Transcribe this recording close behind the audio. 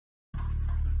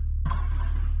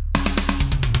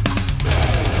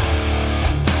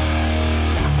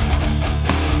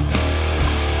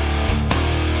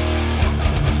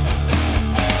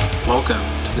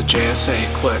the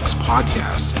JSA Clicks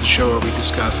podcast, the show where we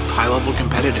discuss high-level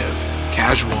competitive,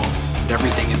 casual, and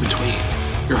everything in between.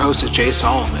 Your host is Jay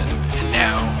Solomon, and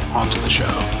now, on to the show.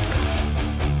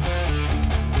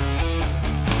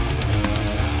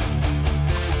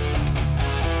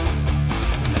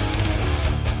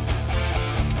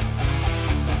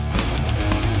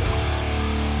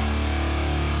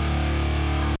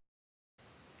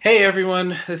 Hey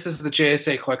everyone, this is the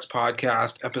JSA Clicks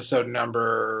podcast, episode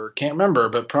number, can't remember,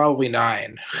 but probably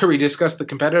 9, where we discuss the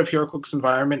competitive HeroClix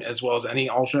environment as well as any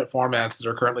alternate formats that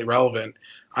are currently relevant.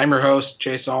 I'm your host,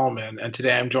 Jay Solomon, and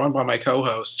today I'm joined by my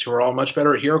co-hosts, who are all much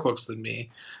better at HeroClix than me.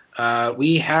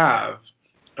 We have,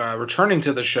 returning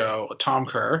to the show, Tom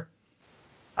Kerr.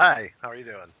 Hi, how are you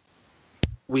doing?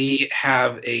 We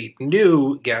have a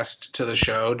new guest to the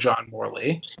show, John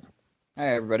Morley.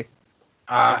 Hi, everybody.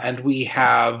 And we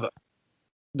have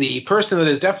the person that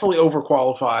is definitely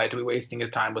overqualified to be wasting his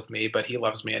time with me, but he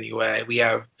loves me anyway. We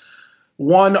have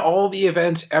won all the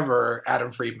events ever,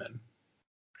 Adam Friedman.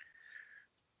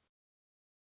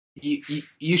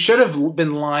 You should have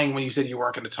been lying when you said you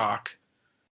weren't going to talk.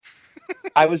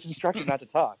 I was instructed not to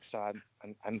talk, so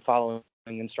I'm following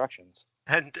instructions.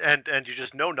 And you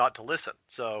just know not to listen,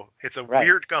 so it's a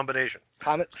weird combination.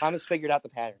 Thomas figured out the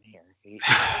pattern here. He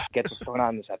gets what's going on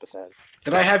in this episode.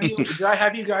 Did I have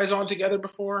you guys on together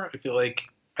before? I feel like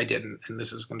I didn't, and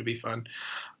this is going to be fun.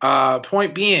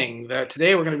 Point being that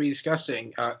today we're going to be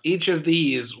discussing each of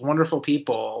these wonderful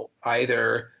people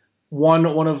either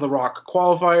won one of the Rock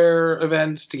qualifier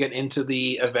events to get into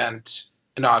the event,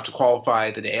 not to qualify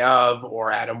the day of,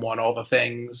 or Adam won all the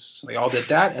things. So they all did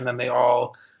that, and then they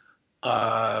all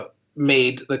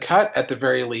made the cut at the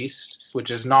very least, which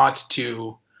is not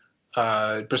to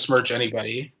besmirch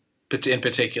anybody in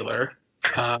particular.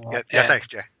 Thanks,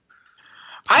 Jay.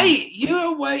 You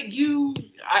know what,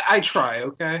 I try,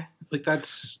 okay? Like,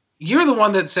 you're the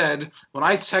one that said, when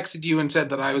I texted you and said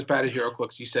that I was bad at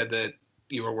HeroClix, you said that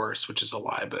you were worse, which is a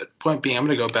lie. But point being, I'm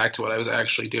going to go back to what I was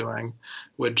actually doing,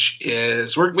 which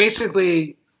is we're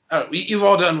basically you've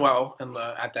all done well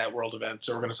at that world event,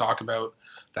 so we're going to talk about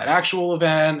that actual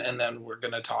event, and then we're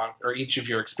going to talk, or each of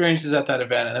your experiences at that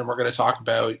event, and then we're going to talk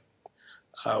about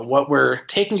what we're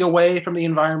taking away from the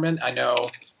environment. I know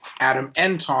Adam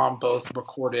and Tom both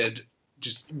recorded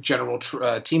just general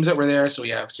teams that were there, so we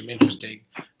have some interesting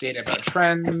data about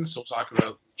trends. So we'll talk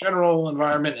about general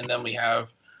environment, and then we have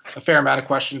a fair amount of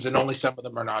questions, and only some of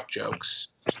them are not jokes.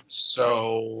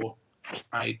 So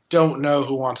I don't know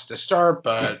who wants to start,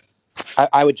 but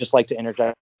I would just like to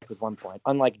interject with one point.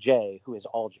 Unlike Jay, who is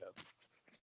all joke.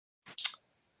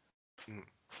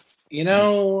 You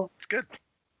know, it's good.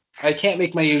 I can't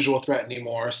make my usual threat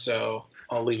anymore, so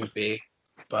I'll leave it be.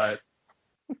 But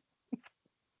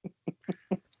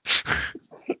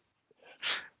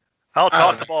I'll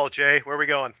toss the ball, Jay. Where are we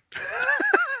going?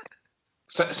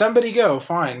 Somebody go.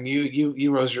 Fine.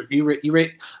 You rose your you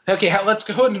rate. Okay, let's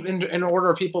go in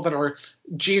order of people that are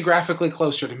geographically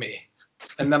closer to me,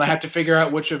 and then I have to figure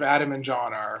out which of Adam and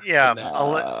John are. Yeah,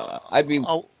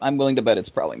 I'm willing to bet it's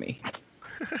probably me.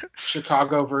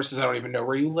 Chicago versus I don't even know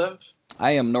where you live.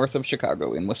 I am north of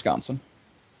Chicago in Wisconsin.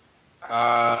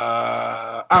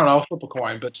 I don't know. I'll flip a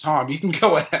coin, but Tom, you can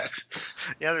go ahead.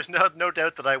 Yeah, there's no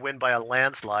doubt that I win by a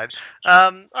landslide.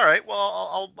 All right.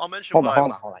 Well, I'll mention. Hold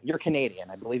on. You're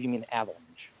Canadian. I believe you mean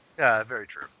avalanche. Yeah, very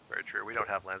true. Very true. We don't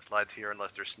have landslides here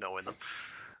unless there's snow in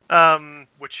them,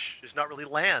 which is not really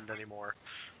land anymore.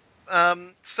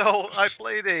 So I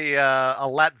played a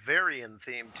Latverian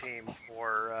themed team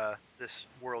for this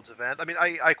Worlds event. I mean,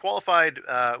 I qualified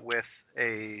with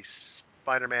a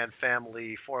Spider-Man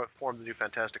family formed the new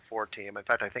Fantastic Four team. In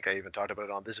fact, I think I even talked about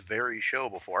it on this very show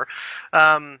before,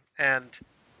 and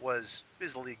was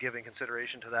busily giving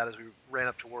consideration to that as we ran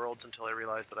up to Worlds until I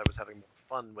realized that I was having more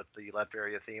fun with the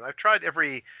Latveria theme. I've tried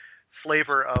every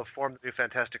flavor of Form the New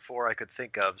Fantastic Four I could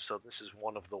think of, so this is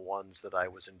one of the ones that I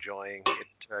was enjoying.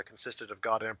 It consisted of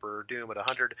God Emperor Doom at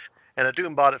 100 and a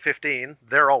Doombot at 15.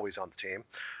 They're always on the team.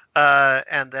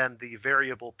 And then the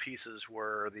variable pieces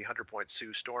were the 100-point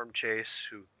Sue Storm Chase,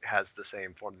 who has the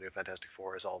same Form the New Fantastic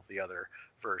Four as all of the other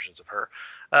versions of her,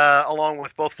 along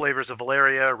with both flavors of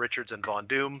Valeria, Richards, and Von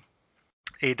Doom.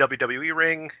 A WWE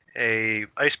ring, a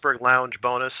Iceberg Lounge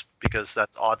bonus, because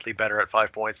that's oddly better at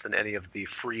 5 points than any of the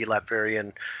free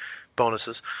Latverian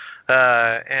bonuses,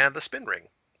 and the spin ring.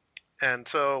 And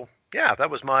so, yeah, that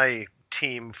was my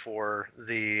team for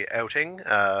the outing.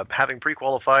 Having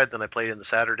pre-qualified, then I played in the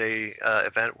Saturday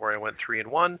event where I went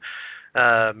 3-1,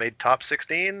 made top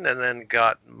 16, and then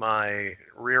got my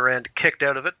rear end kicked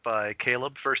out of it by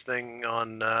Caleb first thing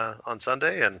on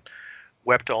Sunday, and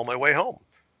wept all my way home.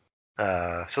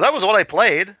 So that was what I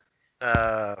played.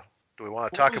 Do we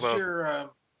want to talk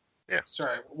about?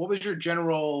 Sorry, what was your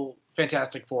general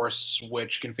Fantastic Four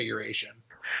Switch configuration?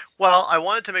 Well, I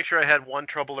wanted to make sure I had one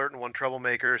Trouble Alert and one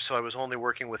Troublemaker, so I was only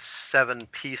working with 7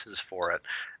 pieces for it.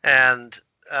 And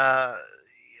I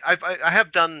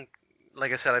have done,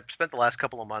 like I said, I've spent the last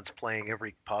couple of months playing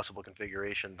every possible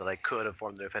configuration that I could have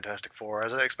formed the Fantastic Four,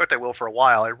 as I expect I will for a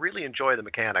while. I really enjoy the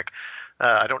mechanic.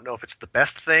 I don't know if it's the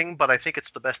best thing, but I think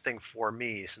it's the best thing for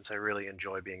me, since I really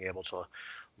enjoy being able to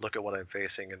look at what I'm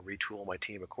facing and retool my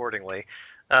team accordingly.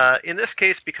 In this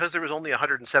case, because there was only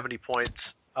 170 points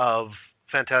of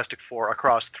Fantastic Four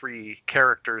across 3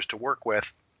 characters to work with,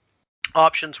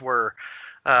 options were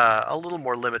a little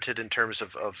more limited in terms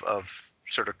of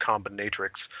sort of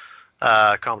combinatorics,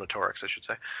 I should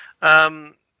say.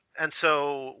 And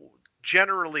so,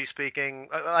 generally speaking,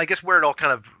 I guess where it all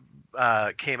kind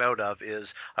of came out of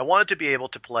is I wanted to be able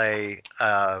to play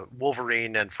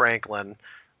Wolverine and Franklin,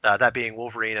 that being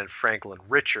Wolverine and Franklin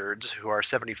Richards, who are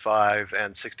 75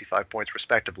 and 65 points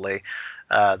respectively.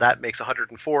 That makes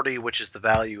 140, which is the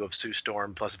value of Sue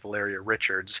Storm plus Valeria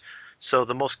Richards. So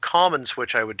the most common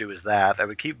switch I would do is that. I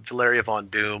would keep Valeria Von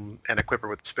Doom and equip her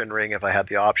with Spin Ring if I had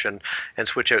the option, and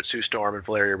switch out Sue Storm and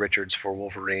Valeria Richards for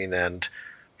Wolverine and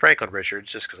Franklin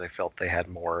Richards, just because I felt they had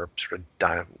more sort of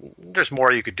dive. There's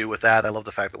more you could do with that. I love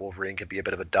the fact that Wolverine can be a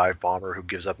bit of a dive bomber who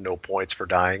gives up no points for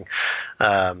dying,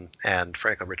 and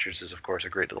Franklin Richards is, of course, a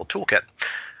great little toolkit.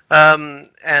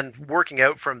 And working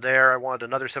out from there, I wanted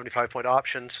another 75-point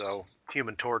option, so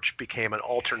Human Torch became an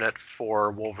alternate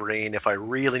for Wolverine if I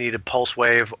really needed Pulse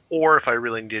Wave, or if I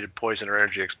really needed Poison or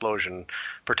Energy Explosion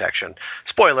protection.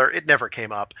 Spoiler, it never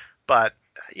came up, but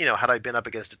had I been up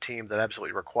against a team that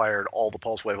absolutely required all the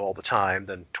Pulse Wave all the time,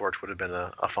 then Torch would have been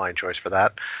a fine choice for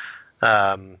that.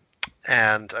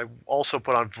 And I also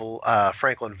put on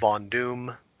Franklin Von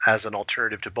Doom as an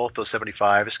alternative to both those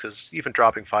 75s, because even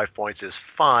dropping 5 points is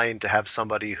fine to have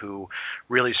somebody who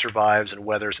really survives and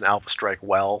weathers an Alpha Strike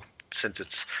well, since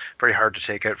it's very hard to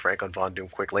take out Franklin Von Doom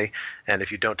quickly. And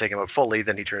if you don't take him out fully,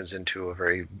 then he turns into a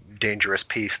very dangerous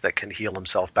piece that can heal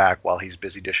himself back while he's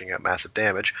busy dishing out massive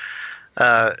damage.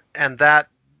 And that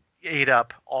ate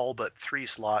up all but 3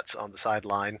 slots on the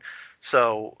sideline.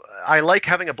 So I like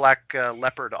having a Black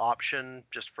Leopard option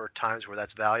just for times where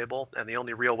that's valuable. And the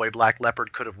only real way Black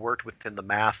Leopard could have worked within the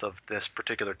math of this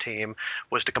particular team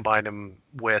was to combine him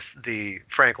with the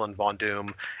Franklin Von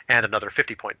Doom and another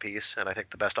 50-point piece. And I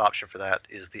think the best option for that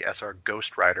is the SR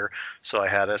Ghost Rider. So I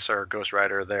had SR Ghost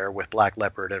Rider there with Black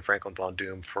Leopard and Franklin Von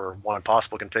Doom for one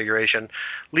possible configuration,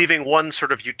 leaving one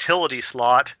sort of utility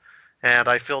slot. And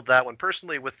I filled that one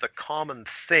personally with the Common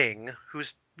Thing,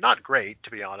 who's not great,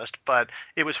 to be honest, but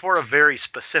it was for a very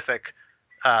specific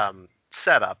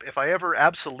setup. If I ever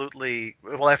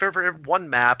had one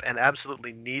map and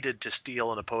absolutely needed to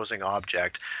steal an opposing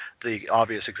object, the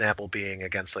obvious example being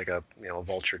against like a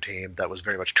Vulture team that was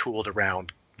very much tooled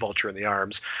around Vulture in the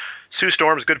arms. Sue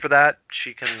Storm's good for that.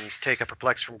 She can take a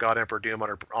Perplex from God Emperor Doom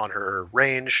on her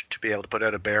range to be able to put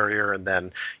out a barrier and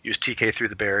then use TK through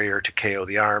the barrier to KO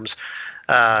the arms.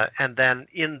 And then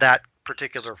in that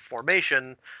particular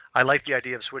formation, I like the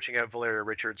idea of switching out Valeria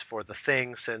Richards for the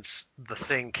Thing, since the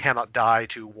Thing cannot die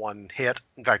to one hit.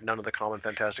 In fact, none of the common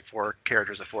Fantastic Four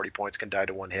characters at 40 points can die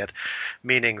to one hit,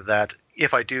 meaning that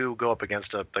if I do go up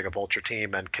against a Vulture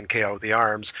team and can KO the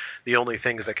arms, the only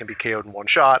things that can be KO'd in one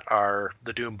shot are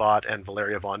the Doombot and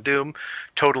Valeria Von Doom,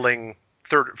 totaling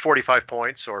 45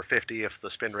 points, or 50 if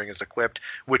the Spin Ring is equipped,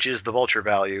 which is the Vulture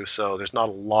value, so there's not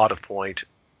a lot of point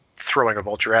throwing a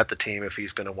Vulture at the team if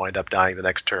he's going to wind up dying the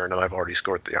next turn and I've already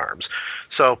scored the arms.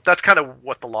 So that's kind of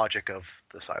what the logic of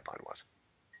the sideline was.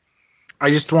 I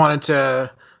just wanted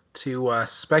to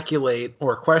speculate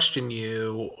or question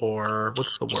you, or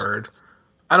what's the word?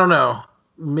 I don't know.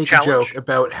 Make Challenge. A joke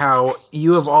about how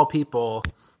you, of all people,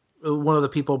 one of the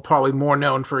people probably more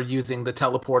known for using the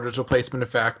teleporter's replacement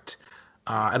effect,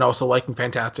 and also liking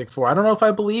Fantastic Four. I don't know if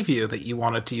I believe you that you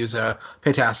wanted to use a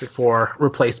Fantastic Four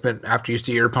replacement after you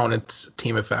see your opponent's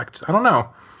team effect. I don't know.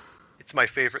 It's my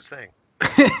favorite thing.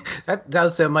 That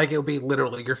does sound like it would be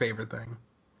literally your favorite thing.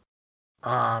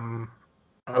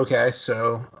 Okay,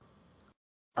 so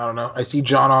I don't know. I see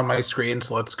John on my screen,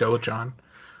 so let's go with John.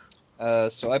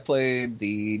 So I played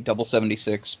the Double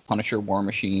 76, Punisher, War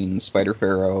Machine, Spider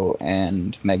Pharaoh,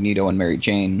 and Magneto and Mary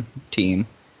Jane team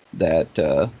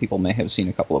that people may have seen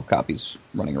a couple of copies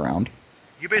running around.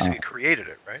 You basically created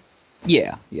it, right?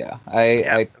 Yeah.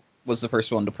 I was the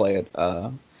first one to play it.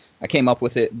 I came up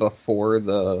with it before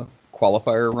the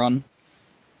qualifier run,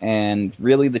 and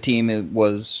really the team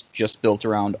was just built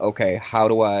around, okay, how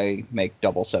do I make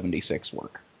Double 76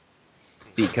 work?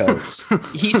 because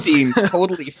he seems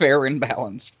totally fair and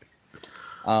balanced.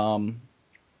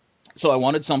 So I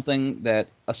wanted something that,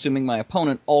 assuming my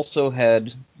opponent also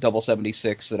had double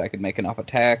 76, that I could make enough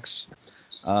attacks.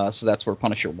 So that's where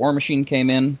Punisher War Machine came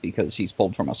in, because he's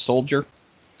pulled from a soldier,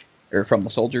 or from the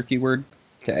soldier keyword,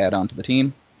 to add on to the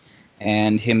team.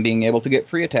 And him being able to get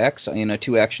free attacks in a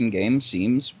 2-action game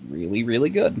seems really, really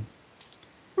good.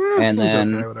 And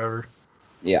then, okay, whatever.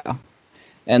 yeah.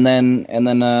 And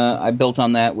then I built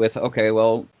on that with, okay,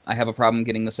 well, I have a problem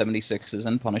getting the 76s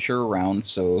and Punisher around,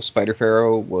 so Spider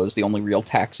Pharaoh was the only real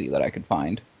taxi that I could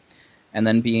find. And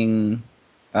then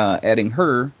adding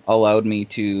her allowed me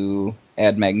to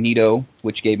add Magneto,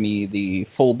 which gave me the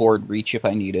full board reach if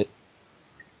I need it.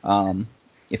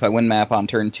 If I win map on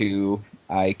turn 2,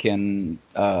 I can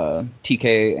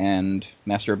TK and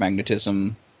Master of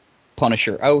Magnetism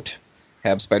Punisher out,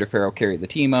 have Spider Pharaoh carry the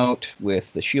team out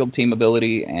with the shield team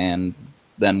ability, and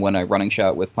then when I running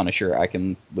shot with Punisher, I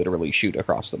can literally shoot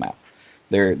across the map.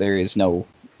 There is no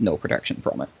protection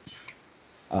from it,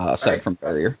 aside from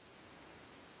barrier.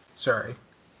 Sorry.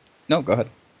 No, go ahead.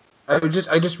 I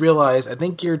just realized, I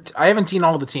think I haven't seen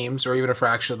all the teams or even a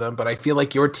fraction of them, but I feel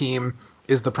like your team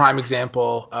is the prime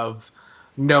example of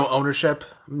no ownership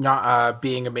not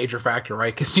being a major factor,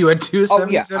 right? Because you had two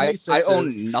 76s. I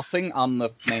own nothing on the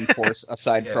main force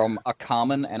aside from a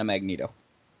common and a Magneto.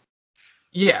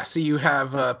 Yeah, so you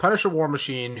have Punisher War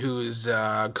Machine, whose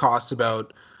costs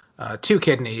about 2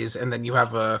 kidneys, and then you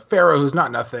have a Pharaoh who's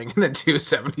not nothing, and then 2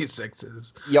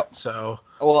 76s. Yep. So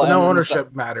well, no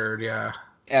ownership mattered, yeah.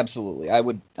 Absolutely. I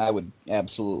would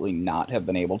absolutely not have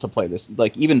been able to play this.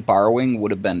 Like, even borrowing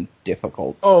would have been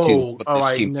difficult to put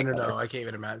this team together. No, I can't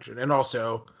even imagine. And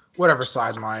also, whatever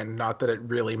sideline, not that it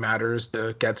really matters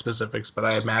to get specifics, but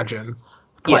I imagine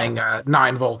playing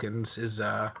 9 Vulcans is,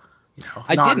 not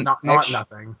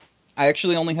nothing. I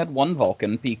actually only had 1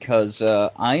 Vulcan because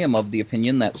I am of the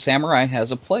opinion that Samurai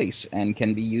has a place and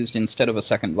can be used instead of a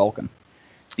second Vulcan.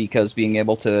 Because being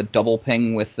able to double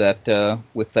ping with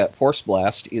that Force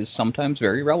Blast is sometimes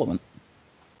very relevant.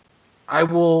 I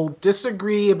will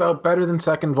disagree about better than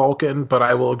second Vulcan, but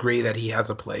I will agree that he has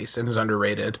a place and is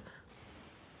underrated.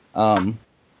 But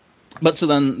so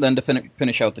then to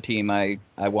finish out the team, I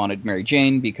wanted Mary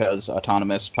Jane because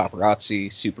autonomous, paparazzi,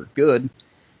 super good.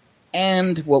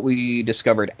 And what we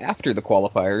discovered after the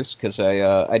qualifiers, because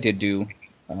I did do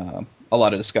a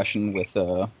lot of discussion with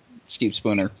Steve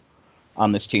Spooner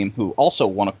on this team, who also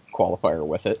won a qualifier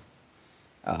with it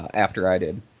after I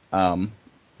did.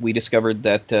 We discovered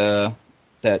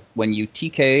that when you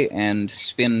TK and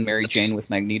spin Mary Jane with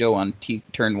Magneto on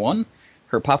turn 1,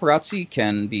 her paparazzi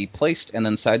can be placed and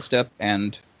then sidestep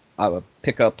and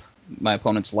pick up my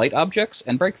opponent's light objects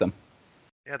and break them.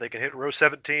 Yeah, they can hit row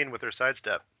 17 with her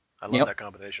sidestep. I love that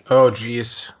combination. Oh,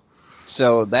 jeez.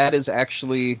 So that is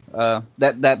actually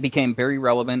that became very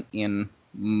relevant in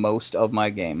most of my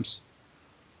games.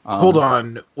 Hold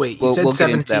on. Wait, you said 17? Get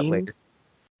into that later.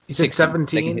 You said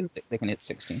 17? They can hit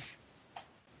 16.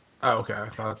 Oh, okay. I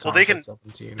thought well, they can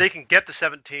 17. They can get to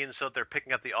 17, so they're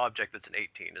picking up the object that's an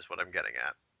 18, is what I'm getting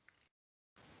at.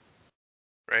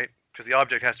 Right? Because the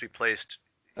object has to be placed.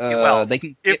 They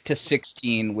can get to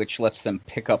 16, which lets them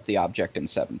pick up the object in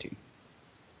 17.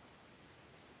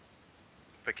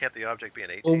 But can't the object be an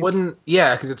 18? Well,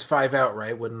 because it's 5 out,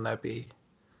 right? Wouldn't that be?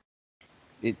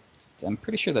 I'm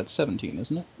pretty sure that's 17,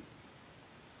 isn't it?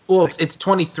 Well, it's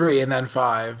 23 and then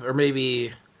 5, or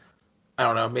maybe, I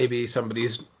don't know, maybe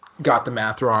somebody's got the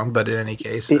math wrong, but in any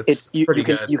case, it's pretty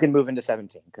good. You can move into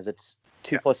 17, because it's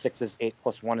 2 plus 6 is 8,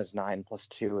 plus 1 is 9, plus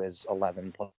 2 is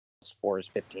 11, plus 4 is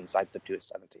 15, sidestep 2 is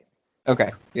 17.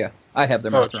 Okay, yeah, I have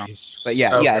their math wrong. But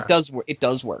yeah, it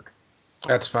does work.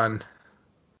 That's fun.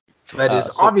 That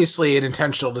is obviously an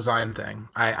intentional design thing,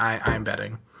 I'm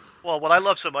betting. Well, what I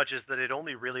love so much is that it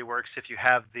only really works if you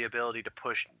have the ability to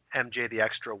push MJ the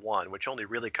extra 1, which only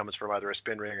really comes from either a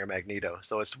Spin Ring or Magneto.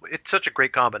 So it's such a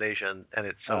great combination, and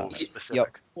it's so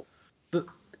specific. Yep.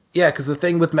 Because the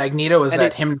thing with Magneto is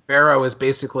that him and Pharaoh is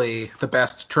basically the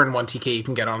best turn 1 TK you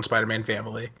can get on Spider-Man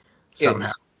Family,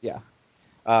 somehow. Yeah.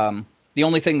 The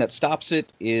only thing that stops it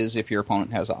is if your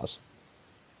opponent has Oz.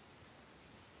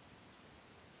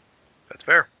 That's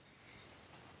fair.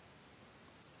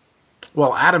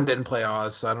 Well, Adam didn't play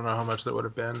Oz, so I don't know how much that would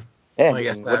have been. Yeah, I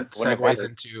guess that segues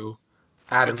into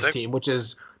Adam's team, which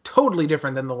is totally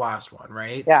different than the last one,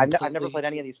 right? Yeah, I've never played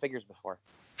any of these figures before.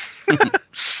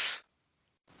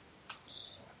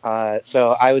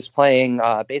 So I was playing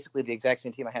basically the exact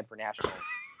same team I had for Nationals,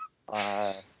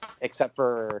 except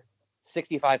for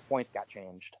 65 points got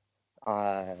changed.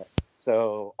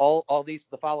 So all the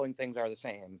following things are the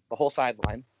same. The whole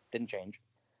sideline didn't change.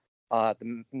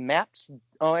 The maps.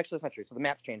 Oh, actually, that's not true. So the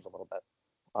maps changed a little bit.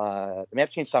 The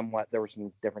maps changed somewhat. There were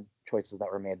some different choices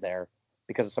that were made there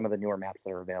because of some of the newer maps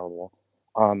that are available.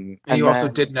 And you also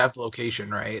didn't have location,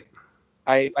 right?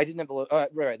 I didn't have the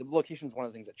right. The location is one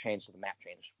of the things that changed, so the map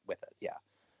changed with it.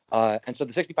 Yeah. And so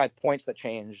the 65 points that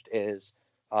changed is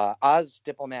Oz,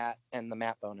 Diplomat, and the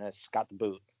map bonus got the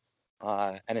boot.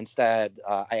 And instead,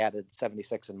 I added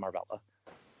 76 in Marvella.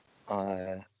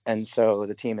 And so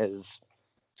the team is,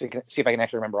 so you can see if I can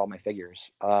actually remember all my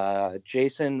figures.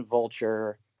 Jason,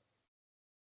 Vulture,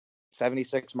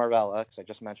 76 Marvella, because I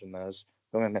just mentioned those.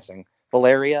 Who am I missing?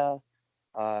 Valeria,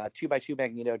 2x2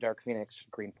 Magneto, Dark Phoenix,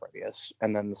 Green Proteus.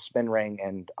 And then the Spin Ring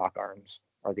and Ock Arms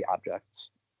are the objects.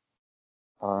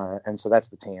 And so that's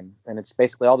the team. And it's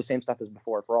basically all the same stuff as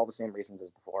before, for all the same reasons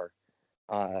as before.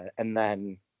 And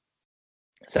then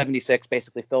 76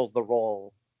 basically fills the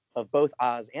role of both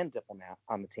Oz and Diplomat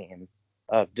on the team,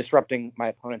 of disrupting my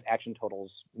opponent's action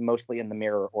totals, mostly in the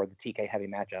mirror or the TK heavy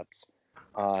matchups,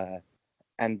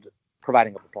 and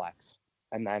providing a perplex.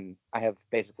 And then I have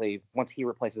basically, once he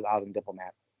replaces Oz and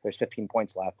Diplomat, there's 15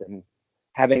 points left, and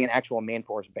having an actual main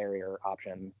force barrier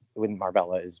option with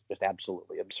Marvella is just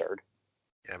absolutely absurd.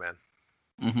 Yeah, man.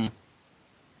 Mm-hmm.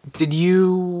 Did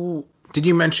you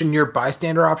mention your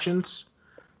bystander options?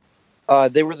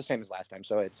 They were the same as last time.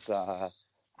 So it's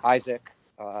Isaac,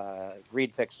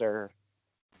 Reed Fixer,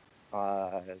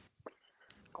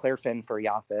 Claire Finn for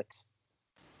Yaphet.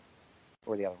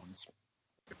 What were the other ones?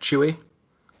 Chewie?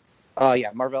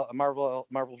 Yeah, Marvel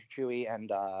Chewie,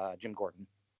 and Jim Gordon.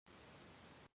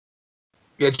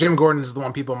 Yeah, Jim Gordon is the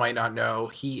one people might not know.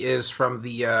 He is from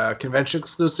the convention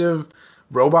exclusive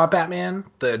Robot Batman,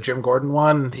 the Jim Gordon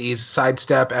one. He's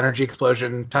sidestep, energy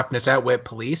explosion, toughness, outwit,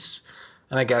 police.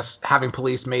 And I guess having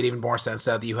police made even more sense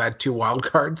now that you had 2 wild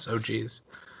cards. Oh, geez.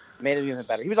 Made it even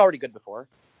better. He was already good before.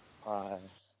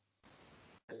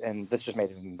 And this just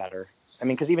made it even better. I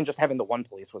mean, because even just having the 1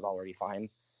 police was already fine.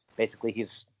 Basically,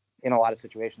 he's, in a lot of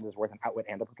situations, is worth an outwit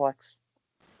and a perplex.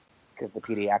 Because the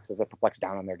PD acts as a perplex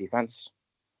down on their defense.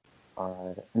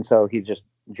 And so he's just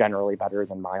generally better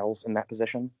than Miles in that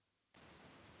position.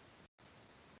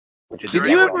 Did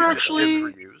you ever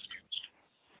actually...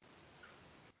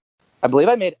 I believe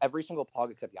I made every single Pog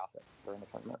except Yaphet during the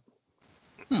tournament.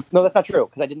 No, that's not true,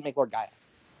 because I didn't make Lord Gaia.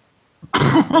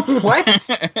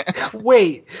 What?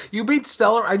 Wait, you made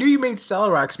Stellar... I knew you made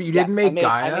Stellarex, but you didn't make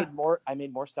Gaia? I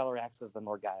made more Stellaraxes than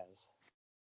Lord Gaias.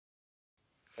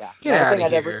 Yeah. Get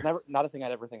out of here. Not a thing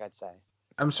I'd ever think I'd say.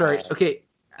 I'm sorry. Okay.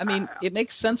 I mean, it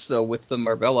makes sense, though, with the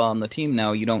Marvella on the team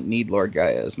now, you don't need Lord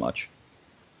Gaia as much.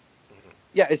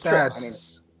 Yeah, it's true. I mean,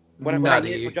 when I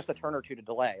need it for just a turn or two to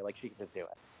delay, like, she can just do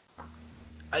it.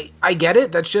 I get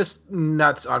it. That's just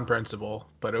nuts on principle,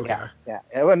 but okay. Yeah.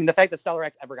 I mean, the fact that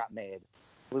Stellarex ever got made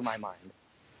blew my mind.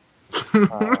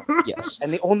 Yes.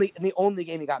 And the only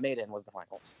game he got made in was the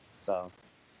finals. So.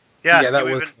 Yeah,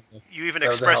 you even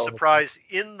expressed surprise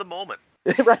in the moment.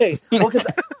 Right. Well, because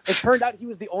it turned out he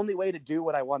was the only way to do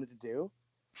what I wanted to do.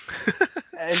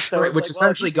 And so right, which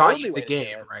essentially got you the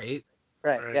game, right?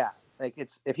 Right. Yeah. Like,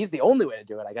 if he's the only way to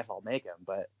do it, I guess I'll make him,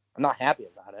 but I'm not happy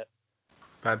about it.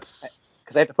 That's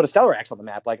because I have to put a Stellarex on the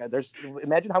map. Like,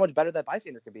 imagine how much better that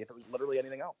bystander could be if it was literally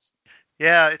anything else.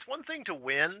 Yeah, it's one thing to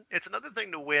win. It's another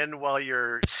thing to win while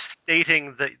you're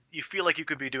stating that you feel like you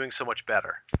could be doing so much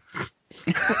better.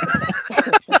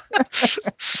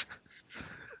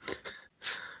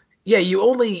 Yeah, you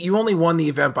only won the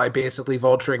event by basically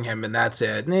vulturing him, and that's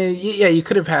it. Yeah, you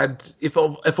could have had if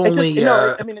only.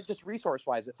 I mean, it just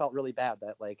resource-wise, it felt really bad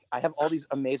that, like, I have all these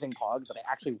amazing Pogs that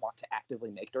I actually want to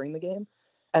actively make during the game,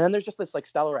 and then there's just this, like,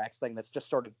 Stellarex thing that's just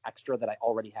sort of extra that I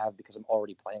already have because I'm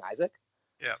already playing Isaac.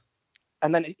 Yeah.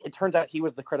 And then it turns out he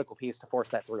was the critical piece to force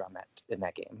that through in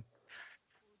that game.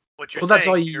 That's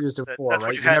all you used it for,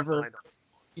 right?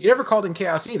 You never called in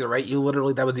Chaos either, right? You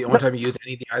literally, that was the only time you used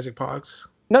any of the Isaac Pogs.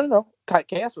 No.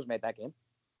 Chaos was made that game.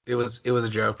 It was a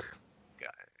joke. Yeah.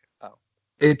 Oh.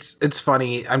 It's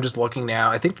funny. I'm just looking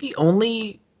now. I think the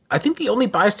only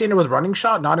bystander with running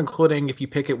shot, not including if you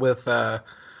pick it with the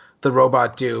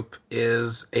robot dupe,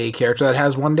 is a character that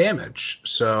has 1 damage.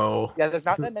 So yeah, there's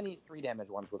not that many 3 damage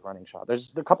ones with running shot.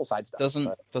 There's a couple side stuff.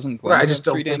 Doesn't Gwen have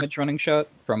 3 damage running shot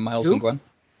from Miles and Gwen?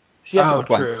 She has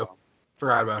true.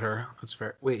 Forgot about her. That's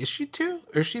fair. Wait, is she 2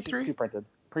 or is she 3? She's 2 printed.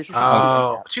 Pretty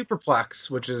sure she's 2 perplex,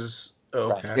 which is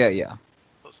okay. Right. Yeah.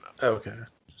 Okay.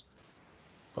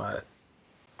 But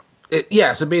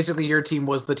so basically your team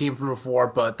was the team from before,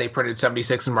 but they printed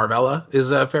 76 in Marvella. Is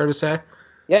that fair to say?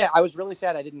 Yeah, I was really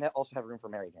sad I didn't also have room for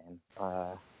Mary Jane.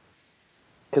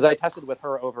 Because I tested with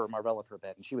her over Marvella for a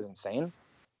bit, and she was insane.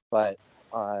 But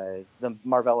The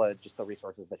Marvella, just the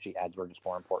resources that she adds were just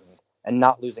more important, and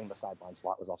not losing the sideline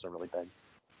slot was also really big.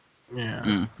 Yeah.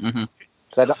 Mm-hmm.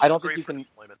 Because I don't think Great you for can.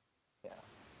 deployment. Yeah.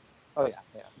 Oh yeah.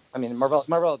 I mean,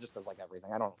 Marvella just does like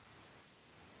everything. I don't.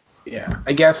 Yeah.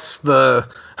 I guess the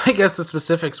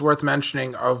specifics worth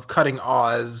mentioning of cutting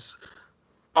Oz.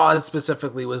 Oz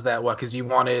specifically was that what? Because you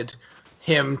wanted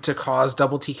him to cause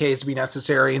double TKs to be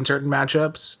necessary in certain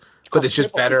matchups, but it's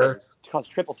just better. To cause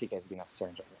triple TKs would be necessary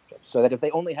in certain matchups, so that if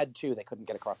they only had 2, they couldn't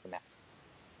get across the map.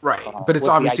 Right, but it's was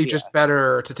the obviously idea. just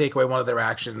better to take away one of their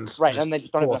actions. Right, and they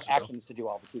just don't have enough also. actions to do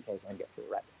all the TKs and get through.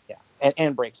 Right, yeah,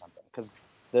 and break something. Because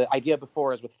the idea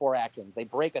before is with 4 actions, they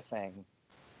break a thing,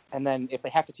 and then if they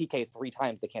have to TK 3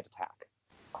 times, they can't attack,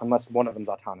 unless one of them's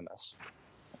autonomous.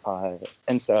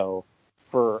 And so,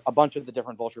 for a bunch of the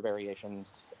different Vulture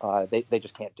variations, they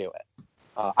just can't do it.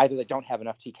 Either they don't have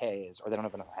enough TKs or they don't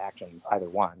have enough actions, either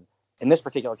one. In this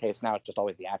particular case, now it's just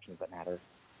always the actions that matter.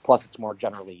 Plus, it's more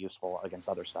generally useful against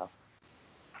other stuff.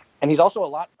 And he's also a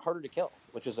lot harder to kill,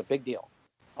 which is a big deal.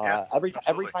 Yeah, every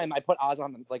time I put Oz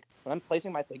on them, like when I'm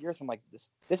placing my figures, I'm like,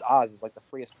 this Oz is like the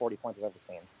freest 40 points I've ever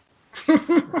seen.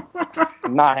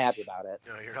 I'm not happy about it.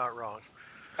 No, you're not wrong.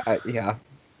 Yeah.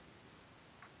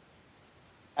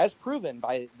 As proven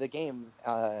by the game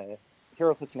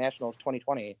HeroClix Nationals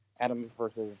 2020, Adam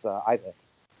versus Isaac,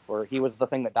 where he was the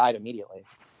thing that died immediately.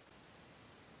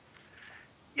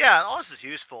 Yeah, Oz is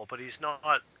useful, but he's not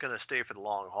going to stay for the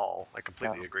long haul. I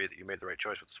completely agree that you made the right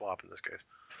choice with the swap in this case.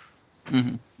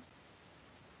 Mm-hmm.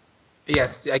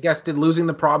 Yes, I guess, did losing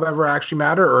the prob ever actually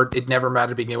matter, or it never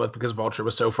mattered to begin with because Vulture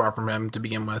was so far from him to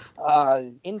begin with?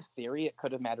 In theory, it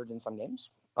could have mattered in some games.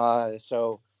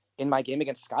 So in my game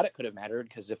against Scott, it could have mattered,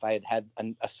 because if I had had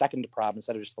a second prob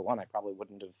instead of just the one, I probably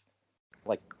wouldn't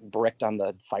have bricked on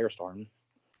the Firestorm.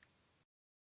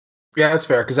 Yeah, that's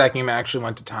fair, because that game actually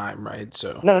went to time, right?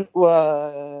 So No,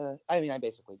 I mean,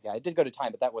 it did go to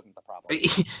time, but that wasn't the problem.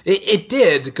 It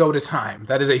did go to time.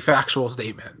 That is a factual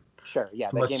statement. Sure, yeah.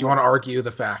 Unless you want to argue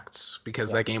the facts,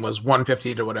 because that game was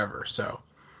 150 to whatever, so.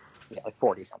 Yeah, like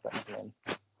 40 something. I mean.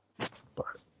 But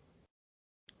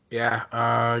yeah,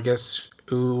 I guess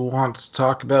who wants to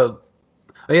talk about?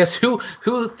 I guess who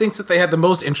thinks that they had the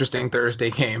most interesting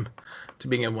Thursday game to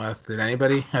begin with? Did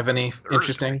anybody have any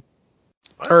interesting?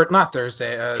 What? Or not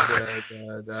Thursday,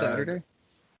 the Saturday?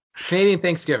 Canadian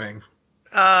Thanksgiving.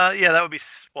 Yeah, that'd be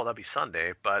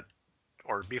Sunday,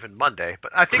 or even Monday.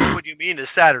 But I think what you mean is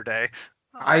Saturday.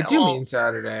 I do mean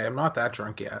Saturday. I'm not that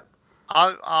drunk yet.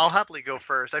 I'll happily go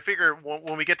first. I figure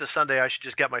when we get to Sunday, I should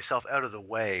just get myself out of the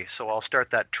way. So I'll start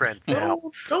that trend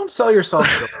now. Don't sell yourself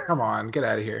short. Come on, get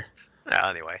out of here. Yeah,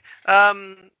 anyway,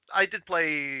 I did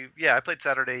play. Yeah, I played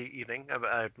Saturday evening.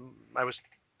 I was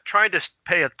trying to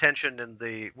pay attention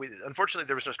unfortunately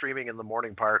there was no streaming in the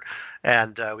morning part,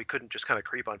 and we couldn't just kind of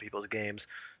creep on people's games.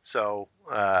 So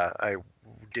I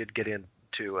did get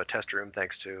into a test room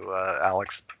thanks to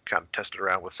Alex, kind of tested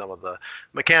around with some of the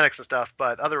mechanics and stuff.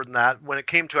 But other than that, when it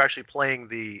came to actually playing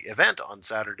the event on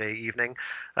Saturday evening,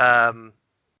 like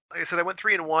I said, I went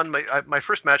 3-1. My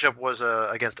first matchup was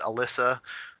against Alyssa,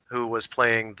 who was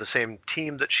playing the same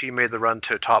team that she made the run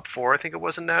to top 4, I think it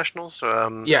was, in Nationals.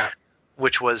 Yeah.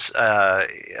 Which was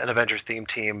an Avengers-themed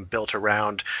team built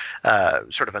around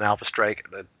sort of an Alpha Strike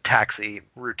taxi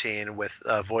routine, with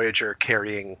Voyager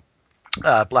carrying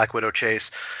Black Widow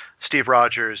Chase, Steve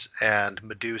Rogers, and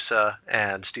Medusa,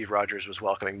 and Steve Rogers was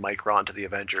welcoming Micron to the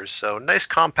Avengers. So nice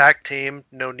compact team,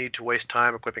 no need to waste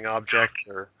time equipping objects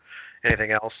or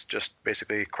anything else, just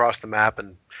basically cross the map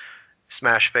and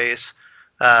smash face.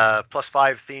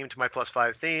 +5 theme to my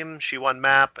 +5 theme. She won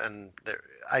map, and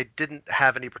I didn't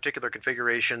have any particular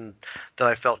configuration that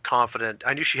I felt confident.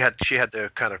 I knew she had to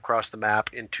kind of cross the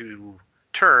map into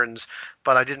turns,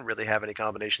 but I didn't really have any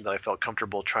combination that I felt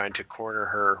comfortable trying to corner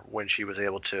her when she was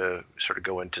able to sort of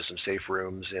go into some safe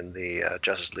rooms in the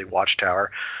Justice League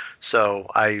Watchtower. So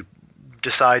I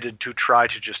decided to try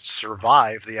to just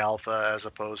survive the alpha as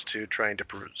opposed to trying to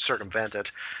circumvent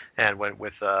it, and went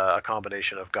with a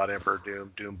combination of God Emperor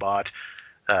Doom, Doombot,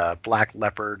 Black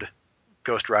Leopard,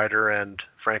 Ghost Rider, and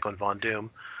Franklin Von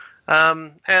Doom.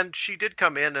 And she did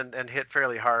come in and hit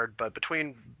fairly hard, but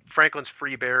between Franklin's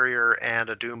free barrier and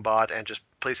a Doombot and just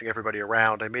placing everybody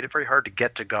around, I made it very hard to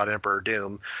get to God Emperor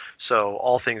Doom. So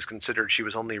all things considered, she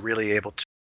was only really able to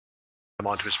come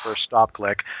onto his first stop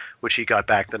click, which he got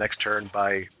back the next turn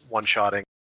by one-shotting.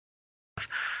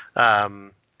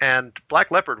 And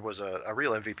Black Leopard was a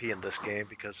real MVP in this game,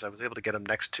 because I was able to get him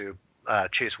next to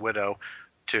Chase Widow,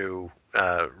 to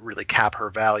really cap her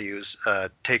values,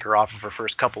 take her off of her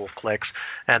first couple of clicks,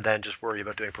 and then just worry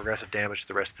about doing progressive damage to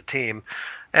the rest of the team.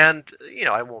 And,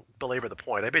 I won't belabor the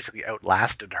point. I basically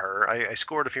outlasted her. I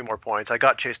scored a few more points. I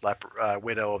got Chase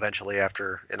Widow eventually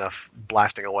after enough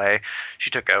blasting away. She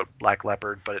took out Black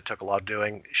Leopard, but it took a lot of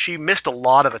doing. She missed a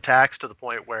lot of attacks to the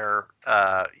point where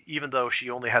even though she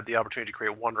only had the opportunity to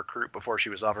create one recruit before she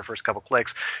was off her first couple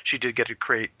clicks, she did get to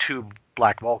create 2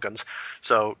 Black Vulcans.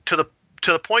 So to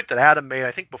the point that Adam made,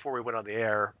 I think before we went on the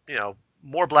air,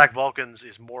 more Black Vulcans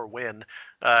is more win,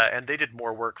 and they did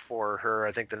more work for her,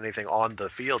 I think, than anything on the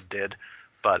field did.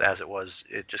 But as it was,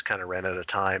 it just kind of ran out of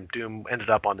time. Doom ended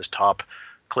up on this top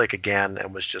click again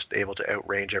and was just able to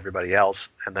outrange everybody else.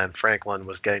 And then Franklin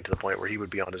was getting to the point where he would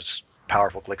be on his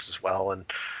powerful clicks as well, and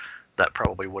that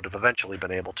probably would have eventually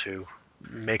been able to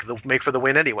make for the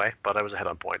win anyway. But I was ahead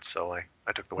on points, so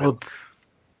I took the win. Well,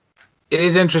 it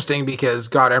is interesting because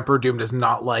God Emperor Doom does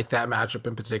not like that matchup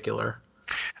in particular.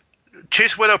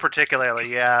 Chase Widow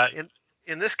particularly, yeah.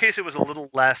 In this case, it was a little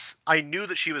less. I knew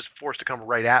that she was forced to come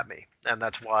right at me, and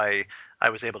that's why I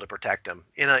was able to protect him.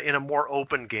 In a more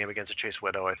open game against a Chase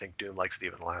Widow, I think Doom likes it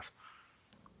even less.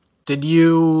 Did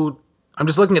you? I'm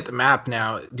just looking at the map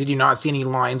now. Did you not see any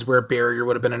lines where barrier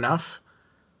would have been enough?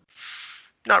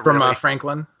 Not from really.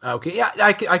 Franklin. Okay, yeah,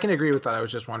 I can agree with that. I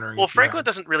was just wondering. Well, Franklin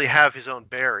doesn't really have his own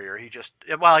barrier.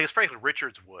 I guess Franklin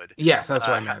Richards would. Yes, that's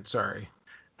what I meant. Sorry.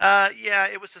 Yeah,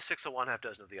 it was a 6 of one, half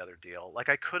dozen of the other deal. Like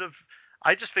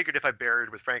I just figured if I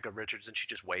barriered with Franklin Richards, then she'd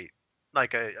just wait.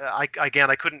 Like I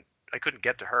couldn't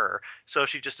get to her, so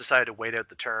she just decided to wait out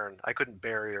the turn. I couldn't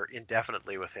barrier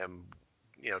indefinitely with him,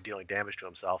 dealing damage to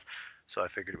himself. So I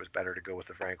figured it was better to go with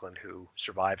the Franklin who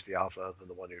survives the alpha than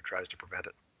the one who tries to prevent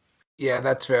it. Yeah,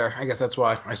 that's fair. I guess that's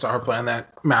why I saw her play on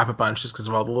that map a bunch, just because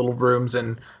of all the little rooms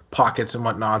and pockets and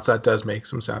whatnot. So that does make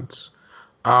some sense.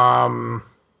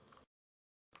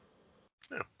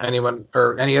 Anyone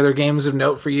or any other games of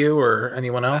note for you or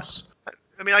anyone else?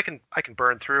 I mean, I can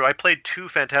burn through. I played 2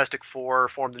 Fantastic Four,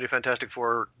 formed the new Fantastic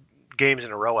Four games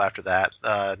in a row after that.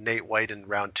 Nate White in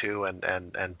round 2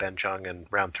 and Ben Chung in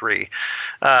round 3,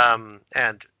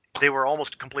 and they were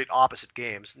almost complete opposite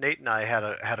games. Nate and I had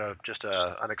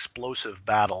an explosive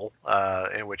battle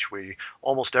in which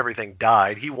almost everything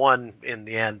died. He won in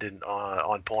the end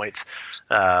on points,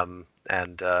 and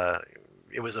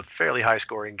it was a fairly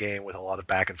high-scoring game with a lot of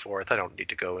back and forth. I don't need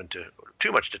to go into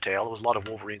too much detail. There was a lot of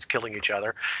Wolverines killing each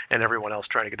other and everyone else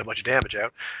trying to get a bunch of damage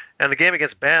out. And the game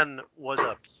against Ben was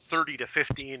a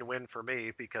 30-15 win for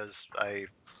me because I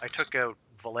took out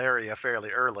Valeria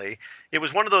fairly early. It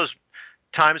was one of those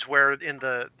times where in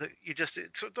those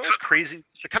crazy,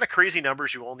 the kind of crazy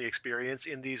numbers you only experience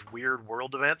in these weird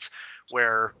world events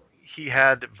where he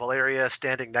had Valeria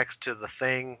standing next to the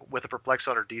Thing with a perplex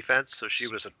on her defense, so she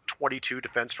was a 22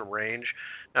 defense from range,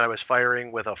 and I was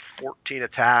firing with a 14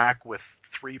 attack with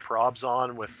 3 probs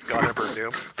on with God Emperor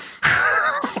Doom.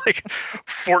 Like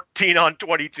 14 on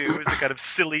 22 is the kind of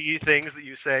silly things that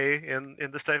you say in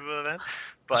this type of event.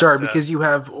 But, sorry, because you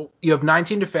have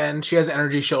 19 defend, she has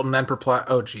energy shield, and then perplex.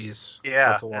 Oh, jeez.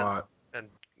 Yeah, that's a lot. And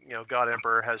God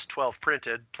Emperor has 12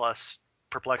 printed plus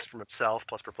perplexed from himself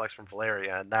plus perplexed from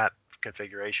Valeria in that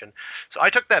configuration. So I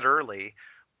took that early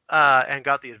and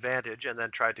got the advantage, and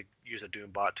then tried to use a Doom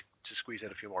bot to squeeze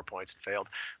in a few more points and failed.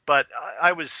 But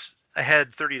I was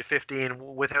ahead 30-15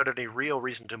 without any real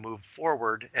reason to move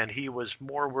forward, and he was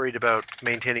more worried about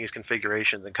maintaining his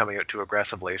configuration than coming out too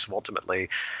aggressively. So ultimately,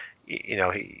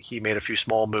 he made a few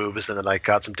small moves, and then I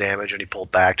got some damage, and he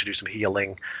pulled back to do some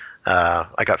healing.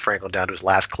 I got Franklin down to his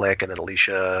last click, and then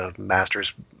Alicia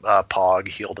Masters Pog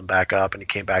healed him back up, and he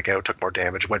came back out, took more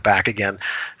damage, went back again,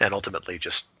 and ultimately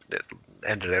just it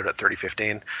ended out at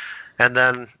 30-15. And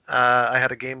then I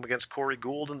had a game against Corey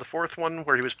Gould in the 4th one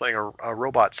where he was playing a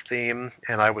robots theme,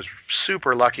 and I was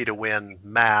super lucky to win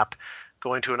map,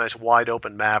 going to a nice wide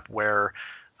open map where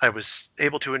I was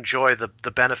able to enjoy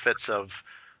the benefits of,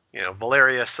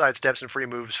 Valeria sidesteps and free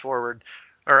moves forward.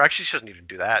 Or actually, she doesn't even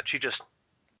do that. She just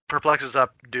perplexes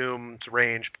up Doom's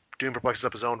range. Doom perplexes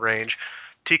up his own range.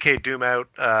 TK Doom out,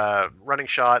 running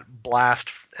shot, blast,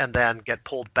 and then get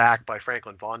pulled back by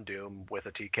Franklin Von Doom with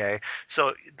a TK.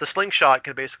 So the slingshot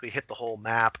can basically hit the whole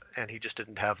map, and he just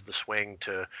didn't have the swing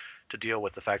to deal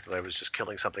with the fact that I was just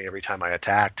killing something every time I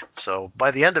attacked. So by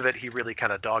the end of it, he really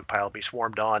kind of dogpiled me,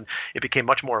 swarmed on. It became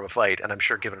much more of a fight, and I'm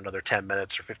sure given another 10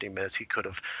 minutes or 15 minutes, he could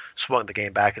have swung the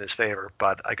game back in his favor.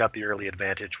 But I got the early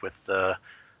advantage with the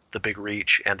big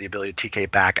reach and the ability to TK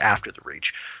back after the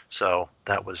reach. So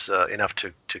that was enough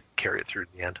to carry it through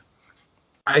to the end.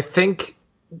 I think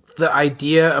the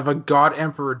idea of a God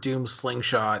Emperor Doom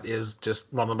slingshot is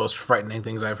just one of the most frightening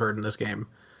things I've heard in this game.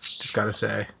 Just gotta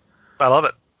say. I love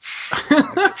it.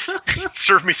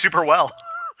 Served me super well.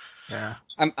 Yeah.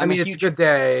 I'm I mean, a it's a huge good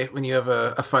day when you have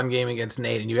a fun game against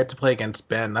Nate and you get to play against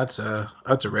Ben. That's a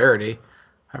rarity.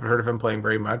 I haven't heard of him playing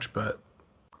very much, but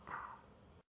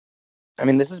I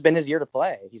mean, this has been his year to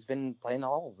play. He's been playing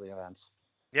all of the events.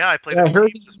 Yeah, I played Yeah, a I few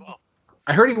heard games as well.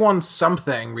 I heard he won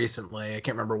something recently. I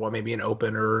can't remember what, maybe an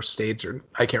Open or States, or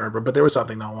I can't remember, but there was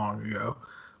something not long ago.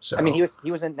 So I mean,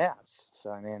 he was in Nats, so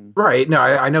I mean, right. No,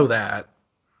 I know that.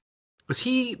 Was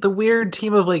he the weird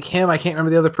team of like him? I can't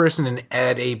remember the other person in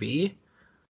Ed AB.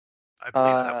 I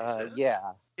believe that was it.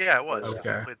 yeah. Yeah, it was.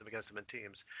 Okay. We played them against him in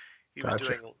teams. He was Gotcha.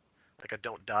 doing like a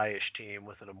Don't Die-ish team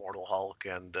with an Immortal Hulk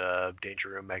and Danger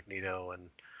Room Magneto and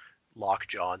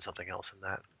Lockjaw and something else in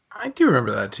that. I do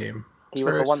remember that team. He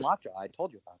was the one Lockjaw. I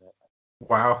told you about it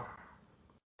Wow.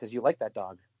 because you like that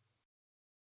dog.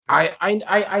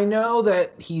 I know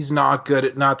that he's not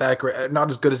good, not that great, not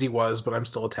as good as he was, but I'm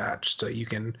still attached, so you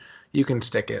can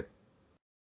stick it.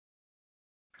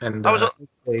 And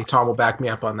hopefully Tom will back me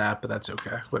up on that, but that's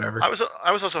okay. Whatever. I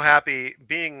was also happy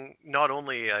being not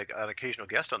only an occasional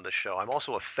guest on this show, I'm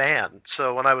also a fan.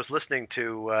 So when I was listening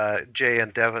to Jay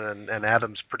and Devin and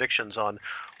Adam's predictions on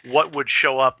what would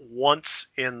show up once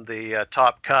in the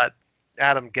top cut,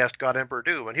 Adam guessed God Emperor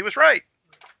Doom, and he was right.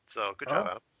 So good job,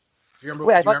 Adam. Do you remember,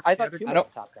 Wait, do you I remember thought the two other made guy?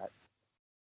 the top cut.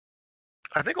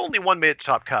 I think only one made it to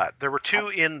top cut. There were two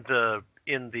in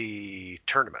the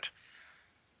tournament.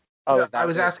 Oh, No, is that I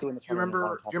was there were asking. two in the Do you tournament and one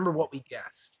remember? in the Do you remember top what we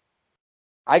guessed?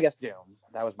 cut? I guessed Doom.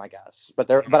 That was my guess, but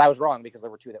I was wrong because there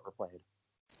were two that were played.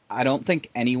 I don't think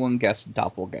anyone guessed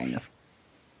Doppelganger.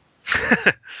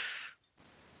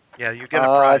 Yeah, you get a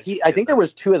prize. I think there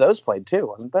was two of those played too,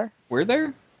 wasn't there? Were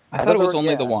there? I thought thought it there was were-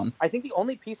 only yeah. the one. I think the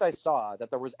only piece I saw that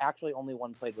there was actually only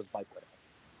one played was Bike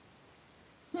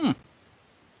Widow.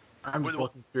 I'm just Well,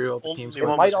 looking through all the only teams. one It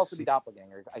was might just also be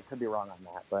Doppelganger. I could be wrong on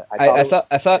that, but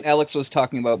I thought Alex was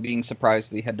talking about being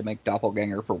surprised that he had to make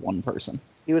Doppelganger for one person.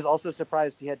 he was also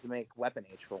surprised he had to make Weapon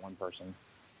H for one person.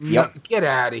 Yep. Get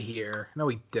out of here. No,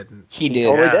 he didn't. He He did.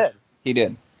 totally Yeah. did. He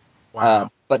did.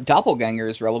 Wow. But Doppelganger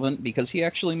is relevant because he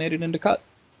actually made it into cut.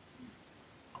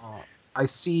 I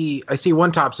see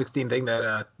one top 16 thing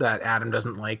that Adam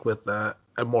doesn't like with I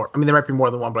mean, there might be more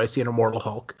than one, but I see an Immortal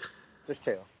Hulk. There's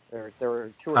two. There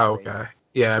were two or Oh, three. okay.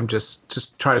 Yeah, I'm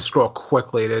just trying to scroll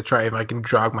quickly to try if I can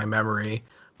jog my memory.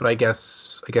 But I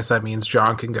guess that means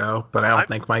John can go, but I don't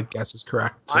think my guess is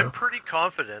correct. So. I'm pretty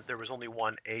confident there was only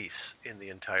one ace in the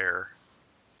entire.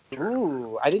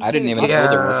 Ooh, I didn't see even the- know there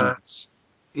Yeah. wasn't.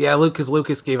 Yeah,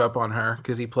 Lucas gave up on her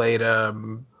because he played.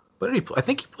 What did he play? I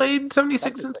think he played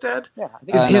 76 76. instead. Yeah, I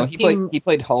think His No, team- he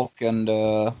played Hulk and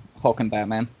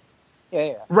Batman.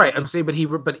 yeah. Right, I'm saying,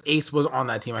 but Ace was on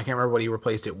that team. I can't remember what he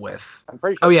replaced it with. I'm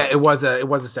pretty sure. Oh yeah, it was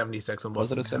a 76. I'm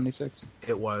Was it a looking. 76?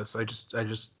 It was. I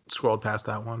just scrolled past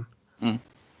that one.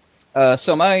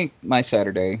 So my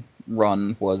Saturday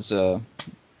run was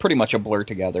pretty much a blur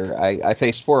together. I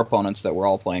faced 4 opponents that were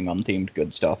all playing unthemed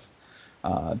good stuff.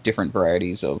 Different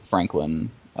varieties of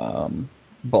Franklin,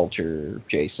 Vulture,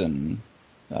 Jason,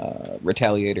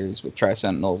 Retaliators with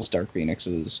Tri-Sentinels, Dark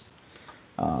Phoenixes,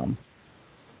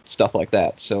 stuff like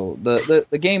that. So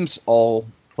the games all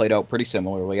played out pretty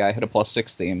similarly. I had a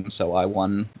 +6 theme, so I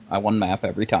won map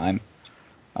every time.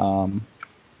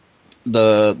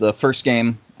 The first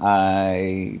game,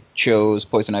 I chose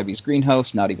Poison Ivy's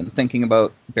Greenhouse, not even thinking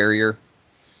about Barrier,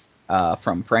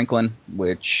 from Franklin,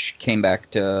 which came back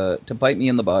to bite me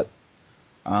in the butt.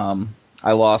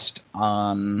 I lost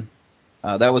on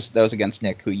that was against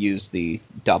Nick, who used the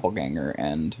Doppelganger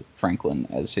and Franklin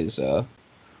as his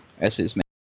main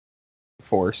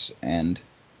force, and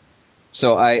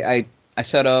so I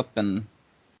set up and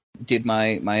did my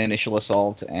initial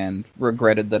assault and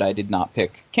regretted that I did not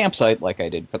pick Campsite like I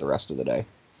did for the rest of the day.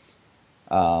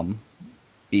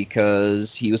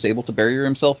 Because he was able to barrier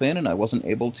himself in, and I wasn't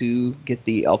able to get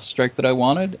the Alpha Strike that I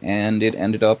wanted, and it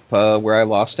ended up where I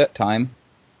lost at time.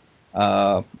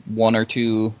 1 or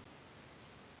 2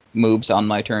 moves on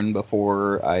my turn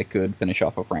before I could finish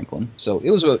off a Franklin. So it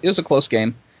was a close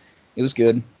game. It was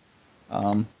good.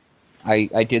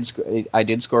 I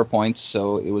did score points,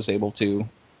 so it was able to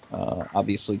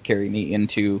obviously carry me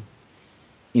into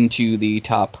the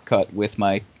top cut with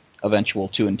my eventual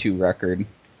 2-2 record.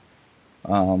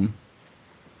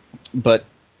 But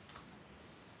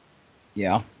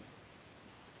yeah,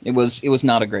 it was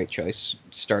not a great choice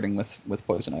starting with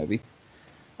Poison Ivy.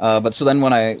 But so then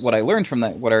what I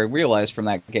realized from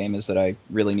that game is that I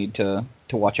really need to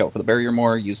watch out for the barrier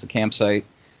more, use the campsite,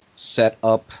 set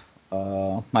up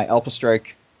my Alpha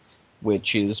Strike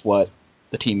which is what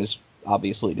the team is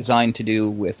obviously designed to do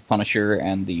with Punisher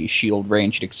and the shield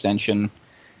ranged extension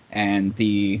and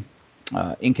the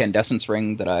incandescence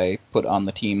ring that I put on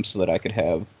the team so that I could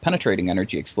have penetrating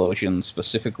energy explosions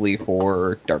specifically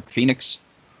for Dark Phoenix,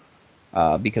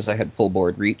 because I had full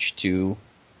board reach to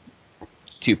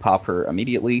pop her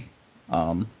immediately.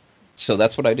 So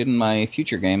that's what I did in my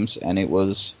future games, and it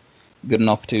was good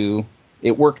enough to...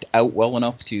 It worked out well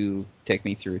enough to take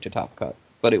me through to Top Cut.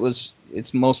 But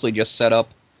it's mostly just set up,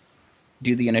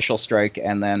 do the initial strike,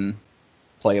 and then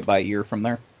play it by ear from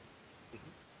there.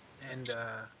 And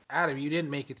Adam, you didn't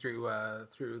make it through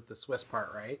the Swiss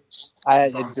part, right? I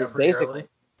Bombed did out pretty basically.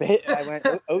 I went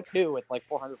 0-2 with like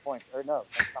 400 points, or no,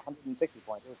 like 160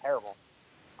 points. It was terrible.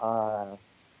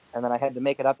 And then I had to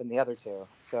make it up in the other two.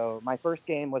 So my first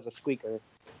game was a squeaker.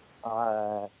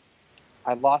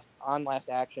 I lost on last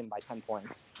action by 10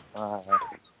 points.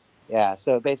 Yeah,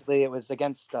 so basically it was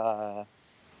against, I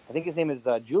think his name is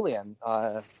Julian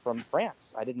from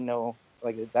France. I didn't know,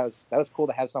 like, that was cool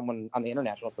to have someone on the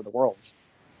international for the Worlds.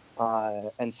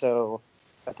 And so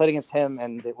I played against him,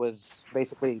 and it was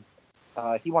basically,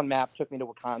 he won map, took me to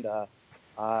Wakanda.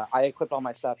 I equipped all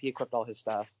my stuff, he equipped all his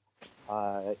stuff.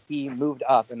 He moved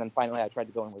up, and then finally I tried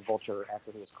to go in with Vulture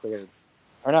after he was cleared.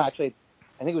 Or no, actually,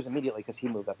 I think it was immediately because he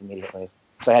moved up immediately.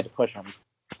 So I had to push him.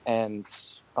 And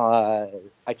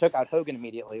I took out Hogan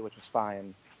immediately, which was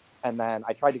fine. And then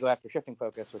I tried to go after Shifting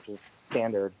Focus, which is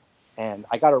standard. And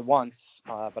I got her once,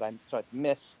 so it's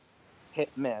miss, hit,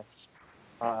 miss.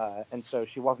 And so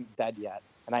she wasn't dead yet.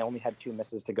 And I only had 2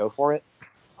 misses to go for it.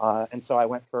 And so I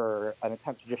went for an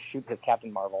attempt to just shoot his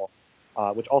Captain Marvel,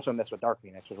 which also missed with Dark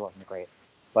Phoenix, which wasn't great.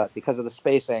 But because of the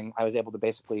spacing, I was able to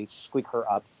basically squeak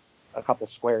her up a couple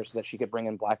squares so that she could bring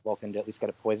in Black Vulcan to at least get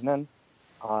a poison in.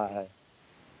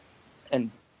 And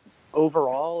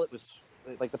overall, it was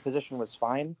like the position was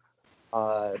fine,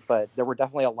 but there were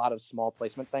definitely a lot of small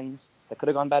placement things that could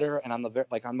have gone better. And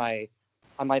on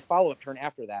my follow-up turn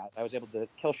after that, I was able to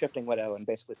kill Shifting Widow and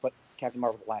basically put Captain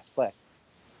Marvel at last click.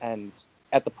 And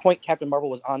at the point Captain Marvel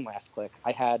was on last click,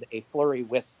 I had a flurry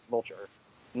with Vulture,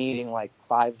 needing like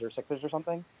 5s or 6s or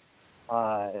something,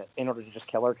 in order to just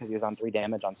kill her because he was on 3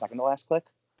 damage on second to last click.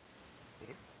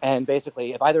 And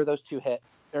basically, if either of those 2 hit,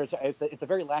 or if the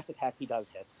very last attack he does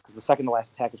hits, because the second to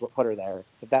last attack is what put her there.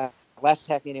 If that last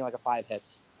attack needing like a 5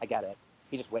 hits, I get it.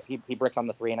 He bricks on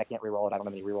the 3, and I can't reroll it. I don't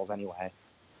have any rerolls anyway.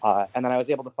 And then I was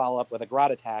able to follow up with a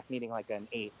Grodd attack needing like an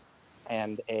 8,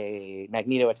 and a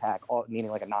Magneto attack needing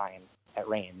like a 9 at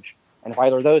range. And if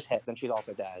either of those hit, then she's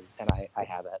also dead, and I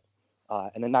have it.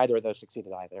 And then neither of those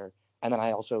succeeded either. And then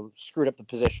I also screwed up the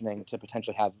positioning to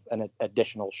potentially have an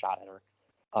additional shot at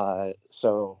her.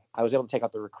 So I was able to take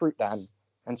out the recruit then,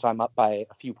 and so I'm up by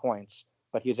a few points.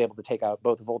 But he was able to take out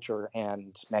both Vulture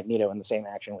and Magneto in the same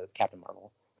action with Captain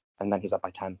Marvel, and then he's up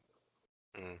by 10.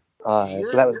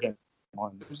 So that was game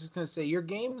 1. I was just gonna say, your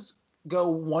games go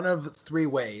one of 3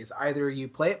 ways. Either you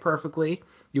play it perfectly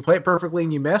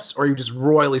and you miss, or you just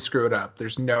royally screw it up.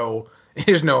 There's no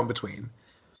in between.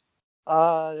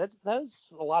 That was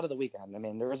a lot of the weekend. I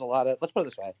mean, there was a lot of. Let's put it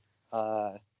this way: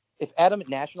 if Adam at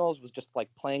Nationals was just like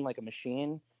playing like a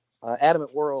machine, Adam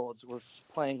at Worlds was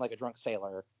playing like a drunk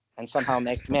sailor and somehow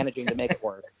managing to make it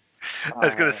work. I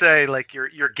was going to say, like,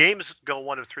 your games go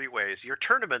one of 3 ways. Your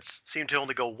tournaments seem to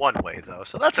only go one way, though,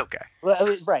 so that's okay. Well, I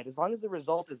mean, right. As long as the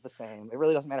result is the same, it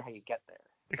really doesn't matter how you get there.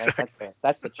 Right? Exactly.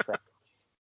 That's the trick.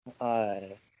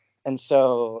 And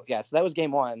so, yeah, so that was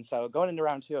game 1. So going into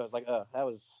round 2, I was like, oh, that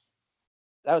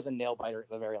was a nail biter at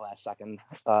the very last second.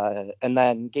 And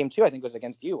then game 2, I think, was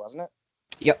against you, wasn't it?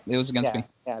 Yep, it was against me.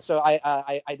 Yeah. So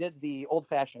I did the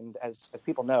old-fashioned, as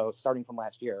people know, starting from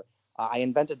last year. I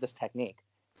invented this technique.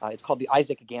 It's called the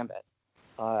Isaac Gambit,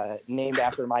 named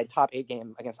after my top 8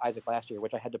 game against Isaac last year,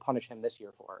 which I had to punish him this year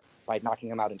for by knocking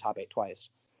him out in top 8 twice.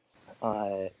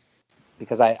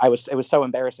 Because it was so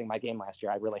embarrassing my game last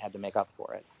year, I really had to make up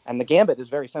for it. And the Gambit is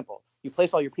very simple. You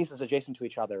place all your pieces adjacent to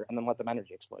each other and then let them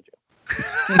energy explode you.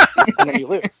 And then you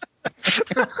lose.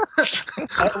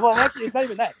 Well, actually, it's not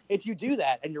even that. It's you do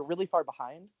that and you're really far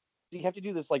behind. So you have to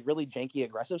do this like really janky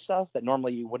aggressive stuff that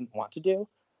normally you wouldn't want to do.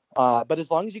 But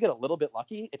as long as you get a little bit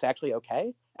lucky, it's actually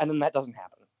okay. And then that doesn't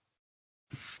happen.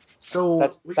 So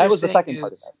that was the second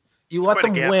part of it. You let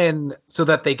them win so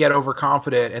that they get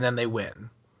overconfident and then they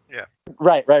win. Yeah.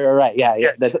 Right.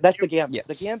 Yeah. That's the gambit. Yes.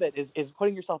 The gambit is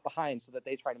putting yourself behind so that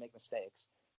they try to make mistakes.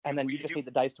 And then you just need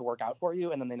the dice to work out for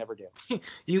you, and then they never do.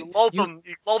 You lull them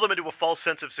into a false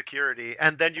sense of security,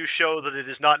 and then you show that it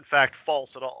is not in fact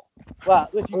false at all. Well,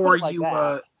 if you put it like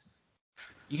that,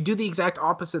 you do the exact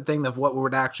opposite thing of what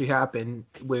would actually happen,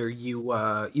 where you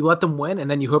let them win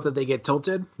and then you hope that they get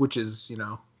tilted, which is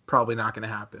probably not going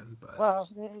to happen. But Well,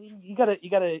 you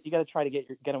gotta try to get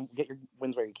your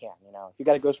wins where you can. If you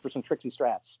gotta go for some tricksy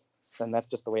strats, then that's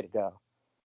just the way to go.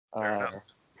 Fair enough.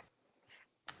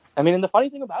 I mean, and the funny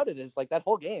thing about it is, like, that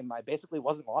whole game, I basically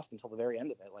wasn't lost until the very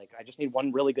end of it. Like, I just need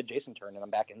one really good Jason turn, and I'm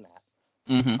back in that.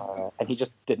 Mm-hmm. And he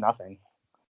just did nothing.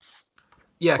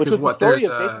 yeah, Which because was the story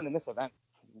of Jason in this event,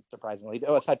 surprisingly.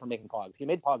 Aside from making Pogs. He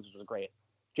made Pogs, which was great.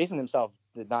 Jason himself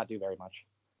did not do very much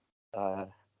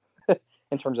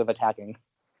in terms of attacking.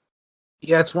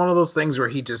 Yeah, it's one of those things where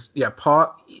he just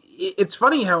It's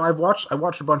funny how I watched a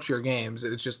bunch of your games.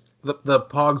 And it's just the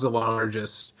Pogs alone are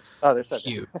just They're so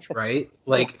huge, good. right?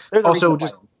 Like There's a also reason to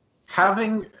just play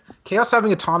them.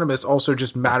 having autonomous also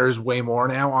just matters way more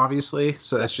now, obviously.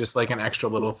 So that's just like an extra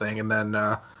little thing. And then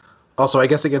also I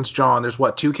guess against John, there's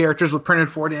 2 characters with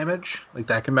printed 4 damage. Like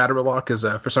that can matter a lot because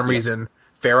for some reason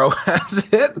Pharaoh has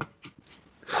it.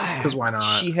 Because why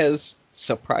not? She has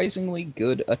surprisingly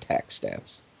good attack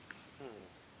stats.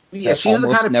 Yeah, that she's the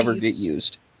almost kind of never piece, get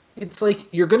used. It's like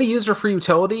you're going to use her for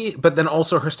utility, but then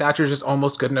also her stature is just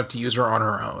almost good enough to use her on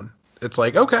her own. It's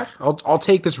like, okay, I'll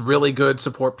take this really good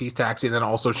support piece taxi, and then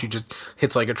also she just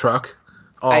hits like a truck.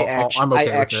 I'm okay I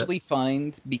with actually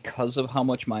find, because of how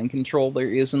much mind control there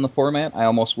is in the format, I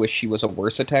almost wish she was a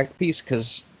worse attack piece,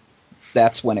 because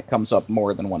that's when it comes up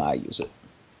more than when I use it.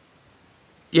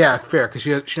 Yeah, fair, because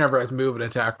she never has move and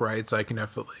attack right, so I can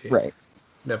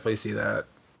definitely see that.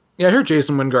 Yeah, I hear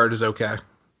Jason Wingard is okay.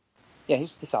 Yeah,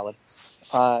 he's solid.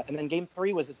 And then game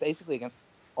 3 was basically against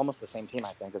almost the same team.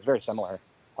 I think it's very similar,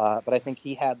 but I think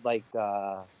he had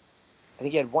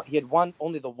he had won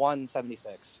only the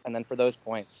 176, and then for those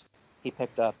points he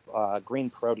picked up Green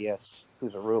Proteus,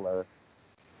 who's a ruler,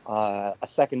 a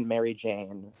second Mary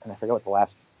Jane, and I forget what the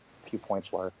last few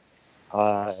points were.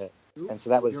 And so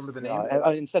that was you remember the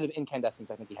name? Instead of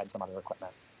incandescence, I think he had some other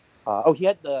equipment. He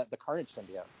had the Carnage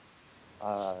symbiote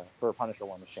for Punisher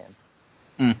War Machine.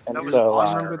 Mm. And That was so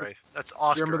Oscar, right? That's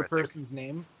Oscar. Do you remember the I think. person's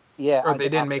name? yeah, Or I they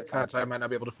think didn't Oscar make cut, sounds so I right. might not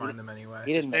be able to find them anyway.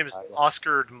 He His didn't name make is cut, yeah.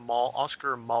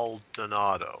 Oscar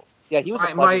Maldonado. Yeah, he was a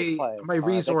pleasure My to play. my That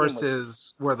game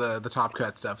resources were the top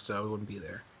cut stuff, so it wouldn't be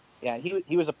there. Yeah,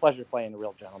 he was a pleasure playing, a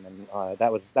real gentleman.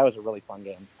 That was a really fun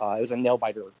game. It was a nail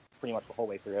biter pretty much the whole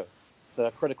way through.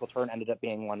 The critical turn ended up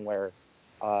being one where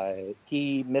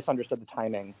he misunderstood the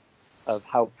timing of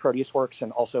how Proteus works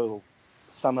and also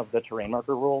some of the terrain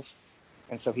marker rules,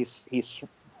 and so he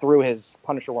threw his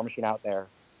Punisher War Machine out there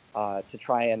to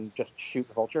try and just shoot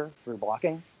Vulture through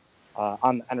blocking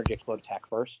on the Energy Explode attack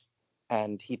first,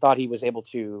 and he thought he was able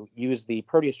to use the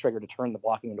Proteus trigger to turn the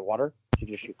blocking into water, so you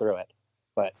could just shoot through it.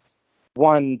 But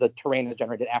the terrain is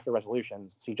generated after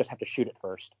resolutions, so you just have to shoot it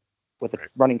first with the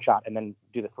running shot and then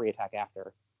do the free attack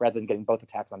after, rather than getting both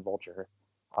attacks on Vulture.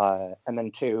 And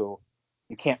then 2,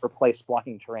 you can't replace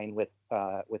blocking terrain with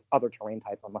other terrain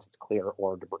type unless it's clear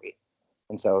or debris.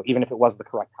 And so even if it was the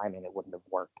correct timing, it wouldn't have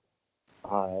worked.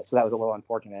 So that was a little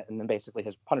unfortunate. And then basically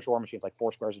his Punisher War Machine's like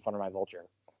 4 squares in front of my Vulture.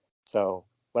 So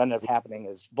what ended up happening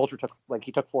is Vulture took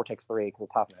 4 takes 3 because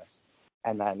of toughness,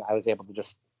 and then I was able to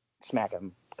just smack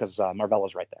him because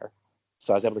Marvella's right there.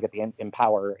 So I was able to get the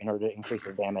empower in order to increase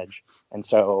his damage. And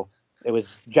so it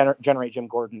was generate Jim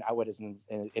Gordon, outwit is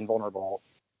invulnerable,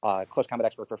 close combat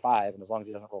expert for 5, and as long as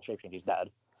he doesn't roll shapeshift, he's dead,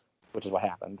 which is what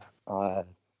happened. Sorry.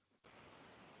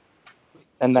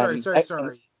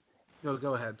 No,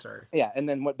 go ahead. Sorry. Yeah, and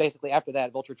then basically after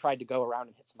that, Vulture tried to go around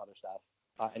and hit some other stuff,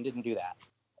 and didn't do that,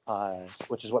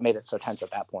 which is what made it so tense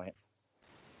at that point.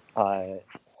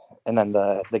 And then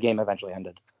the game eventually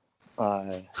ended.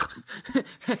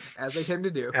 As they tend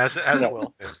to do. As it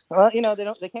will. Yeah. Well,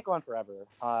 they can't go on forever.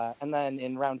 And then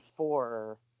in round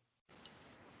 4,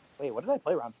 wait, what did I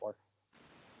play round 4?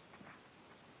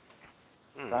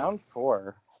 Round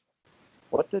 4.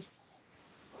 What did?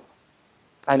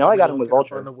 I know I got him with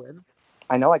Vulture.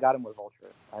 I know I got him with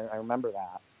Vulture. I remember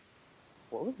that.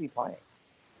 What was he playing?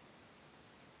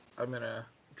 I'm gonna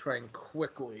try and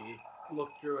quickly look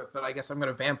through it, but I guess I'm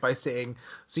gonna vamp by saying,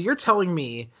 so you're telling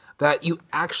me that you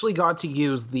actually got to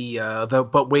use the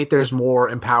but wait, there's more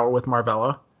Empower with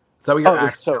Marvella? Is that what you're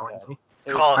actually telling me?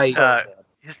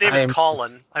 His name is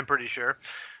Colin, I'm pretty sure.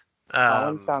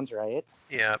 Colin sounds right.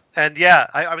 Yeah, and yeah,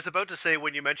 I was about to say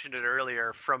when you mentioned it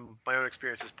earlier, from my own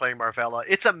experiences playing Marvella,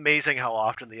 it's amazing how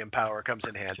often the Empower comes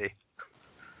in handy.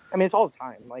 I mean, it's all the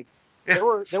time. Like there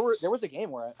was a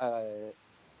game where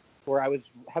I was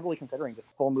heavily considering just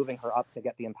full moving her up to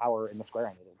get the Empower in the square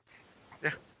I needed.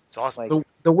 Yeah, it's awesome. Like,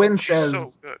 the win says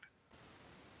so good.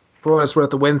 For what it's worth,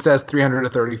 the win says 300 to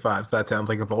 35, so that sounds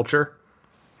like a Vulture.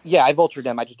 Yeah, I vultured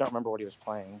him. I just don't remember what he was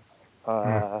playing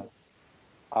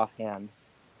offhand,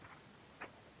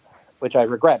 which I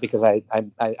regret because I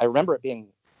remember it being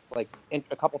like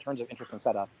a couple turns of interesting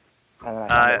setup, and then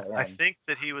I found it I in. think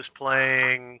that he was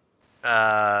playing.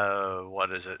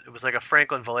 What is it? It was like a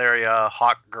Franklin Valeria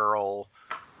Hawk Girl.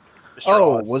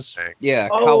 Mr. Oz thing.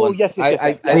 Oh, Colin. yes.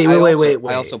 I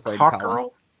Wait. also played Hawk Colin.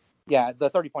 Girl? Yeah, the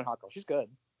 30-point Hawk Girl. She's good.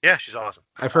 Yeah, she's awesome.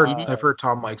 I've heard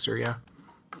Tom likes her. Yeah.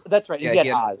 That's right. Yeah, He had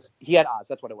Oz. He had Oz.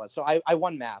 That's what it was. So I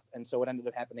won map, and so what ended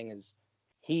up happening is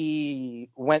he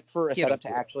went for a setup to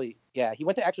actually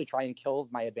try and kill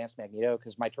my advanced Magneto,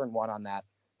 because my turn 1 on that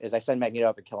is I send Magneto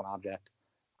up and kill an object.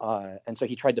 And so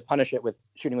he tried to punish it with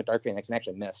shooting with Dark Phoenix and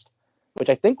actually missed, which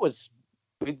I think we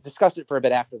discussed it for a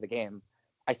bit after the game.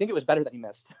 I think it was better that he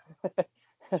missed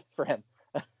for him.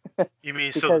 You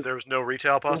mean so that there was no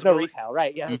retail possibility? There's no retail,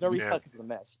 right? Yeah, there's no retail because of the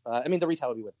miss. I mean, the retail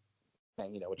would be with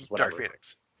Magneto, which is whatever. Dark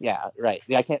Phoenix. Yeah, right.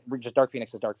 Yeah, I can't just Dark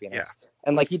Phoenix is Dark Phoenix. Yeah.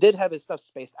 And like he did have his stuff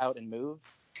spaced out and moved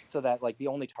so that like the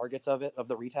only targets of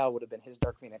the retail would have been his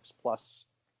Dark Phoenix plus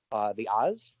the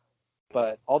Oz.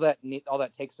 But all that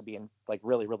takes to be like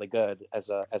really, really good as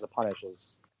a punish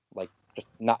is like just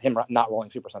not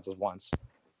rolling super senses once.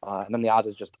 And then the Oz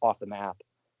is just off the map,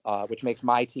 which makes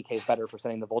my TKs better for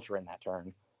sending the Vulture in that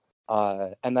turn.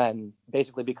 And then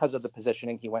basically because of the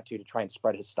positioning he went to try and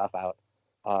spread his stuff out,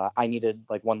 I needed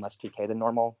like one less TK than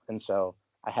normal, and so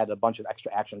I had a bunch of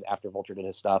extra actions after Vulture did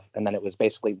his stuff, and then it was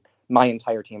basically my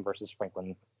entire team versus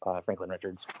Franklin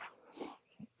Richards,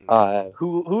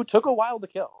 who took a while to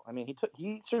kill. I mean,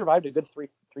 he survived a good three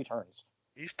turns.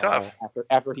 He's tough.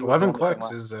 After he 11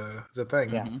 clicks is a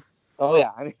thing. Yeah. Oh yeah,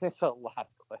 I mean it's a lot of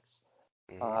clicks.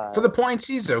 For the points,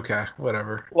 he's okay.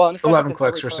 Whatever. Well, and 11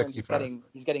 clicks for 65.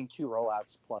 He's getting 2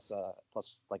 rollouts plus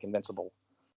like invincible.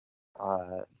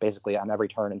 Basically on every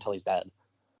turn until he's dead.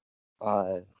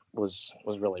 Was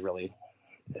really, really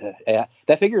yeah,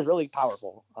 that figure is really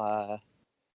powerful. I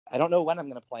don't know when I'm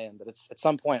gonna play him, but it's at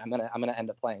some point I'm gonna end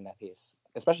up playing that piece,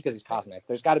 especially because he's cosmic.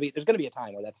 There's gonna be a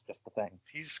time where that's just the thing.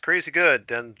 He's crazy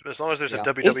good, and as long as there's a Is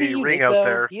WWE he ring unique, out though?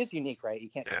 there, He is unique, right? You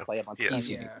can't just play a bunch of He is.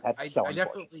 people. unique. That's so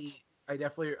unfortunate.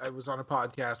 I was on a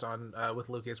podcast with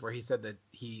Lucas where he said that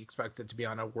he expects it to be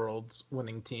on a world's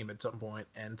winning team at some point,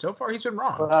 and so far he's been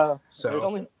wrong. So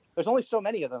there's only so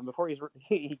many of them before he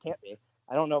can't be.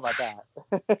 I don't know about that.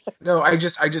 No, I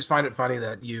just find it funny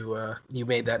that you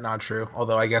made that not true.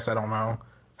 Although I guess I don't know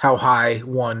how high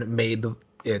one made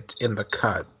it in the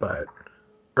cut,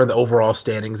 or the overall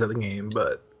standings of the game.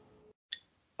 But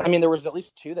I mean, there was at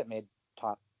least 2 that made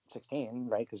top 16,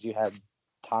 right? Because you had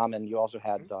Tom, and you also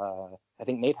had I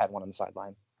think Nate had one on the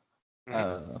sideline.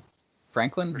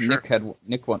 Franklin. Sure.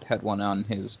 Nick had one on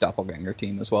his doppelganger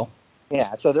team as well.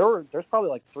 Yeah, so there's probably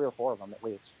like 3 or 4 of them at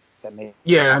least that made.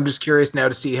 yeah, I'm just curious now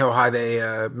to see how high they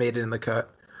made it in the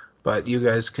cut. But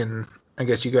I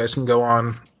guess you guys can go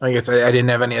on. I guess I didn't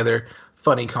have any other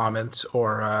funny comments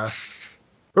or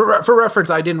for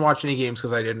reference, I didn't watch any games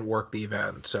because I didn't work the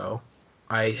event, so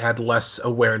I had less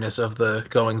awareness of the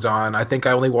goings on. I think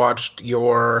I only watched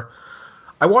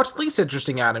least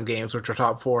interesting Adam games, which are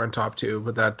top 4 and top 2,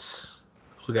 but that's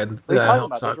again.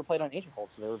 Those were played on Agent Hold,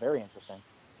 so they were very interesting.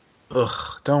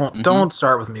 Ugh! Don't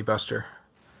start with me, Buster.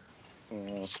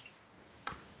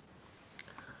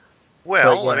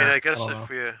 Well, But, I mean, yeah, I guess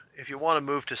if you want to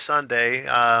move to Sunday,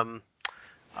 I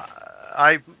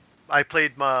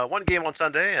played my one game on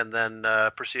Sunday and then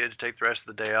proceeded to take the rest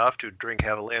of the day off to drink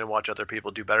heavily and watch other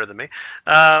people do better than me.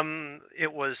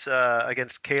 It was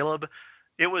against Caleb.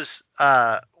 It was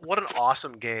what an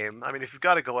awesome game. I mean, if you've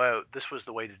got to go out, this was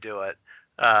the way to do it.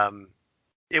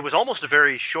 It was almost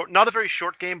not a very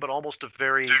short game, but almost a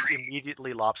very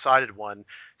immediately lopsided one,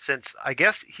 since I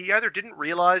guess he either didn't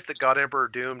realize that God Emperor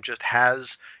Doom just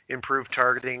has improved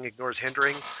targeting, ignores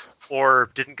hindering,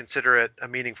 or didn't consider it a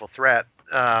meaningful threat,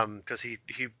 because he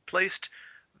placed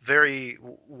very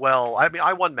well. I mean,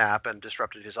 I won map and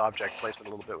disrupted his object placement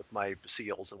a little bit with my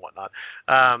seals and whatnot.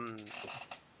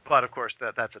 But of course,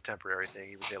 that's a temporary thing.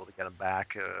 He was able to get him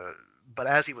back. But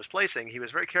as he was placing, he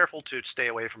was very careful to stay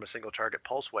away from a single target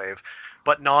pulse wave,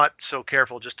 but not so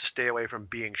careful just to stay away from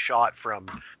being shot from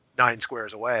 9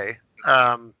 squares away.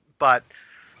 But,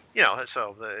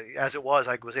 as it was,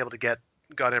 I was able to get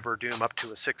God Emperor Doom up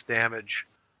to a 6 damage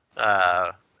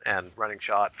and running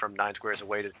shot from 9 squares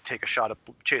away to take a shot at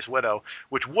Chase Widow,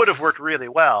 which would have worked really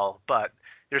well, but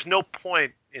there's no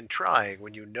point in trying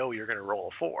when you know you're going to roll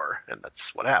a 4, and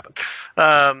that's what happened.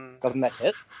 Doesn't that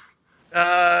hit?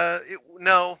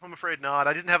 No, I'm afraid not.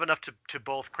 I didn't have enough to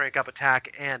both crank up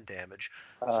attack and damage.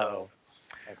 Oh.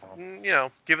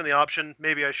 Given the option,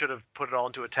 maybe I should have put it all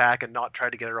into attack and not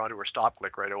tried to get her onto her stop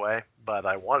click right away. But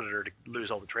I wanted her to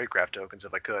lose all the tradecraft tokens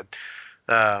if I could.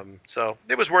 So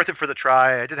it was worth it for the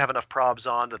try. I did have enough probs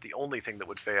on that the only thing that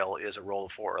would fail is a roll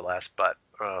of 4 or less, but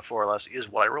 4 or less is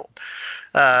what I rolled.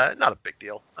 Not a big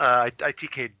deal. I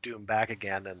TK'd Doom back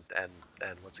again and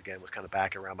once again was kind of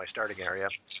back around my starting area.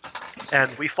 And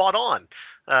we fought on.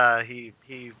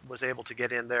 He was able to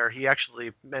get in there. He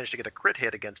actually managed to get a crit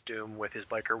hit against Doom with his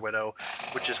Biker Widow,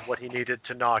 which is what he needed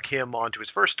to knock him onto his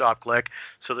first stop click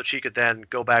so that she could then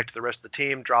go back to the rest of the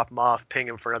team, drop him off, ping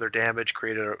him for another damage,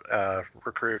 create a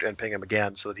recruit, and ping him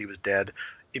again so that he was dead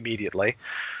immediately.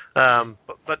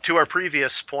 But to our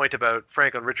previous point about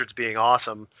Franklin Richards being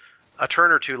awesome, a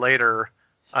turn or two later,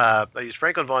 I used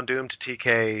Franklin Von Doom to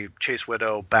TK Chase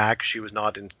Widow back. She was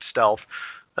not in stealth.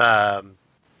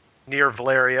 Near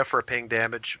Valeria for a ping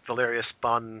damage. Valeria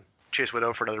spun Chase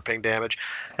Widow for another ping damage.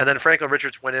 And then Franklin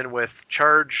Richards went in with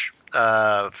Charge,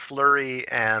 Flurry,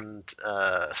 and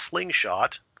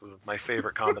Slingshot, my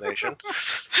favorite combination.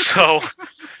 So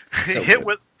hit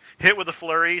with the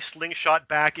Flurry, Slingshot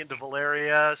back into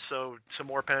Valeria, so some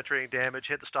more penetrating damage,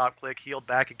 hit the stop click, healed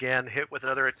back again, hit with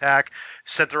another attack,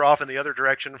 sent her off in the other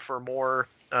direction for more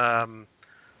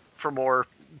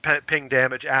ping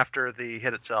damage after the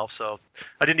hit itself. So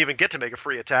I didn't even get to make a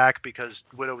free attack because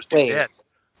Widow was too dead.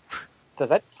 Does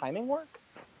that timing work?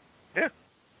 Yeah.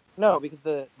 No, because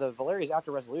the Valeria's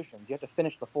after resolutions. You have to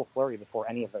finish the full flurry before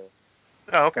any of the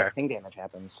ping damage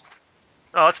happens.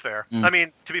 Oh, that's fair. I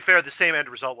mean, to be fair, the same end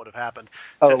result would have happened.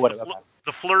 Oh, it would have.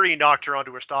 The flurry knocked her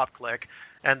onto her stop click,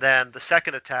 and then the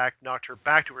second attack knocked her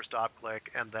back to her stop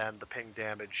click, and then the ping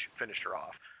damage finished her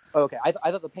off. Oh, okay, I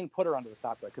thought the ping put her onto the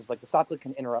stop click, because the stop click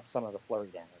can interrupt some of the flurry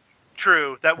damage.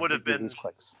 True, that would have been... These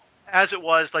clicks. As it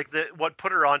was, what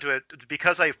put her onto it,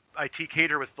 because I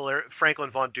TK'd her with Franklin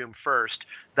Von Doom first,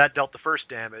 that dealt the first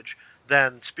damage.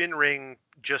 Then Spin Ring,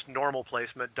 just normal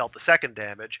placement, dealt the second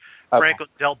damage. Okay. Franklin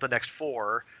dealt the next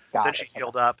 4. Then she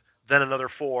healed up. Then another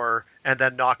 4, and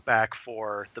then knockback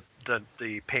for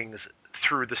the pings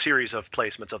through the series of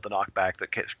placements of the knockback that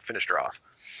finished her off.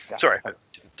 Sorry, I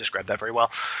didn't describe that very well.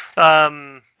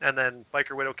 And then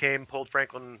Biker Widow came, pulled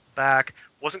Franklin back.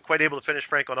 Wasn't quite able to finish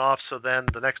Franklin off, so then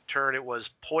the next turn it was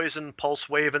Poison, Pulse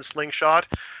Wave, and Slingshot,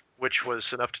 which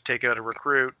was enough to take out a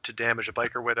recruit to damage a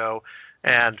Biker Widow,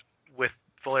 and with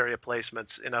Valeria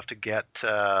placements, enough to get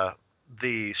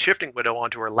the Shifting Widow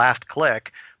onto her last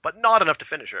click, but not enough to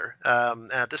finish her.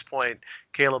 And at this point,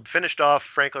 Caleb finished off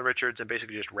Franklin Richards and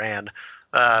basically just ran,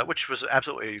 which was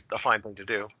absolutely a fine thing to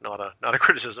do, not a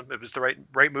criticism. It was the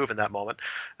right move in that moment.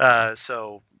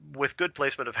 So with good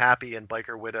placement of Happy and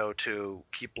Biker Widow to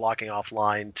keep blocking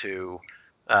offline to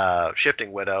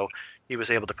Shifting Widow, he was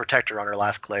able to protect her on her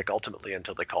last click ultimately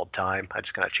until they called time. I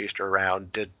just kind of chased her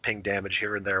around, did ping damage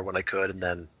here and there when I could, and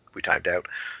then we timed out.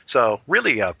 So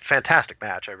really a fantastic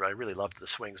match. I really loved the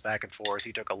swings back and forth.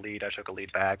 He took a lead, I took a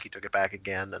lead back, he took it back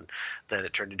again, and then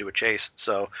it turned into a chase.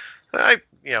 So I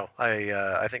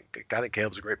think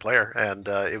Caleb's a great player, and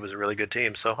it was a really good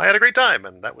team. So I had a great time,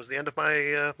 and that was the end of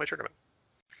my my tournament.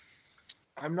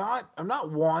 I'm not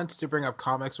want to bring up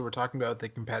comics when we're talking about the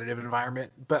competitive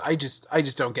environment, but I just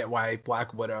don't get why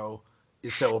Black Widow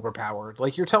is so overpowered.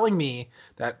 Like, you're telling me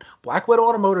that Black Widow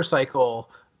on a motorcycle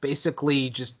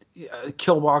basically just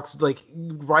killbox,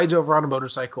 rides over on a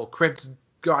motorcycle, crits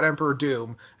God Emperor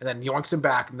Doom, and then yoinks him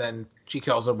back, and then she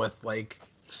kills him with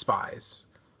spies.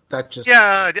 That just...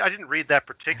 Yeah, I didn't read that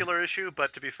particular issue,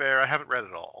 but to be fair, I haven't read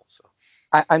it all. So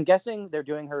I'm guessing they're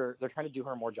trying to do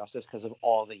her more justice because of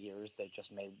all the years they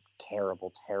just made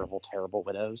terrible, terrible, terrible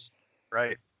widows.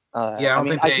 Right. I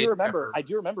do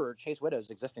remember Chase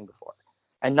Widows existing before,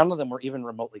 and none of them were even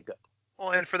remotely good.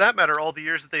 Well, and for that matter, all the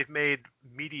years that they've made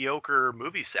mediocre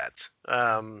movie sets.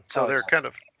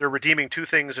 They're redeeming two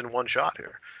things in one shot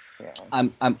here. Yeah.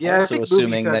 I'm also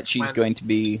assuming that she's going to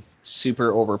be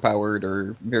super overpowered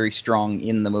or very strong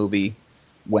in the movie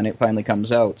when it finally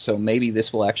comes out. So maybe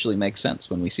this will actually make sense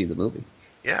when we see the movie.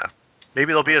 Yeah. Maybe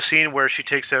there'll be a scene where she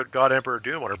takes out God Emperor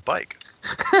Doom on her bike.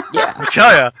 Yeah. I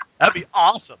tell ya, that'd be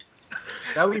awesome.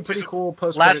 That would be pretty cool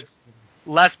post-credits.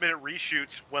 Last-minute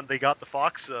reshoots when they got the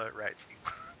Fox rights.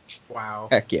 Wow.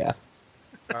 Heck yeah.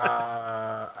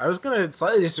 I was going to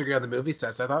slightly disagree on the movie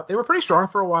sets. I thought they were pretty strong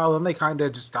for a while, then they kind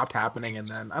of just stopped happening, and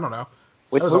then, I don't know.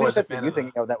 Which movie sets are you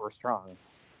thinking of that were strong?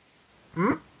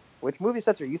 Hmm? Which movie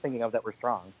sets are you thinking of that were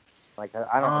strong? I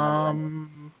don't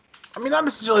remember. I mean, not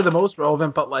necessarily the most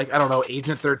relevant, but, I don't know,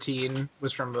 Agent 13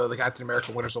 was from the Captain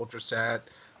America Winter Soldier set.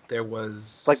 There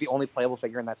was... It's the only playable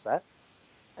figure in that set?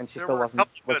 And she still wasn't...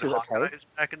 There were a couple good Hawkeyes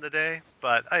back in the day,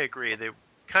 but I agree, they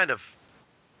kind of...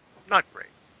 not great.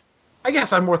 I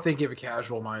guess I'm more thinking of a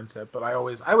casual mindset, but I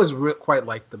always quite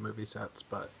liked the movie sets,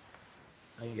 but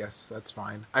I guess that's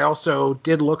fine. I also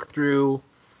did look through.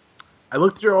 I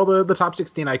looked through all the top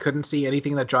 16. I couldn't see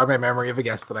anything that jogged my memory of a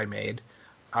guess that I made.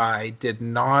 I did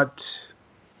not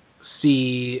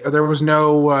see. There was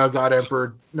no God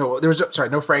Emperor. No, there was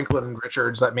no Franklin and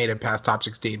Richards that made it past top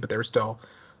 16, but there were still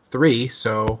 3.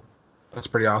 So that's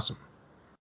pretty awesome.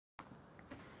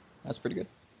 That's pretty good.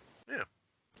 Yeah.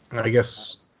 I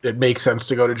guess it makes sense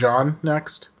to go to John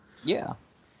next. Yeah.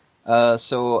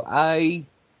 So I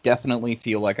definitely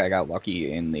feel like I got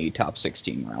lucky in the top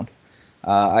 16 round.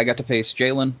 I got to face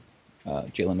Jalen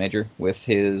Major, with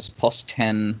his plus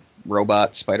 10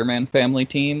 robot Spider-Man family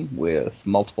team with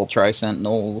multiple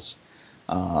Tri-Sentinels,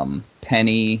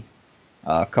 Penny,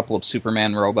 a couple of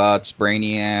Superman robots,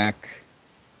 Brainiac,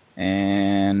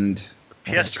 and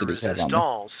Pièce de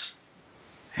Resistance.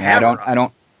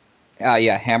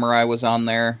 Yeah, Hammer Eye was on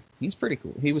there. He's pretty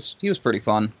cool. He was pretty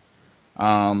fun.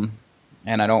 And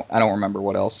I don't remember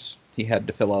what else he had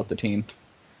to fill out the team.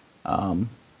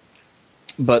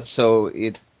 But so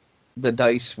the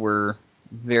dice were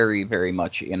very, very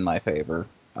much in my favor.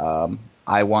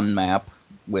 I won map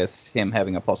with him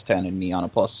having a plus 10 and me on a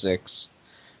plus 6,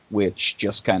 which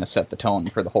just kind of set the tone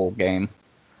for the whole game.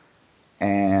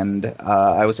 And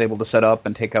I was able to set up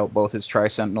and take out both his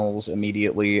Tri-Sentinels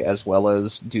immediately, as well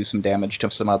as do some damage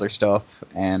to some other stuff.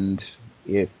 And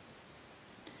he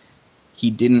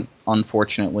didn't,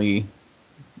 unfortunately,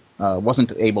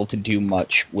 wasn't able to do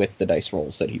much with the dice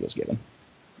rolls that he was given.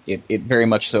 It very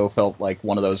much so felt like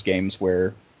one of those games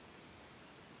where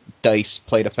dice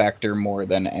played a factor more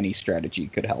than any strategy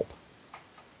could help.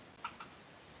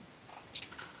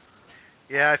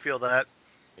 Yeah, I feel that.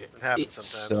 It happens sometimes.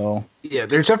 So yeah,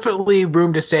 there's definitely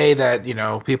room to say that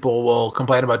people will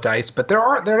complain about dice, but there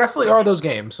definitely are those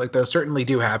games. Like those certainly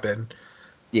do happen.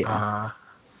 Yeah.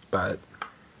 But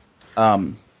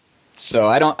so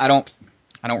I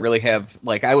don't really have,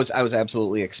 like, I was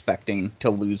absolutely expecting to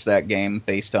lose that game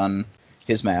based on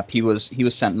his map. He was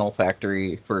Sentinel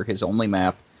Factory for his only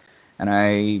map, and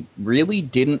I really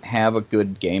didn't have a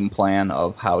good game plan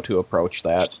of how to approach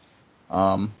that.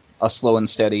 A slow and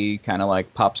steady, kind of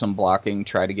like pop some blocking,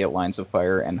 try to get lines of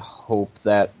fire, and hope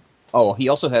that... Oh, he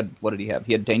also had... What did he have?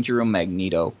 He had Danger Room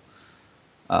Magneto,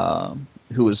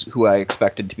 who I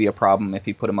expected to be a problem if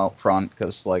he put him out front,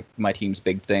 because like my team's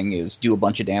big thing is do a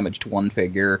bunch of damage to one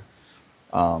figure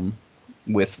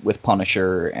with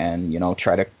Punisher, and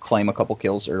try to claim a couple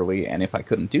kills early. And if I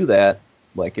couldn't do that,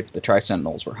 like if the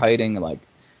Tri-Sentinels were hiding, like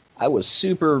I was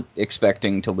super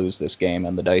expecting to lose this game,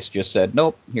 and the dice just said,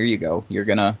 nope, here you go, you're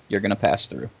gonna pass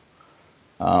through.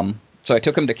 So I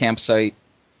took him to campsite,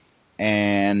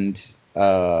 and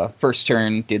first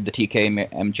turn did the TK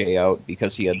MJ out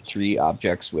because he had 3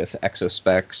 objects with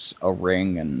exospecs, a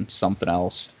ring, and something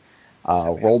else.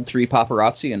 Rolled 3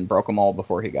 paparazzi and broke them all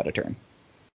before he got a turn.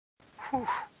 Whew.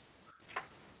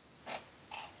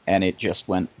 And it just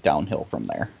went downhill from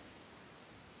there.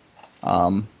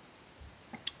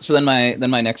 So then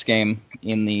my next game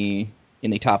in the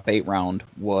top 8 round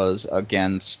was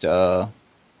against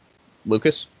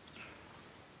Lucas,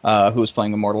 who was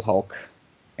playing Immortal Hulk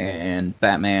and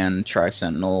Batman,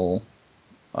 Tri-Sentinel.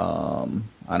 I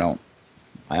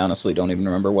honestly don't even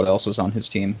remember what else was on his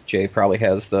team. Jay probably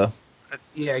has the... I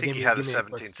think he had a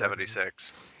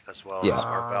 1776 as well as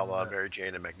Marvella, Mary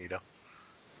Jane, and Magneto.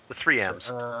 The 3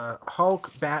 M's.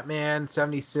 Hulk, Batman,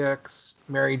 76,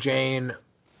 Mary Jane.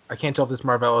 I can't tell if this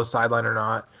Marvella's sideline or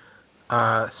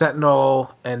not.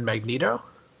 Sentinel and Magneto.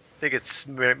 I think it's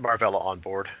Marvella on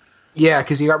board. Yeah,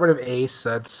 because he got rid of Ace.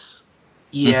 That's...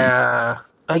 Yeah...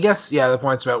 I guess, yeah, the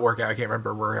points about workout. I can't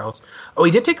remember where else. Oh,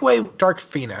 he did take away Dark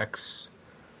Phoenix.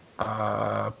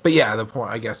 But yeah, the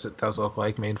point, I guess it does look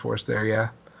like main force there, yeah.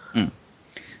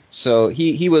 So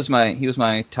he was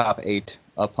my top 8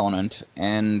 opponent,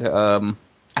 and I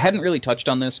hadn't really touched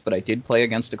on this, but I did play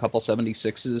against a couple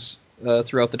 76s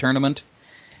throughout the tournament,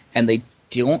 and they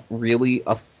don't really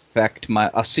affect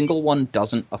a single one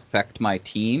doesn't affect my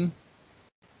team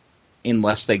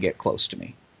unless they get close to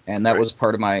me. And that was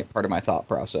part of my thought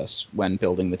process when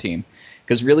building the team.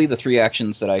 Because really the 3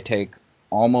 actions that I take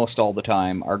almost all the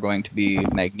time are going to be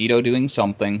Magneto doing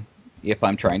something if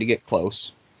I'm trying to get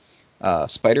close,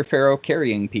 Spider-Pharaoh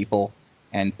carrying people,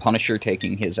 and Punisher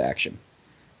taking his action.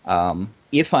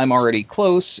 If I'm already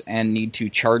close and need to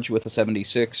charge with a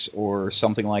 76 or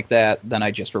something like that, then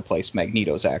I just replace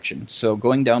Magneto's action. So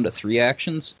going down to 3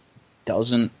 actions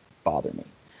doesn't bother me.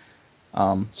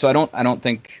 So I don't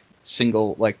think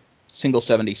single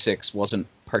 76 wasn't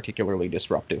particularly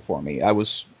disruptive for me. I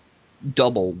was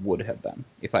double would have been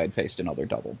if I had faced another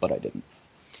double, but I didn't.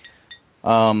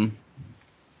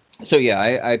 So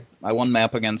yeah, I won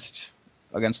map against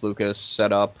Lucas,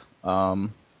 set up.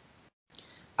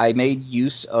 I made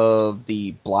use of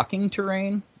the blocking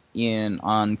terrain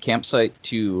on campsite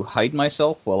to hide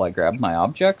myself while I grabbed my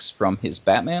objects from his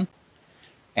Batman,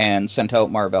 and sent out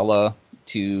Marvella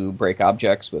to break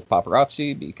objects with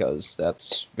paparazzi because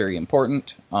that's very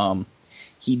important.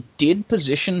 He did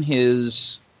position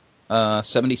his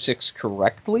 76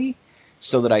 correctly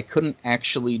so that I couldn't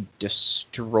actually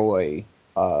destroy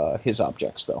his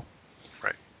objects, though.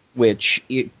 Right.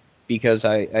 Because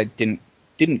I didn't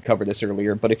cover this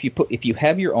earlier, but if you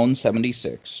have your own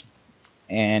 76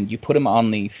 and you put him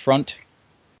on the front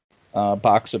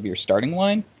box of your starting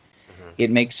line,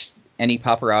 it makes any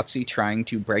paparazzi trying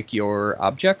to break your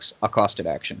objects a costed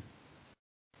action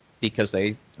because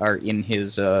they are in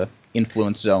his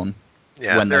influence zone.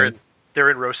 Yeah, when they're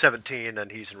in row 17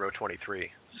 and he's in row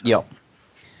 23. So. Yep.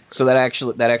 So that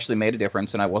actually made a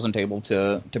difference, and I wasn't able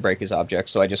to break his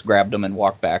objects, so I just grabbed him and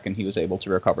walked back, and he was able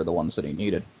to recover the ones that he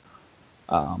needed.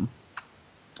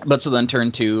 But so then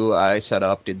turn 2, I set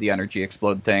up, did the energy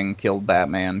explode thing, killed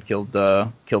Batman, killed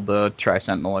the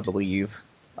Tri-Sentinel, I believe.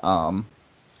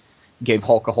 Gave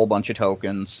Hulk a whole bunch of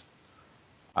tokens.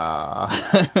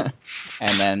 and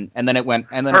then it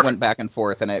went back and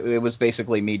forth, and it was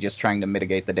basically me just trying to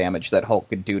mitigate the damage that Hulk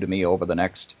could do to me over the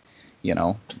next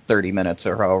 30 minutes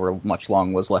or however much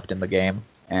long was left in the game.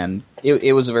 And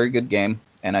it was a very good game,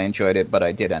 and I enjoyed it, but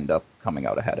I did end up coming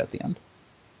out ahead at the end.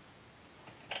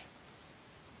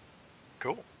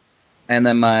 Cool. And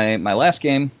then my last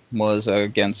game was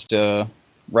against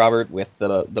Robert with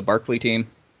the Barkley team.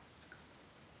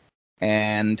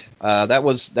 And that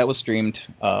was streamed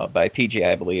by PJ,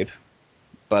 I believe.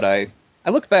 But I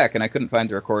looked back and I couldn't find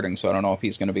the recording, so I don't know if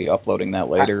he's going to be uploading that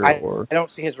later. I don't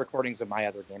see his recordings of my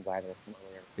other games either from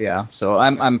earlier. Yeah, so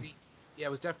I'm. Yeah,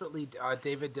 it was definitely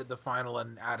David did the final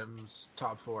and Adam's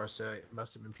top 4, so it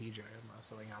must have been PJ unless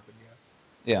something happened yet.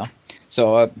 Yeah,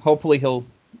 so hopefully he'll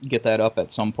get that up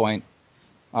at some point.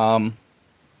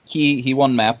 He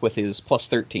won map with his plus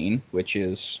 13, which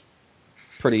is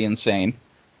pretty insane.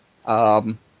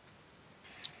 But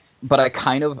I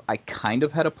kind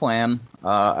of had a plan.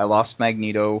 I lost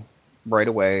Magneto right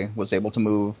away, was able to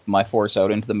move my force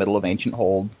out into the middle of Ancient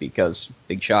Hold because,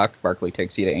 big shock, Barkley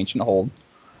takes you to Ancient Hold.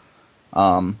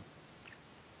 And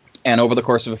over the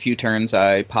course of a few turns,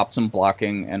 I popped some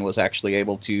blocking and was actually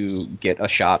able to get a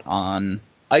shot on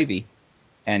Ivy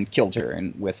and killed her,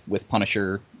 and with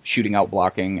Punisher shooting out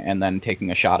blocking and then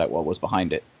taking a shot at what was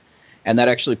behind it. And that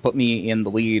actually put me in the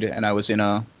lead, and I was in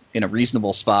a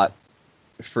reasonable spot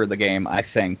for the game, I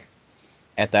think,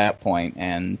 at that point.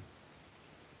 And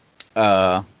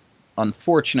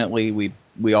unfortunately,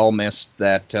 we all missed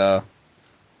that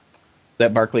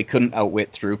Barkley couldn't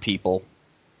outwit through people.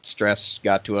 Stress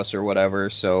got to us or whatever,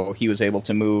 so he was able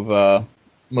to move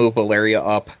Valeria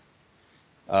up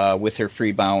with her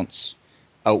free bounce,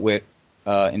 outwit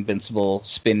Invincible,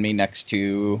 spin me next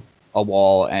to a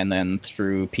wall, and then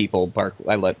through people,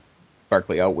 I let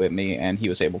Barkley outwit me, and he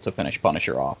was able to finish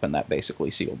Punisher off, and that basically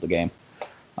sealed the game.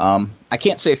 I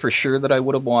can't say for sure that I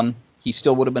would have won. He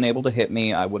still would have been able to hit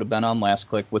me. I would have been on last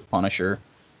click with Punisher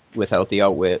without the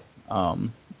outwit.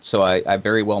 So I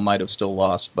very well might have still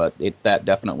lost, but that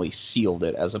definitely sealed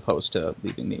it as opposed to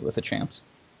leaving me with a chance.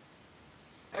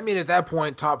 I mean, at that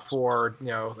point, top 4,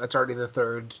 that's already the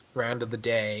 3rd round of the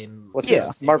day. And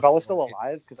is Marvella still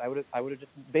alive? Because I would have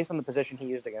just, based on the position he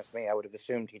used against me, I would have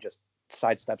assumed he just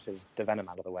sidesteps his Devenom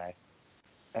out of the way.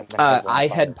 I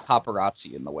had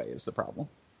paparazzi in the way is the problem.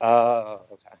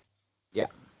 Okay. Yeah.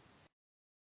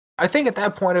 I think at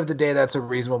that point of the day, that's a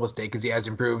reasonable mistake because he has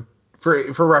improved.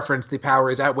 For reference, the power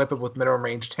is outwhip with minimum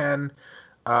range 10,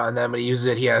 and then when he uses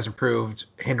it, he has improved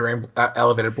hindering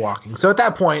elevated blocking. So at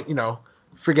that point,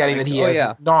 forgetting that he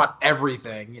has not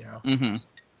everything, Mm-hmm.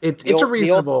 It's a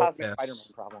reasonable the old Spider-Man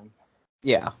problem.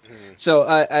 Yeah. So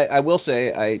I will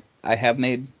say I have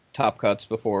made top cuts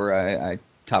before. I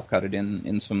top cutted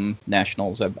in some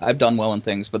nationals. I've done well in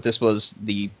things, but this was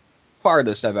the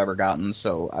farthest I've ever gotten,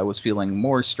 so I was feeling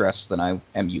more stress than I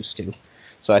am used to.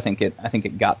 So I think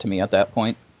it got to me at that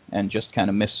point, and just kind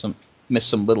of missed some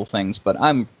little things. But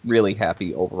I'm really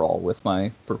happy overall with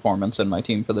my performance and my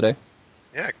team for the day.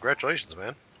 Yeah, congratulations,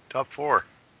 man. Top 4.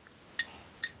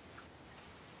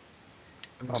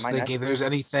 I'm just thinking if there's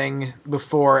anything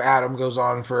before Adam goes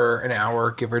on for an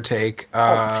hour, give or take.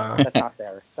 That's not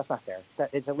fair.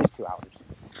 It's at least 2 hours.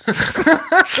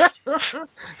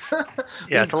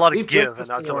 Yeah, it's a lot of give and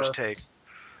not so much take.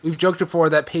 we've joked before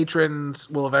that patrons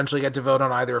will eventually get to vote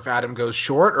on either if Adam goes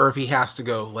short or if he has to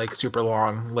go like super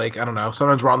long. Like I don't know.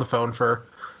 Sometimes we're on the phone for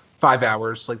 5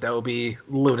 hours. Like that would be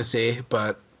lunacy,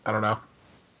 but I don't know.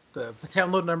 The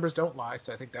download numbers don't lie,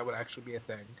 so I think that would actually be a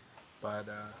thing. But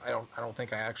I don't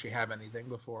think I actually have anything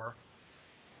before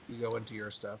you go into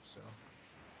your stuff.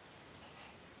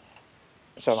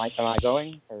 So am I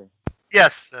going? Or?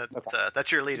 Yes, Okay.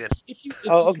 that's your lead-in. If you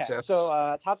Okay. insist.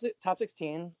 So top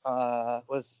 16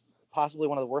 was possibly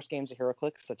one of the worst games of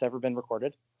HeroClix that's ever been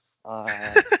recorded.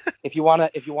 If you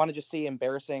wanna just see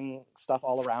embarrassing stuff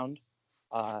all around,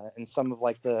 and some of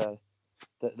like the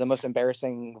most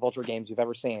embarrassing Vulture games you've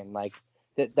ever seen, like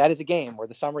that is a game where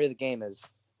the summary of the game is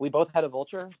we both had a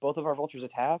Vulture, both of our Vultures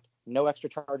attacked, no extra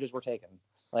charges were taken.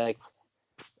 Like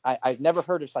I've never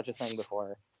heard of such a thing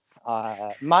before.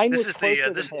 Mine was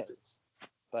closer than his.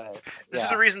 But this is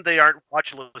the reason they aren't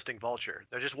watch listing Vulture.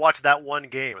 They just watch that one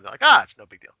game and they're like, it's no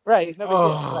big deal. Right, it's no big deal.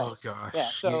 Oh right. gosh. Yeah.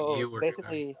 So you were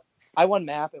basically, I won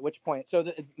map. At which point, so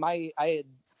I had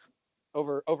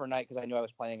overnight because I knew I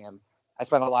was playing him. I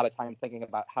spent a lot of time thinking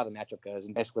about how the matchup goes,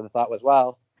 and basically the thought was,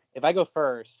 well, if I go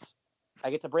first,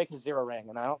 I get to break his 0 ring,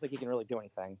 and I don't think he can really do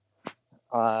anything.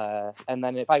 And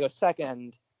then if I go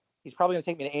second, he's probably going to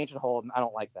take me to Ancient Hold, and I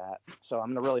don't like that. So I'm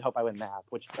going to really hope I win map,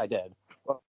 which I did.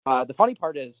 The funny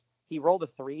part is he rolled a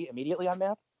 3 immediately on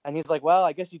map, and he's like, well,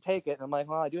 I guess you take it. And I'm like,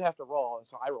 well, I do have to roll. And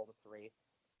so I rolled a 3.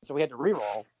 So we had to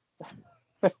re-roll.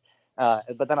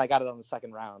 But then I got it on the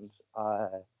second round.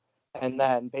 And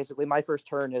then basically my first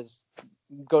turn is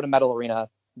go to Metal Arena,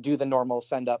 do the normal,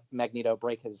 send up Magneto,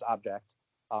 break his object,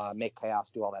 make chaos,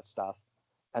 do all that stuff.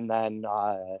 And then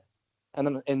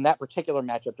in that particular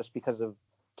matchup, just because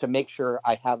to make sure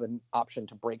I have an option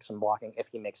to break some blocking if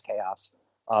he makes chaos,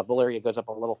 Valeria goes up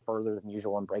a little further than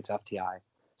usual and breaks FTI.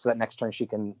 So that next turn she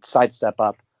can sidestep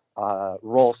up,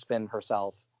 roll spin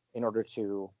herself in order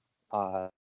to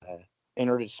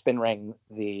spin ring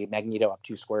the Magneto up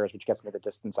 2 squares, which gets me the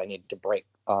distance I need to break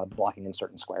blocking in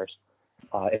certain squares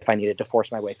if I needed to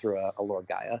force my way through a Lord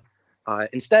Gaia.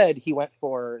 Instead, he went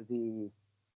for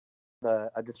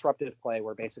a disruptive play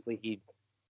where basically he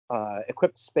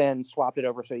equipped spin, swapped it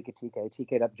over so he could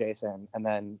TK'd up Jason, and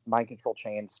then mind control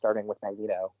chain starting with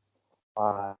Magneto.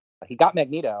 He got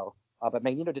Magneto, but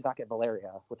Magneto did not get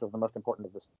Valeria, which was the most important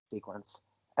of the sequence.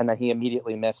 And then he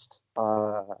immediately missed.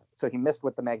 So he missed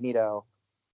with the Magneto,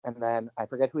 and then I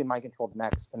forget who he mind controlled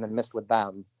next, and then missed with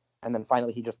them. And then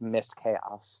finally he just missed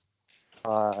Chaos.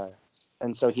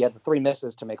 And so he had the 3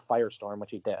 misses to make Firestorm,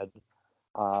 which he did.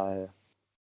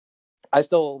 I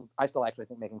still actually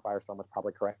think making Firestorm was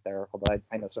probably correct there, although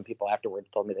I know some people afterwards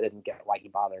told me they didn't get why he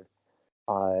bothered.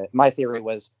 My theory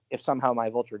was if somehow my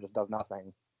Vulture just does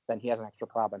nothing, then he has an extra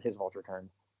prob on his Vulture turn,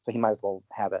 so he might as well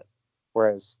have it.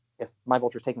 Whereas if my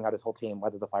Vulture's taking out his whole team,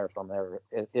 whether the Firestorm there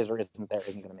is or isn't there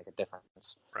isn't going to make a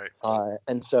difference. Right.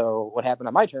 And so what happened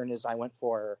on my turn is I went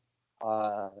for,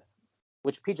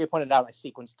 which PJ pointed out,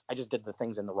 I just did the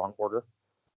things in the wrong order.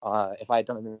 If I had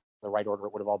done it in the right order,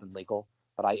 it would have all been legal.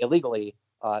 But I illegally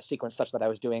sequenced such that I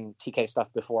was doing TK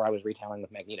stuff before I was retailing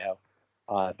with Magneto.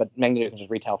 But Magneto can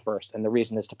just retail first, and the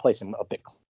reason is to place him a bit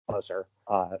closer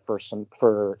for some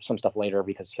stuff later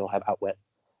because he'll have outwit.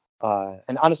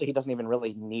 And honestly, he doesn't even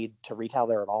really need to retail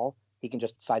there at all. He can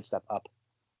just sidestep up,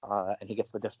 and he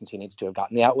gets the distance he needs to have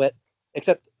gotten the outwit.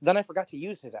 Except then I forgot to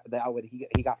use the outwit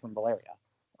he got from Valeria,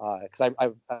 because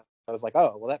I was like,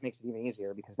 oh, well, that makes it even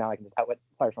easier because now I can just outwit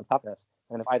Firestorm toughness,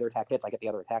 and then if either attack hits, I get the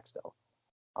other attack still.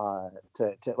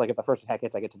 To like if the first attack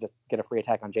hits, I get to just get a free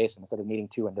attack on Jason instead of needing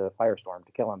 2 into Firestorm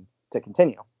to kill him to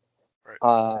continue.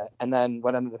 Right. And then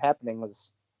what ended up happening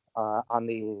was on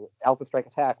the Alpha Strike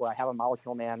attack where I have a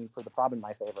Molecule Man for the prob in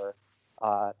my favor,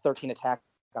 13 attack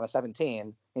on a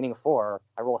 17, meaning a 4.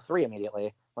 I roll a 3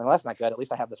 immediately. Well, that's not good. At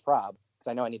least I have this prob because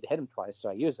I know I need to hit him twice, so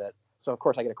I use it. So of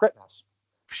course I get a crit miss.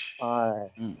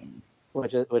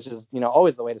 Which is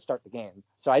always the way to start the game.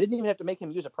 So I didn't even have to make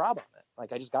him use a prob on it.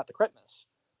 Like I just got the crit miss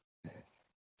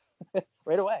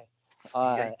right away.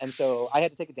 And so I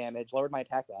had to take a damage, lowered my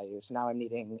attack value. So now I'm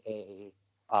needing a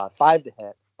 5 to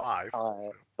hit. 5.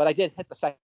 But I did hit the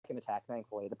second attack,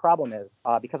 thankfully. The problem is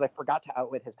because I forgot to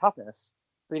outwit his toughness,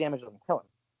 3 damage doesn't kill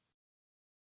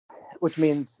him. Which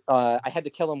means I had to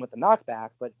kill him with the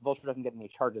knockback, but Vulture doesn't get any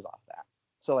charges off that.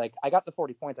 So like I got the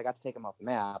 40 points, I got to take him off the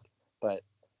map, but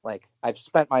like I've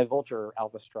spent my Vulture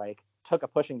Alpha Strike, took a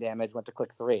pushing damage, went to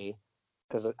click 3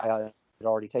 because I had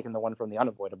already taken the one from the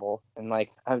unavoidable, and like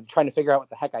I'm trying to figure out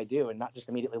what the heck I do and not just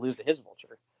immediately lose to his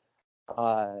Vulture.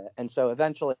 And so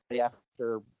eventually,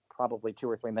 after probably 2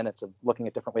 or 3 minutes of looking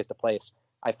at different ways to place,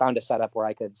 I found a setup where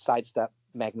I could sidestep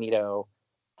Magneto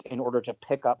in order to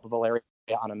pick up Valeria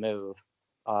on a move,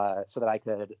 so that I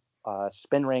could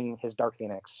spin ring his Dark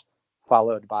Phoenix,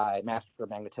 followed by Master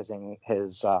Magnetizing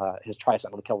his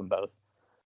Tri-Sentinel to kill them both.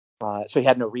 So he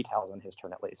had no retails on his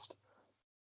turn at least.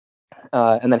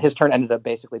 And then his turn ended up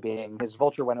basically being his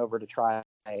Vulture went over to try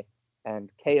and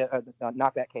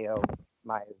knock that KO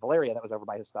my Valeria that was over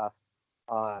by his stuff,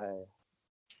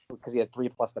 because he had 3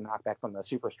 plus the knockback from the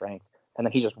super strength, and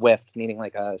then he just whiffed, needing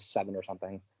like a 7 or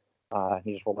something.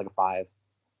 He just rolled like a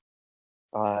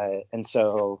 5. And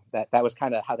so that was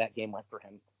kind of how that game went for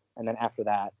him. And then after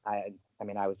that, I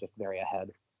was just very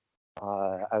ahead.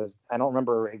 I don't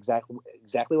remember exactly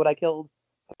what I killed,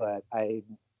 but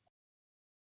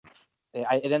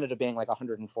it ended up being like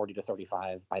 140 to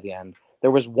 35 by the end.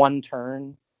 There was one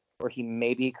turn where he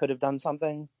maybe could have done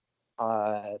something,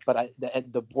 but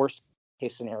the worst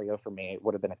case scenario for me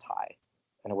would have been a tie,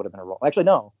 and it would have been a roll. Actually,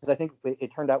 no, because I think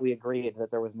it turned out we agreed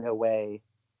that there was no way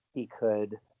he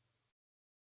could.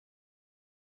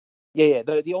 Yeah.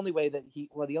 The only way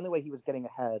he was getting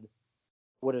ahead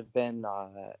would have been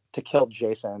to kill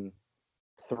Jason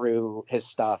through his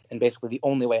stuff, and basically the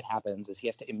only way it happens is he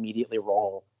has to immediately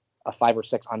roll a 5 or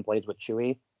 6 on Blades with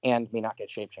Chewie and me not get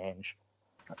shape change,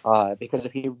 because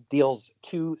if he deals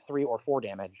 2, 3, or 4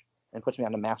 damage and puts me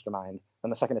on the Mastermind, then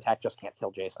the second attack just can't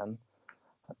kill Jason,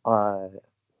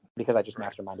 because I just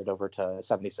Masterminded over to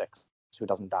 76, who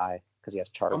doesn't die because he has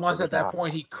charge. Unless at that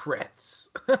point he crits.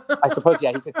 I suppose,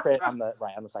 yeah, he could crit on the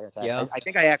second attack. Yeah. I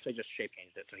think I actually just shape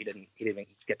changed it, so he didn't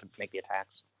get to make the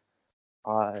attacks.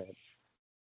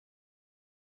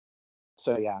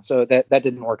 So yeah, so that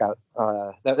didn't work out.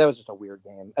 That was just a weird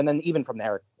game. And then even from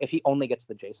there, if he only gets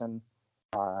the Jason,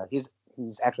 he's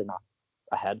actually not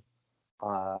ahead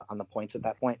on the points at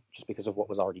that point, just because of what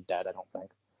was already dead. I don't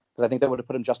think, because I think that would have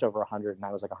put him just over 100, and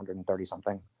I was like 130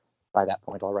 something by that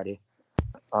point already.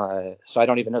 So I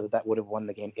don't even know that would have won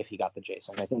the game if he got the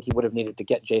Jason. I think he would have needed to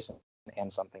get Jason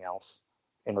and something else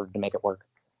in order to make it work.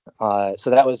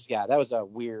 So that was a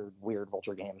weird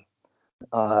Vulture game.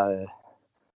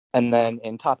 And then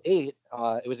in top 8,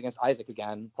 it was against Isaac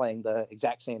again, playing the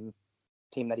exact same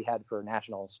team that he had for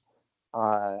Nationals.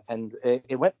 And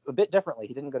it went a bit differently.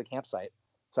 He didn't go to campsite,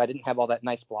 so I didn't have all that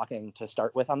nice blocking to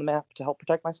start with on the map to help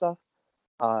protect my stuff.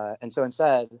 And so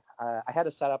instead, I had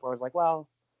a setup where I was like, well,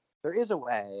 there is a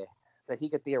way that he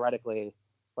could theoretically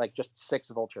like just 6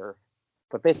 Vulture,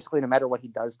 but basically no matter what he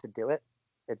does to do it,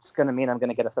 it's going to mean I'm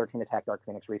going to get a 13 attack Dark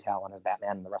Phoenix retail on his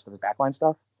Batman and the rest of his backline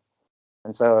stuff.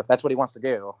 And so if that's what he wants to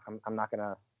do, I'm not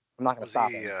gonna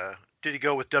stop him. Did he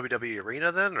go with WWE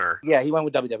Arena then, or? Yeah, he went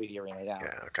with WWE Arena. Yeah.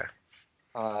 Yeah.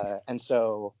 Okay. And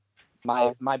so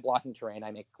my blocking terrain,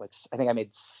 I think I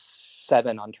made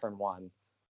 7 on turn 1.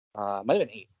 Might have been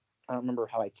 8. I don't remember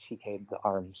how I TK'd the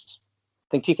arms.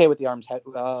 I think TK with the arms had.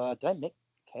 Did I make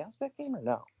chaos that game or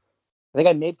no? I think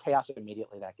I made chaos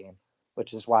immediately that game,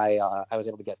 which is why I was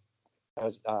able to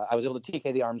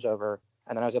TK the arms over.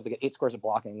 And then I was able to get 8 scores of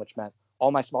blocking, which meant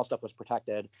all my small stuff was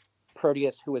protected.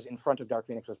 Proteus, who was in front of Dark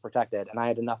Phoenix, was protected, and I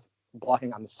had enough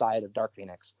blocking on the side of Dark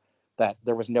Phoenix that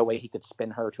there was no way he could spin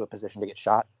her to a position to get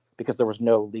shot because there was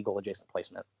no legal adjacent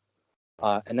placement.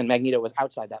 And then Magneto was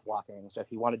outside that blocking, so if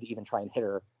he wanted to even try and hit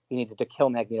her, he needed to kill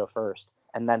Magneto first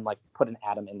and then like put an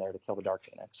Atom in there to kill the Dark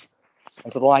Phoenix.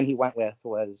 And so the line he went with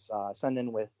was send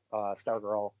in with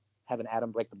Stargirl, have an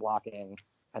Atom break the blocking,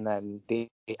 and then the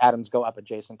Atoms go up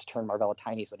adjacent to turn Marvella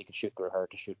tiny so that he could shoot through her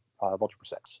to shoot Vulture for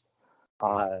 6.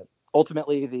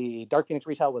 Ultimately, the Dark Phoenix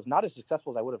retail was not as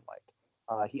successful as I would have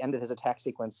liked. He ended his attack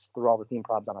sequence through all the theme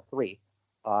probs on a 3,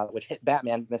 which hit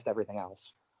Batman, missed everything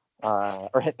else.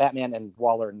 Or hit Batman and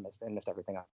Waller and missed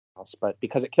everything else. But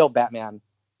because it killed Batman,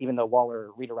 even though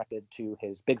Waller redirected to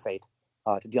his Big Fate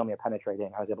to deal me a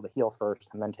penetrating, I was able to heal first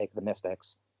and then take the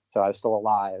Mystics. So I was still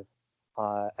alive.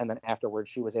 And then afterwards,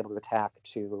 she was able to attack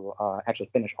to actually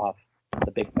finish off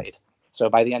the Big Fate. So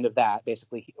by the end of that,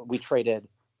 basically, we traded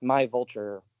my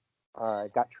Vulture,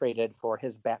 got traded for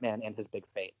his Batman and his Big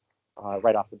Fate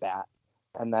right off the bat.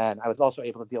 And then I was also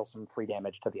able to deal some free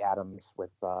damage to the Atoms with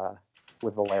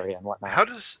Valeria and whatnot. How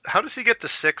does he get the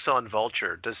 6 on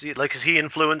Vulture? Does he is he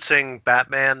influencing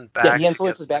Batman back? Yeah, he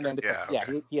influences Batman.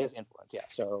 He has influence. Yeah,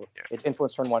 so it's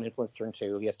influence turn 1, influence turn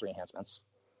 2. He has 3 enhancements.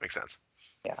 Makes sense.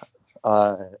 Yeah.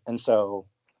 And so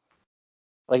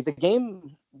like the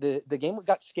game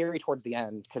got scary towards the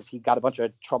end because he got a bunch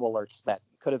of trouble alerts that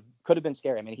could have been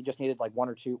scary. I mean, he just needed like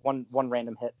one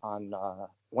random hit on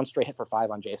one straight hit for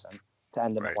 5 on Jason to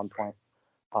end him at one point,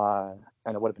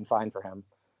 and it would have been fine for him.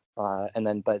 And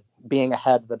then, but being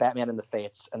ahead, the Batman and the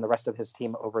Fates and the rest of his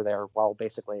team over there, while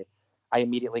basically I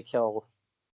killed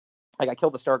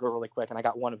the Stargirl really quick, and I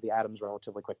got one of the Atoms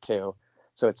relatively quick too.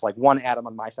 So it's like one atom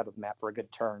on my side of the map for a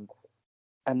good turn,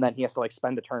 and then he has to like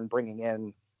spend a turn bringing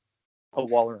in a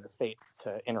Waller and a Fate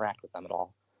to interact with them at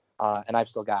all. And I've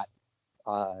still got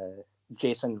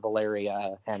Jason,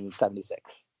 Valeria, and 76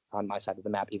 on my side of the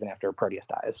map even after Proteus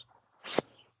dies.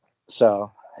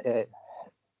 So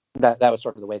that was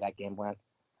sort of the way that game went.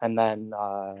 And then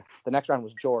the next round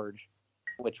was George,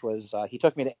 which was he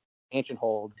took me to Ancient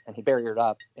Hold and he barriered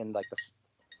up in like this.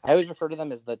 I always refer to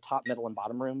them as the top, middle, and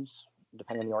bottom rooms,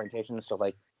 depending on the orientation. So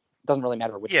like, it doesn't really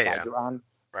matter which side you're on.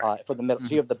 Right. For the middle,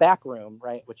 so you have the back room,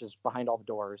 right, which is behind all the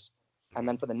doors, and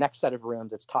then for the next set of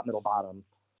rooms, it's top, middle, bottom.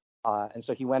 And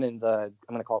so he went in I'm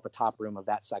going to call it the top room of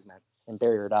that segment and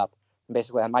barriered up. And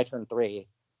basically, on my turn 3,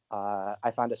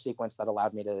 I found a sequence that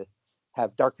allowed me to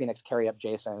have Dark Phoenix carry up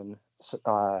Jason.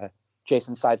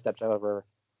 Jason sidesteps over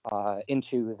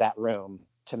into that room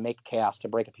to make chaos to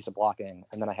break a piece of blocking,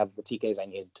 and then I have the TKs I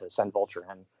need to send Vulture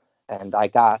in. And I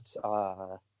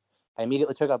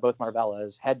immediately took out both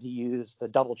Marvellas, had to use the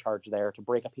double charge there to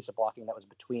break a piece of blocking that was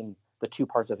between the two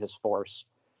parts of his force,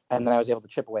 and then I was able to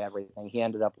chip away everything. He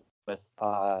ended up with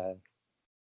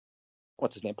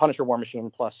what's his name, Punisher War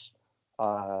Machine plus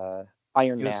Iron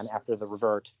Man after the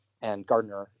revert, and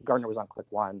Gardner. Gardner was on click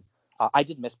 1. I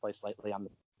did misplay slightly on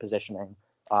the positioning.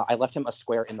 I left him a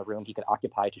square in the room he could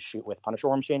occupy to shoot with Punisher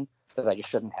War Machine that I just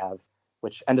shouldn't have,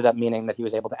 which ended up meaning that he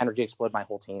was able to energy explode my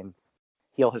whole team,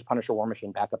 heal his Punisher War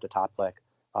Machine back up to top click,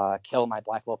 kill my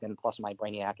Black Vulcan plus my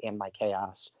Brainiac and my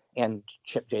Chaos, and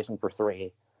chip Jason for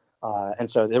 3. And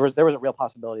so there was a real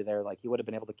possibility there. Like he would have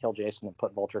been able to kill Jason and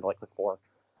put Vulture to like click 4.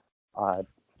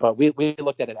 But we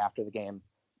looked at it after the game,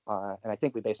 and I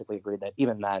think we basically agreed that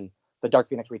even then, the Dark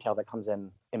Phoenix retail that comes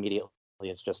in immediately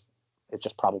is just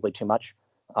probably too much.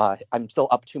 I'm still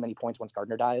up too many points once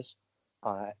Gardner dies,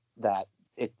 that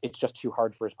it's just too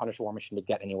hard for his Punisher War Machine to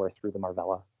get anywhere through the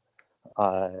Marvella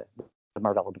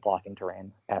blocking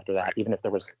terrain after that, even if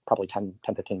there was probably 10,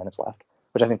 15 minutes left,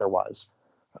 which I think there was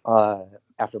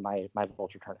after my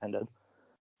Vulture turn ended.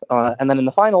 And then in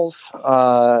the finals,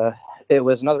 it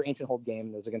was another Ancient Hold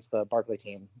game. It was against the Barclay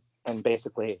team, and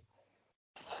basically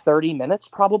 30 minutes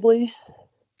probably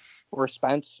were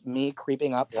spent me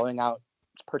creeping up, blowing out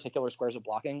particular squares of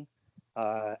blocking.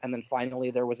 And then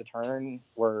finally there was a turn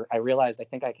where I realized I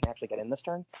think I can actually get in this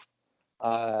turn.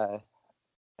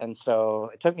 And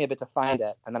so it took me a bit to find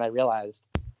it, and then I realized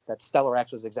that Stellar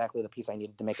X was exactly the piece I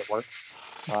needed to make it work.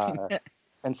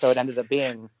 And so it ended up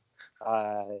being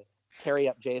carry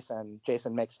up Jason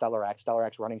makes Stellar X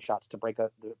running shots to break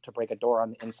a door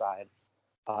on the inside,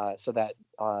 so that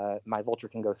my Vulture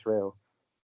can go through.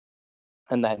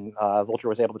 And then Vulture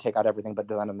was able to take out everything but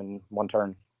Venom in one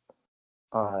turn.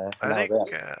 I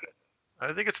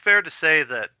think it's fair to say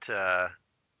that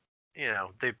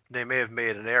they may have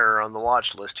made an error on the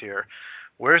watch list here.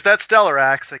 Where's that Stellar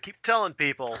Axe? I keep telling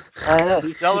people.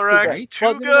 Stellar Axe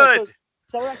too good.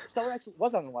 So Stellar Axe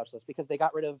was on the watch list because they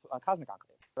got rid of Cosmic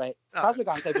Enclave, right? Cosmic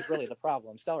Enclave is really the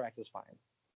problem. Stellar Axe is fine.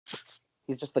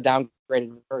 He's just the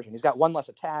downgraded version. He's got 1 less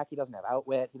attack. He doesn't have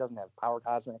Outwit. He doesn't have Power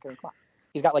Cosmic. I mean, come on.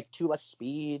 He's got like 2 less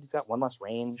speed. He's got 1 less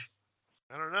range.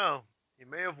 I don't know. He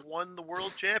may have won the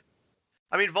world champ.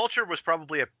 I mean, Vulture was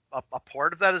probably a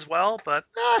part of that as well, but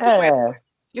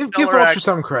give Vulture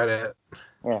some credit.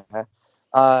 Yeah.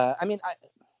 I mean,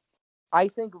 I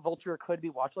think Vulture could be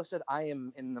watchlisted. I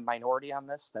am in the minority on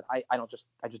this. That I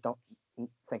just don't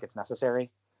think it's necessary.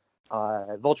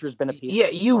 Vulture's been a piece. Yeah,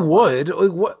 you would.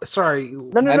 What? Sorry.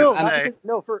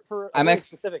 No. For a very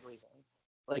specific reason.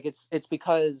 Like it's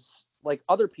because like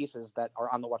other pieces that are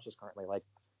on the watch list currently. Like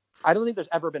I don't think there's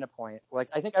ever been a point. Like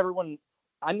I think everyone.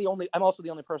 I'm also the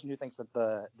only person who thinks that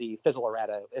the Fizzle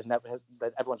errata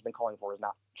that everyone's been calling for is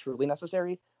not truly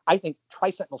necessary. I think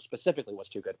Tri-Sentinel specifically was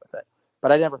too good with it,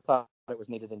 but I never thought it was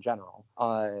needed in general.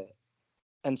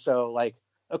 And so like,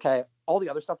 okay, all the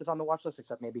other stuff that's on the watch list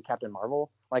except maybe Captain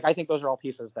Marvel, like I think those are all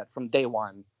pieces that from day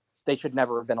one they should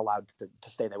never have been allowed to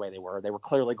stay the way they were. They were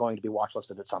clearly going to be watch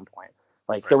listed at some point.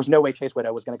 Like there was no way Chase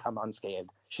Widow was going to come unscathed.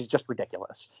 She's just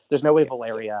ridiculous. There's no way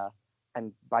Valeria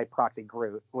and by proxy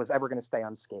Groot was ever going to stay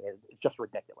unscathed. It's just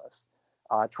ridiculous.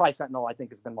 Tri-Sentinel, I think,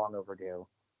 has been long overdue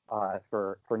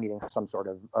for needing some sort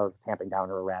of tamping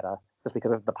down or errata, just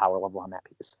because of the power level on that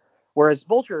piece. Whereas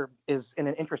Vulture is in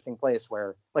an interesting place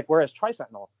whereas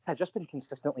Tri-Sentinel has just been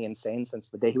consistently insane since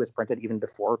the day he was printed, even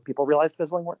before people realized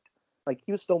fizzling worked. Like,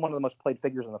 he was still one of the most played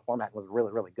figures in the format and was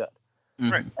really, really good.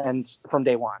 Right. And from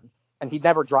day one. And he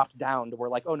never dropped down to where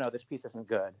like, oh no, this piece isn't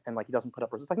good, and like he doesn't put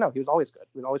up results. Like no, he was always good.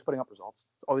 He was always putting up results.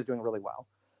 He was always doing really well.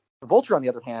 The Vulture, on the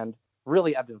other hand,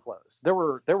 really ebbed and flows. There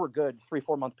were good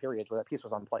 3-4 month periods where that piece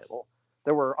was unplayable.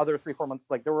 There were other 3-4 months,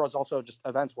 like there was also just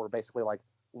events where basically like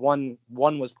one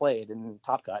was played in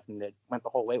Top Cut, and it went the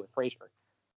whole way with Frazier.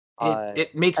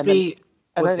 It makes and me.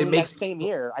 And then it in makes that same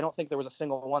year, I don't think there was a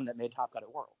single one that made Top Cut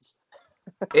at Worlds.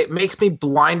 it makes me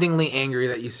blindingly angry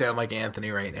that you sound like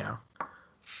Anthony right now.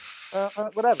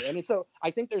 Whatever. I mean, so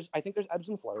I think there's ebbs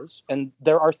and flows, and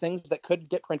there are things that could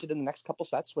get printed in the next couple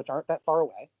sets, which aren't that far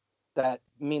away, that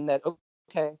mean that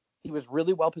okay, he was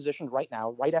really well positioned right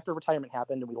now, right after retirement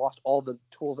happened, and we lost all the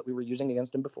tools that we were using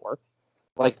against him before.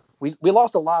 Like we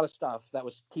lost a lot of stuff that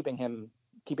was keeping him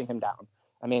down.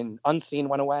 I mean, Unseen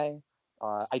went away,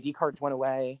 ID cards went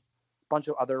away, a bunch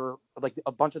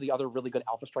of the other really good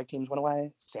Alpha Strike teams went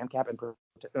away. Samcap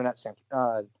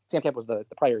Samcap was the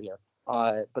prior year.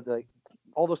 But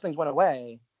all those things went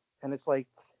away, and it's like,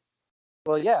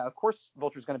 well, yeah, of course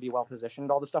Vulture's going to be well positioned.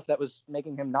 All the stuff that was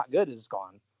making him not good is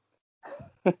gone.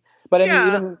 But I mean,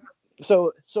 even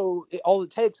so all it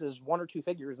takes is one or two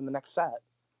figures in the next set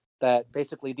that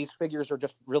basically these figures are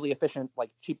just really efficient, like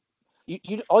cheap.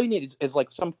 All you need is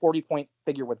like some 40-point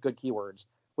figure with good keywords,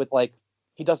 with like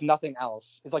he does nothing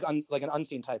else. It's like like an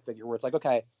Unseen type figure where it's like,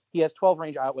 okay, he has 12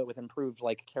 range outwit with improved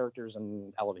like characters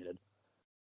and elevated.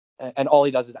 And all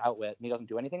he does is outwit, and he doesn't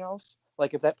do anything else.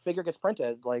 Like, if that figure gets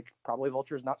printed, like, probably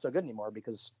Vulture's not so good anymore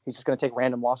because he's just going to take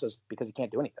random losses because he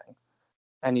can't do anything.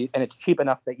 And it's cheap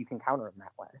enough that you can counter him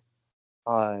that way.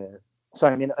 So,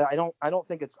 I mean, I don't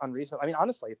think it's unreasonable. I mean,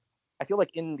 honestly, I feel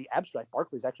like in the abstract,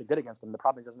 Barkley's actually good against him. The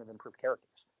problem is he doesn't have improved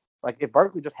characters. Like, if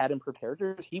Barkley just had improved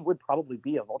characters, he would probably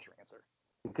be a Vulture answer.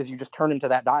 Because you just turn him to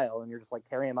that dial, and you're just, like,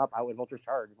 carry him up out with Vulture's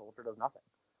charge. Vulture does nothing.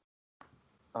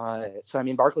 So, I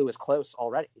mean, Barkley was close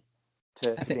already.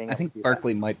 I think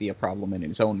Barkley might be a problem in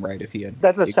his own right if he had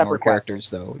that's a separate characters,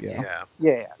 question. Though.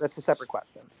 Yeah, that's a separate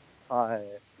question.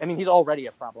 I mean, he's already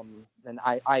a problem, and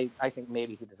I think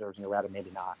maybe he deserves an errata,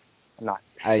 maybe not. I'm not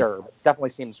sure, but definitely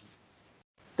seems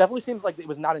like it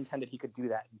was not intended he could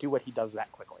do what he does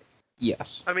that quickly.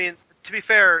 Yes. I mean, to be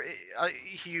fair,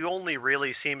 he only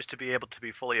really seems to be able to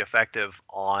be fully effective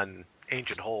on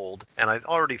Ancient Hold, and I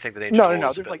already think that Ancient Hold.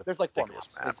 No. There's like four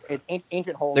maps.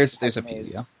 Ancient Hold. There's a few,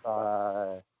 yeah.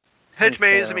 Hedge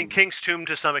Maze. I mean, King's Tomb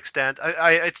to some extent.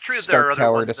 It's true that Stark there are other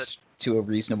Tower ones to a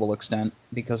reasonable extent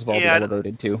because of all the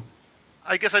elevated too.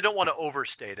 I guess I don't want to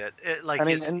overstate it. I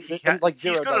mean, and like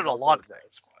Zero he's good at a lot of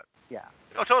things. Yeah.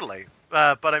 Oh, totally.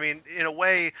 But I mean, in a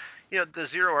way, the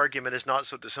Zero argument is not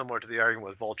so dissimilar to the argument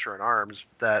with Vulture and Arms.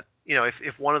 That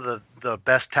if one of the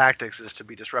best tactics is to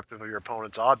be disruptive of your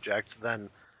opponent's objects, then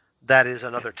that is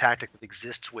another tactic that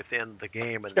exists within the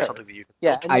game and something that you can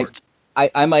build towards.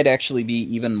 I might actually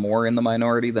be even more in the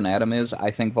minority than Adam is.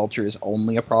 I think Vulture is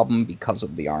only a problem because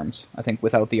of the arms. I think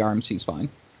without the arms, he's fine.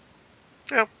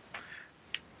 Yeah.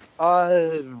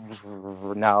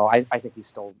 No, I think he's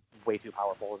still way too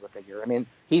powerful as a figure. I mean,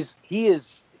 he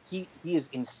is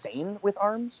insane with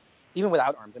arms, even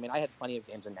without arms. I mean, I had plenty of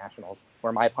games in Nationals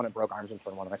where my opponent broke arms in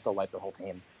turn one and I still wiped their whole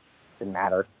team. Didn't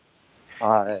matter.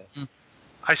 I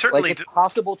certainly it's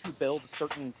possible to build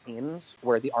certain teams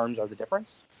where the arms are the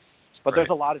difference, but there's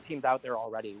a lot of teams out there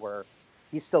already where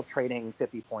he's still trading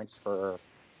 50 points for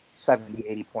 70,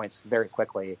 80 points very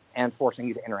quickly and forcing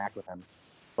you to interact with him.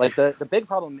 Like the big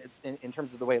problem in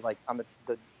terms of the way, like on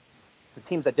the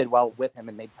teams that did well with him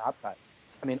and made Top Cut,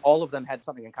 I mean, all of them had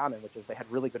something in common, which is they had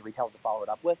really good retails to follow it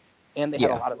up with, and they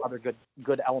had a lot of other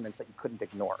good elements that you couldn't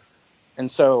ignore. And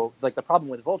so, like, the problem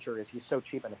with Vulture is he's so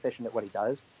cheap and efficient at what he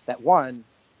does that, one,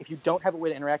 if you don't have a way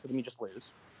to interact with him, you just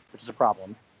lose, which is a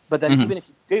problem. But then even if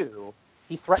you do,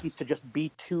 he threatens to just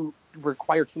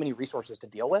require too many resources to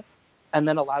deal with, and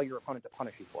then allow your opponent to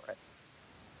punish you for it.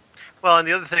 Well, and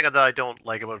the other thing that I don't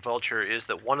like about Vulture is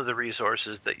that one of the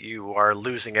resources that you are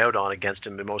losing out on against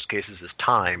him in most cases is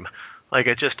time. Like,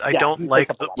 I don't like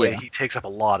the way he takes up a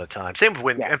lot of time. Same with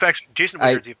Wingard. Yeah. In fact, Jason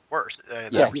Wingard's even worse.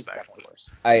 He's definitely worse.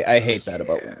 I hate that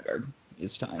about Wingard.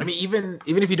 Is time. I mean, even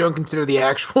if you don't consider the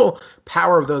actual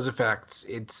power of those effects,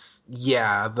 it's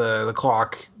the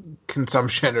clock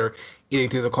consumption or eating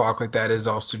through the clock like that is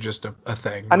also just a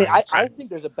thing. I mean, I think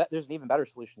there's an even better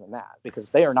solution than that, because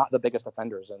they are not the biggest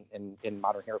offenders in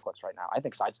modern HeroClix right now. I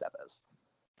think Sidestep is.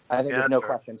 I think there's no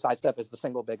question. Sidestep is the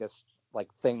single biggest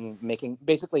thing making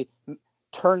basically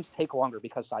turns take longer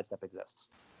because Sidestep exists.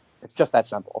 It's just that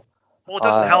simple. Well, it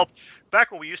doesn't help.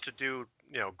 Back when we used to do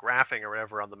graphing or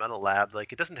whatever on the Mental Lab,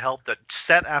 it doesn't help that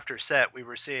set after set we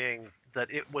were seeing that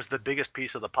it was the biggest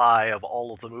piece of the pie of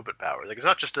all of the movement powers. Like, it's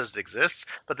not just as it exists,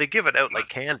 but they give it out like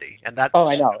candy, and that. Oh,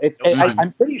 I know.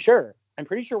 I'm pretty sure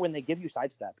when they give you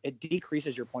Sidestep, it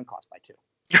decreases your point cost by 2.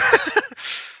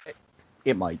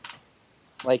 It might.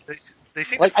 Like they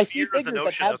seem I to see fear the figures that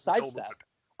notion have of Sidestep.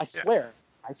 I swear,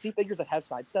 I see figures that have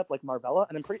sidestep like Marvella,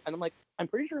 and I'm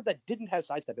pretty sure if that didn't have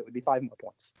sidestep, it would be 5 more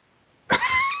points.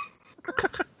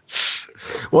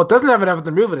 Well, it doesn't have enough of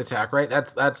the movement attack, right?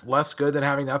 That's less good than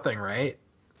having nothing, right?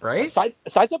 Right?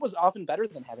 Sidestep was often better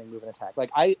than having movement attack.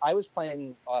 Like I was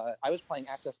playing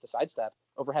access to sidestep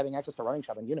over having access to running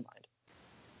shove and Unimind.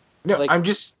 No, Like- I'm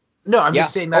just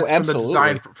saying that's from the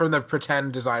absolutely. from the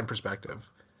pretend design perspective.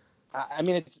 I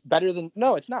mean, it's better than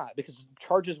no, it's not because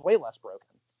charge is way less broken.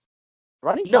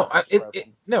 Running No, shove's less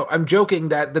broken. I'm joking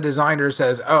that the designer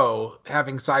says, "Oh,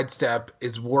 having sidestep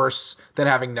is worse than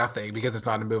having nothing because it's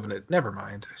not a movement." Never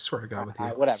mind. I swear to God with you.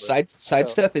 Whatever.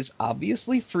 Sidestep is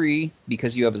obviously free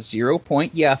because you have a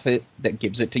 0-point Yaphet that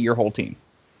gives it to your whole team.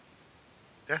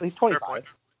 Yeah, He's fair 25. point.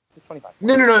 He's 25.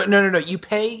 No. You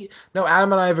pay. No,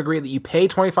 Adam and I have agreed that you pay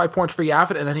 25 points for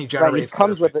Yaphet, and then he Right, generates. he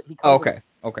comes with it. Okay.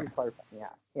 Clarifin.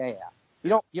 Yeah.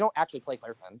 You don't actually play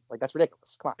Clarifin. Like that's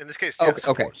ridiculous. Come on. In this case,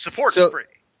 Okay. Support So- is free.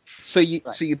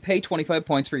 So you pay 25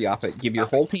 points for Yaphet, give your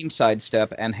whole team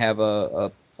sidestep, and have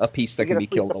a piece that You can get be a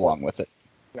free killed support. along with it.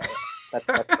 Yeah. That's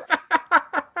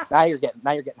correct. Now you're getting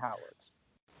how it works.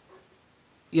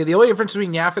 Yeah, the only difference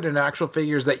between Yaphet and an actual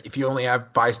figure is that if you only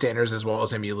have bystanders as well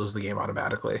as him, you lose the game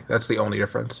automatically. That's the only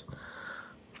difference.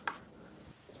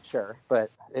 Sure,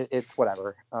 but it's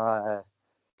whatever.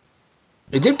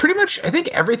 It did pretty much. I think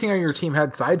everything on your team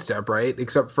had sidestep, right?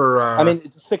 Except for. I mean,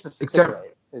 it's 6 except- or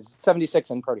 8. It's 76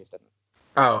 and Proteus didn't.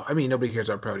 Oh, I mean, nobody cares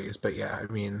about Proteus, but yeah, I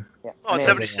mean. Yeah. Oh, I mean,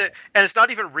 76, and it's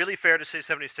not even really fair to say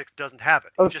 76 doesn't have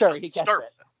it. Oh, just sure, doesn't he gets start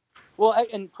it. with Well,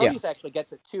 and Proteus actually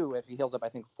gets it too if he heals up, I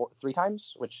think, 3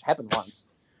 times, which happened once.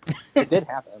 It did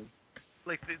happen.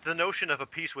 Like the notion of a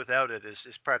piece without it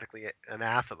is practically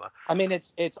anathema. I mean,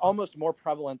 it's almost more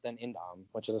prevalent than Indom,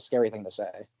 which is a scary thing to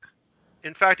say.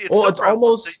 In fact, it's Well, so it's prevalent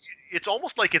almost- that it's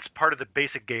almost like it's part of the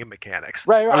basic game mechanics.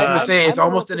 Right. I was gonna I'm- say, it's I'm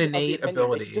almost an of the innate opinion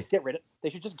ability. They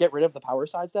should just get rid of the power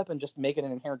sidestep and just make it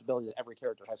an inherent ability that every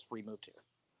character has free move to.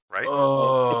 Right?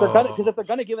 Oh. If they're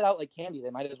gonna give it out like candy, they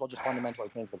might as well just fundamentally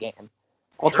change the game.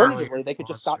 Alternatively, they could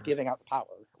just stop giving out the power,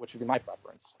 which would be my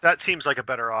preference. That seems like a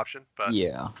better option, but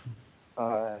Yeah.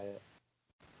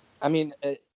 I mean,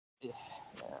 I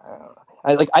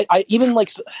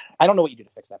don't know what you do to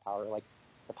fix that power. Like,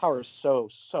 the power is so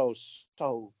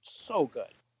good.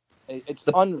 It's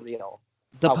unreal.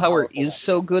 The how power powerful is that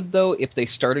so good, though. If they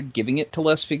started giving it to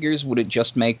less figures, would it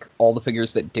just make all the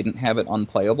figures that didn't have it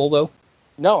unplayable, though?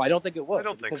 No, I don't think it would. I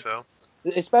don't think because so.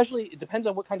 Especially, it depends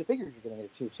on what kind of figures you're giving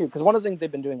it to, too. Because one of the things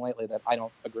they've been doing lately that I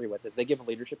don't agree with is they give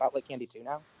leadership out like candy, too,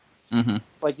 now. Mm-hmm.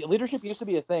 Like, leadership used to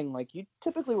be a thing. Like, you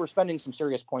typically were spending some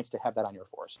serious points to have that on your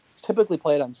force. It's typically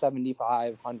played on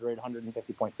 75, 100,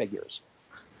 150-point figures.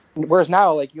 Whereas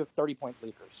now, like, you have 30-point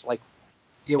leaders. Like,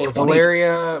 Yeah, with 20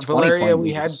 Valeria,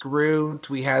 we had leaders. Groot,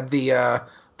 we had the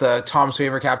Tom's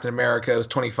favorite Captain America, it was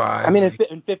 25. I mean,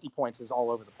 like- and 50 points is all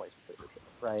over the place with leadership,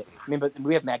 right? I mean, but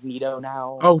we have Magneto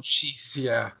now. Oh, jeez,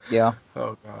 yeah. Yeah.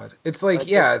 Oh, God. It's like, Like,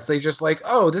 yeah, it's like just like,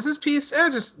 oh, this is piece,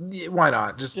 why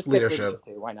not? Just Just gets leadership.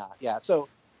 too. Why not? Yeah. So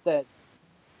that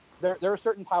there are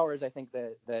certain powers I think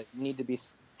that need to be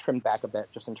trimmed back a bit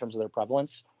just in terms of their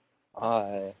prevalence.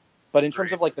 But in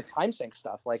terms of like the time sink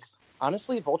stuff, like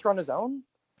honestly, Vulture on his own,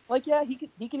 like yeah, he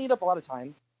can eat up a lot of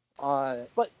time,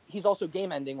 but he's also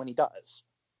game ending when he does.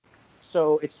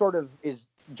 So it sort of is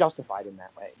justified in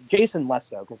that way. Jason less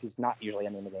so because he's not usually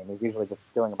ending the game. He's usually just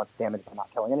doing a bunch of damage but not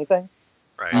killing anything.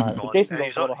 Right. Mhm. So Jason's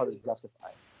And a little harder to justify.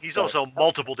 he's also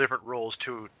multiple different roles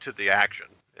to the action.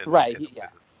 Right,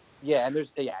 Yeah, and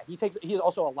he's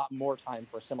also a lot more time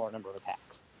for a similar number of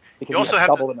attacks because You also have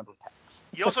have double to- the number of attacks.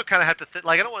 You also kind of have to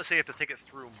I don't want to say you have to think it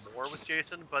through more with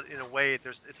Jason, but in a way, it's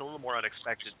a little more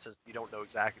unexpected since you don't know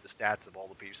exactly the stats of all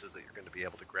the pieces that you're going to be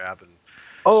able to grab. And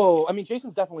Oh, I mean,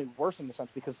 Jason's definitely worse in the sense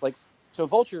because, like, so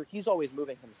Vulture, he's always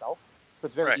moving himself, so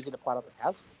it's very Right. easy to plot out the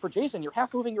paths. For Jason, you're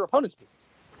half moving your opponent's pieces.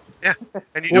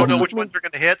 and you don't know Well, which ones are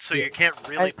going to hit, so you can't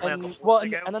really plan the whole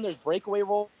thing out. And then there's breakaway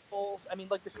rolls. I mean,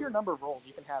 like the sheer number of rolls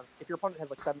you can have if your opponent has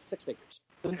like 6 figures.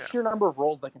 The Yeah. sheer number of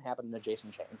rolls that can happen in a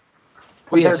Jason chain.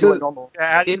 Well, yeah, compared so- to a normal. Yeah,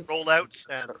 add in- rollouts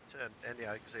and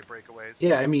yeah, you can say breakaways.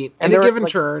 Yeah, I mean, And in a there are, given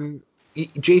like- turn,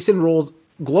 Jason rolls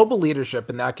global leadership,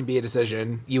 and that can be a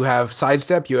decision. You have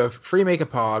sidestep, you have free make a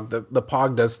pog. The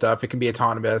pog does stuff. It can be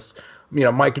autonomous.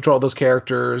 Might control those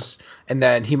characters, and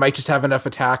then he might just have enough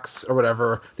attacks or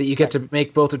whatever that you get to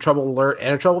make both a trouble alert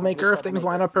and a troublemaker if things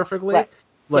line up perfectly. Right.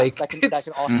 Like that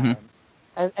can all happen.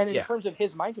 And in Yeah. terms of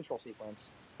his mind control sequence,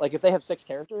 like if they have 6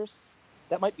 characters,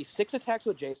 that might be 6 attacks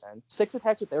with Jason, 6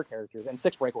 attacks with their characters, and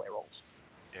 6 breakaway rolls.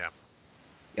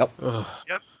 ugh.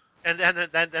 And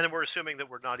then we're assuming that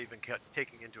we're not even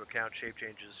taking into account shape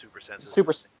changes, super senses.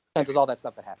 Super senses, all that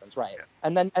stuff that happens, right? Yeah.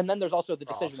 And then there's also the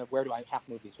decision of where do I half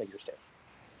move these figures to,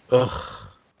 Ugh.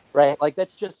 right? Like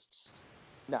that's just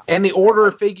no. And the order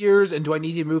of figures, and do I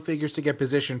need to move figures to get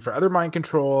position for other mind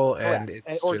control? And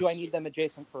it's or do I need them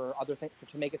adjacent for other things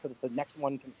to make it so that the next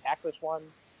one can attack this one?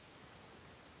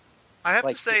 I have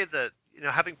to say that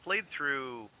having played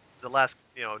through the last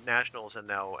nationals and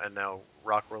now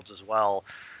Rock Worlds as well,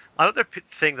 another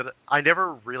thing that I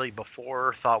never really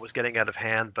before thought was getting out of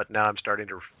hand, but now I'm starting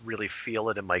to really feel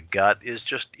it in my gut is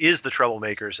the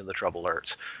troublemakers and the trouble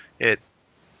alerts.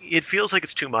 It feels like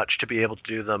it's too much to be able to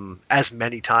do them as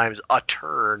many times a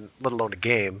turn, let alone a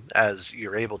game, as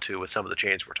you're able to with some of the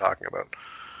chains we're talking about.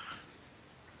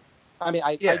 I mean,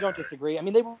 I don't disagree. I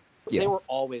mean, they were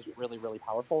always really, really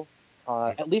powerful.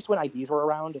 At least when IDs were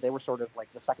around, they were sort of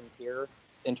like the second tier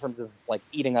in terms of like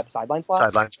eating up sideline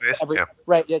slots. Sideline space,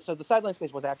 Right, yeah. So the sideline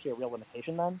space was actually a real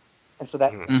limitation then, and so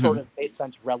that sort of made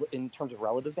sense in terms of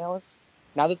relative balance.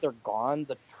 Now that they're gone,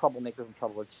 the troublemakers and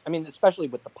trouble alerts, I mean, especially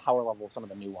with the power level of some of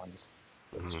the new ones,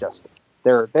 it's just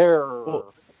they're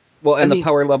well, and the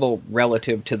power level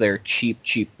relative to their cheap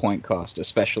point cost,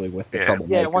 especially with the troublemakers.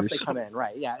 Yeah, once they come in,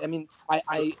 right? Yeah, I mean,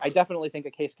 I definitely think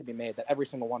a case could be made that every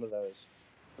single one of those,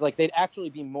 like, they'd actually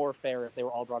be more fair if they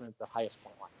were all brought into the highest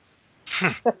point lines.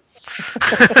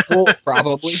 Well,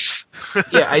 probably.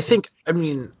 Yeah, I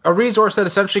mean, a resource that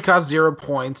essentially cost 0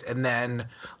 points, and then,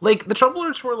 like, the trouble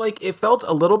alerts were, like, it felt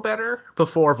a little better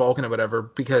before Vulcan or whatever,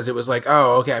 because it was like,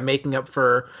 oh, okay, I'm making up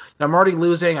for, I'm already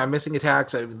losing, I'm missing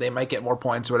attacks, they might get more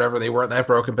points or whatever, they weren't that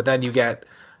broken, but then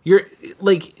you're,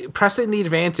 like, pressing the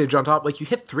advantage on top, like, you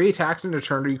hit 3 attacks in a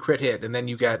turn, or you crit hit, and then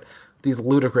you get these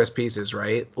ludicrous pieces,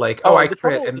 right? Like, I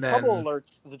crit, and then...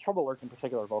 The trouble alerts in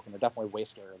particular, Vulcan, are definitely way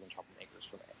scarier than troublemakers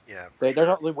for me. Yeah.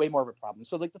 They're way more of a problem.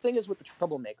 So, like, the thing is with the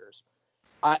troublemakers,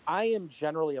 I am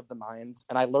generally of the mind,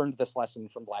 and I learned this lesson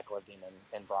from Black Glove Demon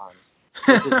and Bronze,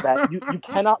 which is that you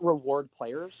cannot reward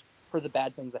players for the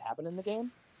bad things that happen in the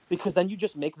game, because then you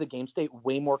just make the game state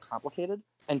way more complicated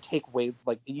and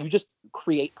you just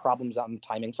create problems on the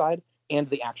timing side and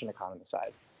the action economy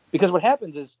side. Because what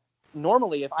happens is,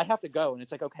 normally, if I have to go and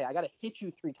it's like, okay, I got to hit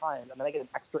you 3 times and then I get an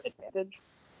extra advantage,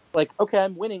 like, okay,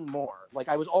 I'm winning more. Like,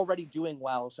 I was already doing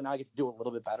well, so now I get to do a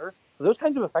little bit better. Those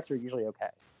kinds of effects are usually okay.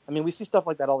 I mean, we see stuff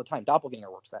like that all the time.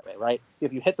 Doppelganger works that way, right?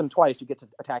 If you hit them twice, you get to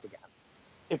attack again.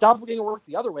 If Doppelganger worked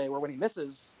the other way, where when he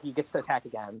misses, he gets to attack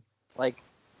again, like,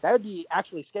 that would be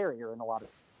actually scarier in a lot of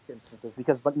instances,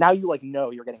 because now you, like,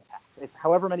 know you're getting attacked. It's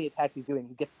however many attacks he's doing,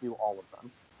 he gets to do all of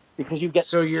them. Because you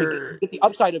get you get the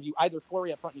upside of you either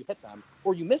flurry up front and you hit them,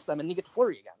 or you miss them and you get to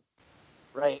flurry again,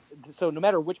 right? So no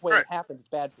matter which way it happens, it's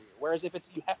bad for you. Whereas if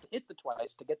you have to hit the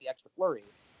twice to get the extra flurry,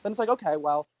 then it's like, okay,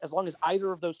 well, as long as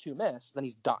either of those 2 miss, then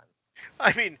he's done.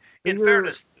 I mean, in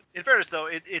fairness though,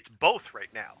 it's both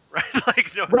right now, right?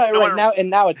 Like,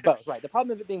 now it's both, right? The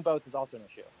problem of it being both is also an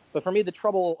issue. But for me, the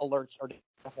trouble alerts are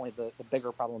definitely the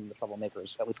bigger problem than the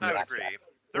troublemakers, at least in the abstract. I would agree.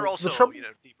 They're also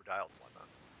deeper dialed and whatnot.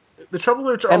 The trouble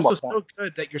alerts are also so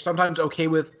good that you're sometimes okay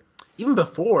with, even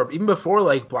before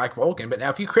like Black Vulcan, but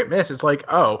now if you crit miss, it's like,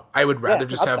 oh, I would rather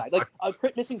just have... Like,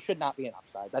 crit missing should not be an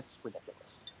upside. That's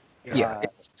ridiculous. Yeah.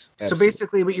 So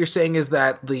basically what you're saying is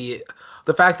that the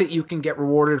fact that you can get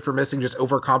rewarded for missing just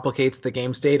overcomplicates the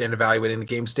game state and evaluating the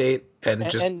game state and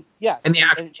the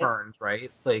actual turns,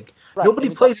 right? Like, nobody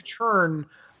plays a turn...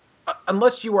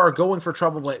 Unless you are going for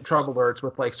trouble alerts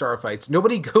with, like, star fights,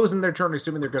 nobody goes in their turn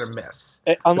assuming they're going to miss.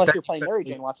 Unless you're playing Mary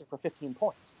Jane Watson for 15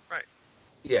 points. Right.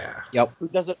 Yeah. Yep. Who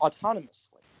does it autonomously.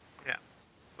 Yeah.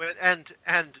 And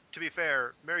to be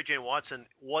fair, Mary Jane Watson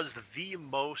was the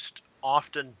most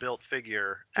often built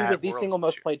figure. She was the single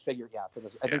most played figure. Yeah. For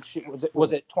this. I think she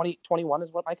was it 21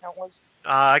 is what my count was.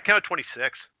 I counted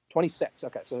 26. 26.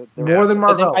 Okay, so more than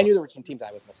Marvell. I knew there were some teams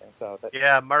I was missing. So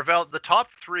Marvell. The top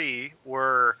 3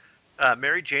 were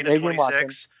Mary Jane at 26,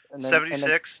 Watson,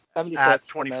 76 at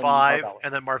 25,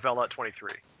 and then Marvell at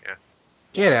 23. Yeah.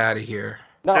 Get out of here.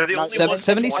 No,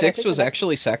 76 was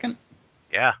actually second.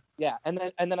 Yeah. Yeah, and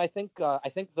then I think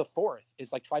the 4th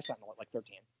is like Tri-Sentinel at like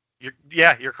 13.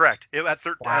 You're correct. At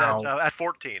 13, wow. At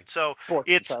 14. So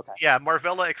 14, it's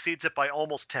Marvella exceeds it by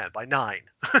almost 10, by 9.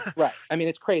 Right. I mean,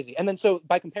 it's crazy. And then so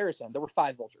by comparison, there were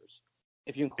 5 vultures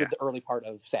if you include the early part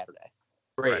of Saturday.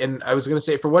 Right. And I was going to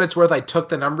say, for what it's worth, I took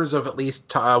the numbers of at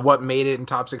least what made it in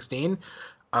top 16.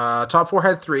 Top 4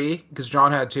 had 3 because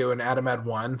John had 2 and Adam had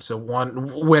 1. So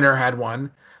one winner had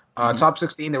 1. Top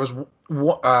 16, there was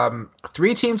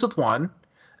 3 teams with 1.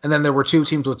 And then there were 2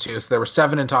 teams with 2, so there were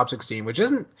 7 in top 16, which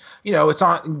isn't, it's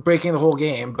not breaking the whole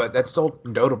game, but that's still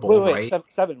notable, wait, right?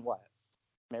 7 what?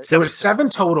 There were 7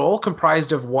 total,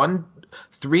 comprised of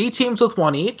 3 teams with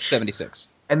 1 each, 76.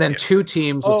 and then 2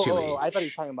 teams with 2 each. I thought he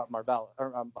was talking about Marvella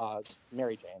or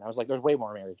Mary Jane. I was like, there's way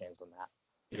more Mary Janes than that.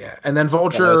 Yeah, and then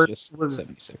Vulture that was just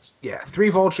 76. Yeah, 3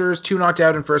 Vultures, 2 knocked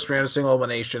out in first round, a single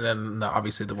elimination, and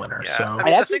obviously the winner. Yeah, So I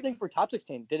mean, I actually think for top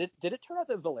 16, did it turn out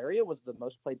that Valeria was the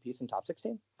most played piece in top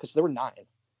 16? Because there were 9.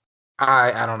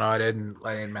 I don't know. I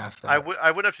didn't math that. I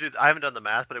would have to do. I haven't done the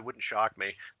math, but it wouldn't shock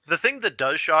me. The thing that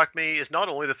does shock me is not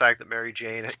only the fact that Mary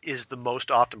Jane is the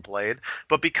most often played,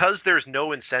 but because there's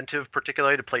no incentive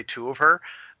particularly to play 2 of her,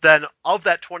 then of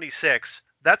that 26,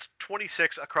 that's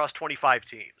 26 across 25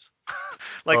 teams.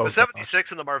 The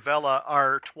 76 and the Marvella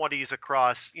are 20s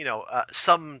across,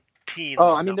 some teams.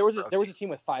 Oh, I mean, there was a team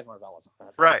with 5 Marvellas on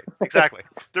that. Right, exactly.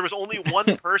 There was only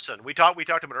one person. We talked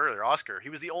about it earlier, Oscar. He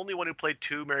was the only one who played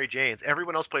 2 Mary Janes.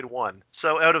 Everyone else played 1.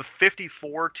 So out of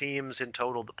 54 teams in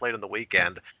total that played on the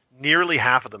weekend, nearly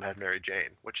half of them had Mary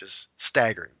Jane, which is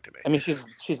staggering to me. I mean,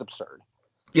 she's absurd.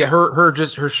 Yeah,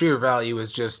 her sheer value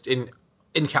is just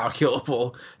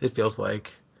incalculable. It feels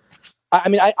like. I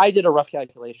mean, I did a rough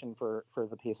calculation for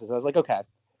the pieces. I was like, okay,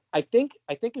 I think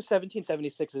if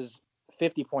 1776's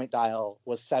 50-point dial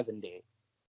was 70,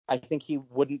 I think he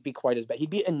wouldn't be quite as bad. He'd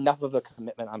be enough of a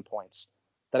commitment on points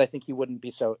that I think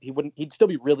he'd still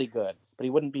be really good, but he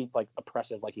wouldn't be like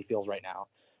oppressive like he feels right now.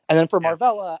 And then for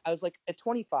Marvella, I was like, at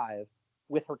 25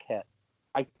 with her kit,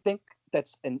 I think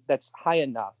that's high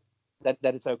enough that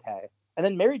it's okay. And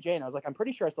then Mary Jane, I was like, I'm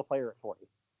pretty sure I still play her at 40.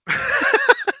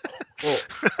 Well,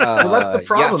 that's the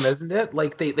problem, isn't it?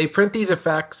 Like they print these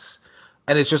effects,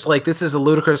 and it's just like, this is a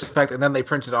ludicrous effect, and then they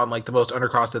print it on like the most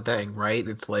undercosted thing, right?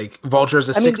 It's like Vulture's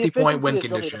a 60-point win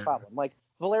condition. Really the problem. Like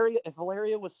if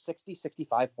Valeria was 60,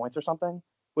 65 points or something,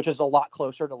 which is a lot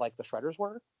closer to like the Shredders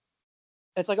were,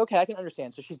 it's like, okay, I can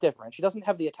understand. So she's different. She doesn't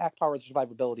have the attack power or the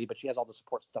survivability, but she has all the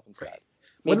support stuff instead. Right.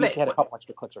 Maybe she had a couple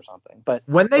extra clicks or something. But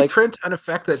when they print an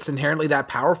effect that's inherently that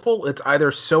powerful, it's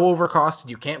either so overcosted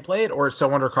you can't play it, or it's so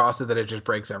undercosted that it just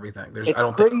breaks everything.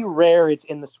 It's pretty rare it's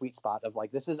in the sweet spot of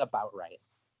like, this is about right.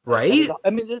 Right? I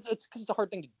mean, it's because it's a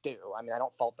hard thing to do. I mean, I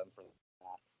don't fault them for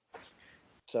that.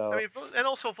 So. I mean, and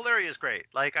also Valeria is great.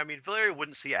 Like, I mean, Valeria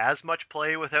wouldn't see as much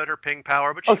play without her ping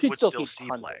power, but she would still see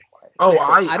play. Oh,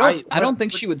 I don't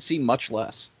think she would see much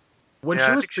less. When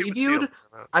she was previewed,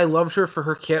 I loved her for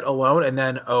her kit alone, and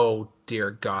then, oh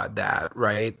dear God, that,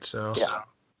 right? So yeah.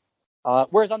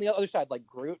 Whereas on the other side, like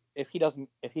Groot, if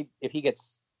he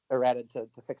gets errated to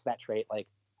fix that trait, like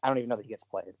I don't even know that he gets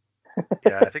played.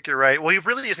 Yeah, I think you're right. Well, he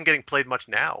really isn't getting played much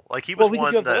now. Like he was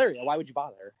because you have Valeria. Why would you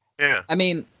bother? Yeah. I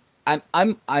mean,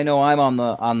 I know I'm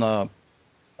on the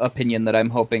opinion that I'm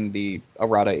hoping the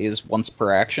errata is once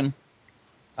per action.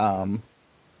 Why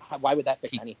would that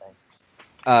fix anything?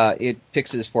 It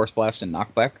fixes Force Blast and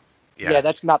Knockback. Yeah,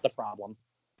 that's not the problem.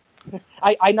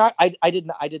 I did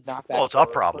knockback. Well, it's a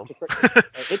problem.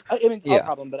 It's a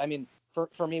problem, but I mean,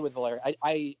 for me with Valeria,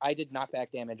 I did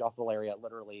knockback damage off Valeria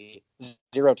literally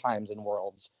 0 times in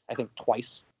Worlds. I think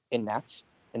twice in Nats,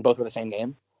 and both were the same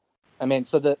game. I mean,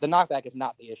 so the knockback is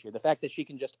not the issue. The fact that she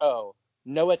can just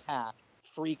no attack,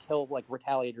 free kill like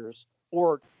retaliators,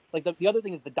 or like the other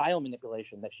thing is the dial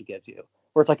manipulation that she gives you,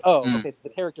 where it's like, okay, so the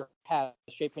character has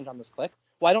shape change on this click.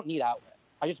 Well, I don't need outlet.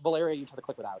 I just Valeria you to the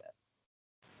click without it.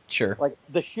 Sure. Like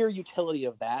the sheer utility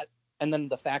of that, and then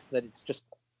the fact that it's just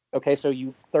okay. So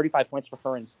you 35 points for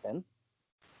her and spin.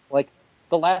 Like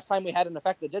the last time we had an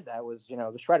effect that did that was the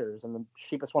Shredders, and the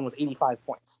cheapest one was 85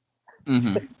 points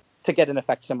to get an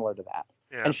effect similar to that.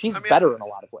 Yeah. And she's better in a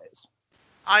lot of ways.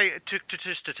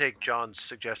 To take John's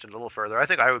suggestion a little further, I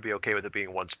think I would be okay with it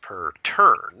being once per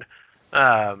turn,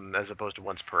 as opposed to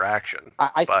once per action.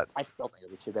 I still think it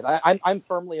would be too good. I'm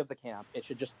firmly of the camp. It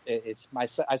should just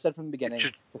I've said from the beginning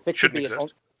the fix should be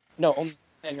only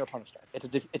on your opponent's turn.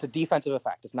 It's a defensive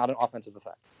effect. It's not an offensive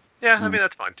effect. Yeah, I mean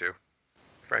that's fine too.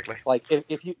 Frankly, like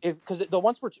if because the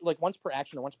once per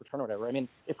action or once per turn or whatever. I mean,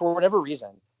 if for whatever reason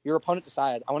your opponent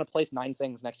decide I want to place 9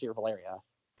 things next to your Valeria,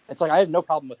 it's like I have no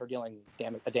problem with her dealing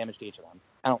damage to each of them.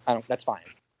 I don't. That's fine.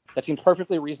 That seems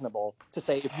perfectly reasonable to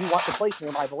say if you want to place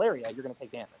near my Valeria, you're going to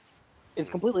take damage. It's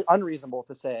completely unreasonable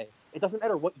to say it doesn't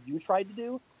matter what you tried to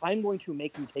do. I'm going to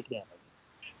make you take damage.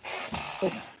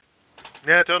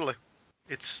 Yeah, totally.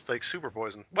 It's like super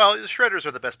poison. Well, the Shredders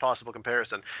are the best possible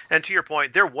comparison. And to your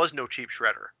point, there was no cheap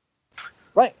Shredder.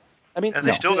 Right. I mean, and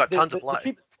they still got tons of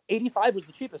play. 85 was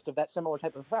the cheapest of that similar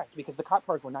type of effect because the cop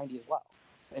cars were 90 as well.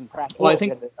 In practice, well, I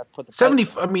think 70.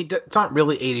 I mean, it's not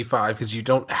really 85 because you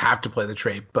don't have to play the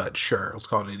trait, but sure, let's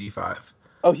call it 85.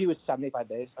 Oh, he was 75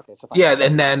 base. Okay, so fine. Yeah,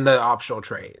 and then the optional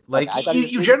trait. Like I thought he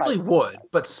was you 85. generally would,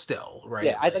 but still, right?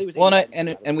 Yeah, I thought he was. Well,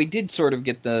 85. and we did sort of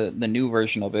get the new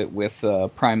version of it with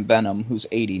Prime Venom, who's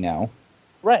 80 now.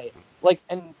 Right. Like,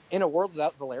 and in a world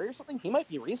without Valeria or something, he might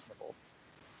be reasonable.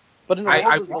 But in a world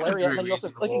with wouldn't Valeria, agree and then you also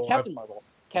like in reasonable. Captain Marvel.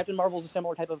 Captain Marvel's a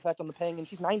similar type of effect on the ping, and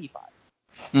she's 95.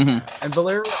 Mm-hmm. And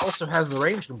Valeria also has the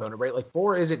range component, right? Like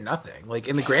 4 isn't nothing. Like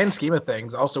in the grand scheme of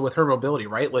things, also with her mobility,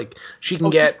 right? Like she can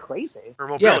get She's crazy. Her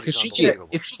yeah, mobility because is she can unbelievable.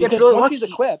 if she gets Because really once lucky, she's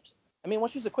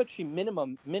equipped, she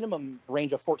minimum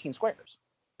range of 14 squares.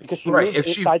 Because she right? moves If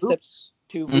 8 she sidesteps voops,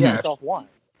 to Mhm. give Yeah. herself 1.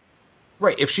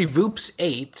 right? If she voops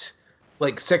 8,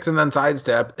 like 6 and then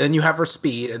sidestep, and you have her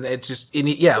speed, and it's just like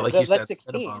you That's said,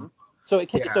 16. minimum. So it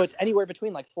can, Yeah. so it's anywhere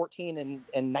between like 14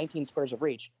 and 19 squares of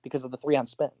reach because of the 3 on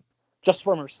spin, just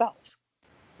from herself.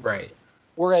 Right.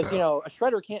 Whereas, So- a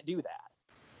Shredder can't do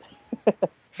that.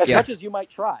 As Yeah. much as you might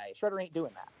try, Shredder ain't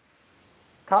doing that.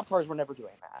 Cop cars were never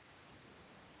doing that.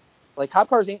 Like, cop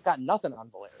cars ain't got nothing on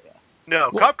Valeria. No,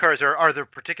 Well- cop cars are the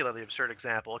particularly absurd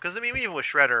example. Because, I mean, even with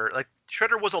Shredder, like,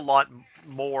 Shredder was a lot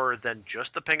more than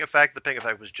just the ping effect. The ping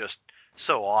effect was just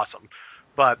so awesome.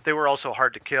 But they were also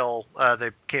hard to kill.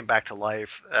 They came back to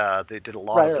life. They did a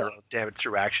lot of their own damage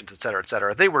through actions, et cetera, et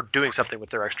cetera. They were doing something with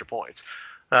their extra points.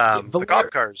 The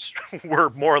cop cars were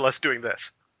more or less doing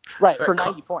this. Right, for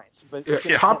 90 points. But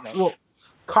Yeah,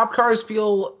 cop cars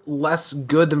feel less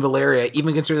good than Valeria,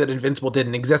 even considering that Invincible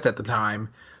didn't exist at the time,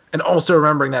 and also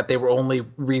remembering that they were only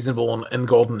reasonable in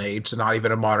Golden Age, so not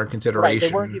even a modern consideration. Right,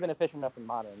 they weren't even efficient enough in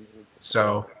modern.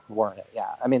 So weren't it?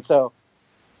 Yeah, I mean, so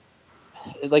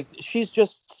like she's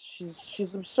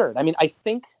absurd. I mean, I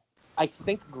think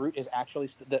Groot is actually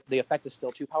the effect is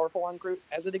still too powerful on Groot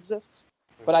as it exists.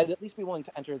 But I'd at least be willing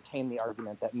to entertain the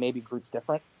argument that maybe Groot's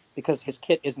different because his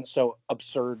kit isn't so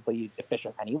absurdly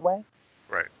efficient anyway.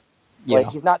 Right. Yeah. Like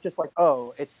he's not just like,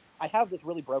 oh, I have this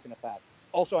really broken effect.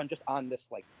 Also, I'm just on this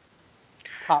like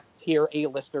top tier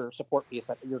A-lister support piece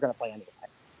that you're going to play anyway.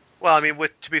 Well, I mean,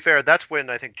 to be fair, that's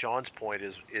when I think John's point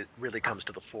it really comes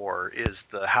to the fore, is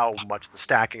how much the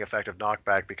stacking effect of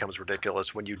knockback becomes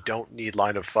ridiculous when you don't need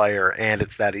line of fire and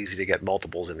it's that easy to get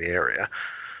multiples in the area.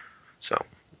 So,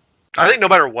 I think no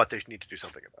matter what, they need to do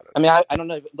something about it. I mean, I don't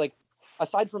know, like,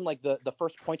 aside from like the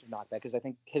first point of knockback, because I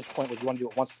think his point was you want to do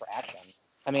it once per action.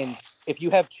 I mean, if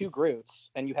you have 2 Groots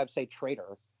and you have, say,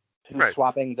 Traitor, who's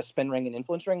swapping the spin ring and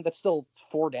influence ring, that's still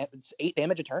 8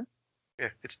 damage a turn. Yeah,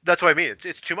 that's what I mean.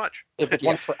 It's too much. If it's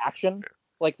once per action,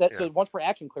 like that. Yeah. So once per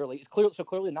action clearly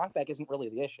knockback isn't really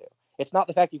the issue. It's not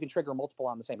the fact you can trigger multiple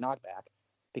on the same knockback,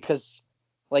 because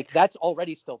like that's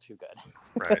already still too good.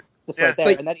 Right. Just right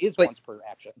there, and that is once per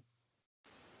action.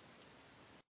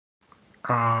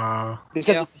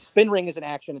 Because spin ring is an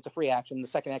action, it's a free action. The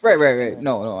second action. Right.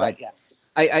 No, I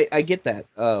get that.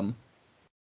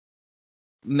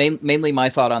 Mainly my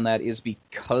thought on that is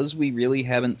because we really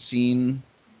haven't seen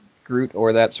Groot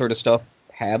or that sort of stuff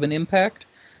have an impact.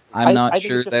 I'm not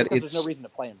sure that there's no reason to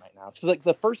play him right now. So like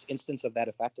the first instance of that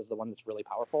effect is the one that's really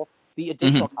powerful. The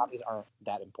additional copies aren't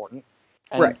that important.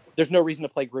 And there's no reason to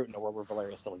play Groot in a world where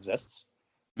Valeria still exists.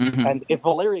 Mm-hmm. And if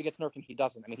Valeria gets nerfed and he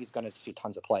doesn't, I mean, he's going to see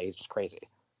tons of play. He's just crazy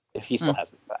if he still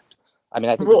has the effect. I mean,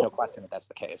 I think there's no question that that's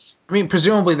the case. I mean,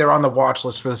 presumably they're on the watch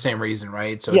list for the same reason,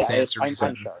 right? So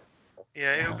I'm sure.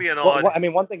 Yeah, it would be an odd. I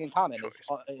mean, one thing in common is,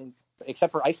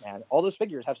 except for Iceman, all those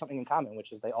figures have something in common,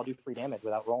 which is they all do free damage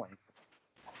without rolling.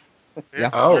 Yeah.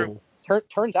 Oh.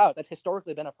 Turns out that's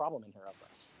historically been a problem in Hero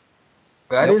Press.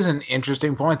 That is an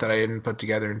interesting point that I didn't put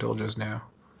together until just now.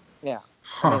 Yeah.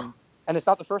 Huh. I mean, and it's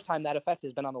not the first time that effect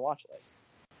has been on the watch list.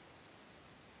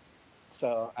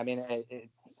 So, I mean,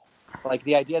 like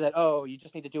the idea that, you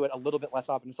just need to do it a little bit less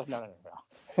often, it's like, no.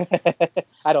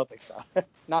 I don't think so.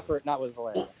 Not with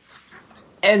Valeria.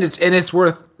 And it's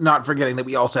worth not forgetting that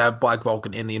we also have Black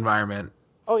Vulcan in the environment.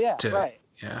 Oh yeah, right.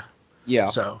 Yeah. Yeah.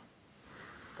 So.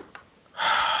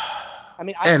 I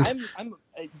mean,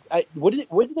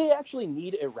 would they actually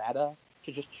need errata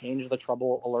to just change the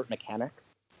trouble alert mechanic,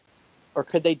 or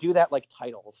could they do that like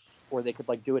titles, or they could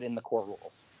like do it in the core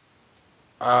rules?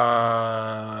 What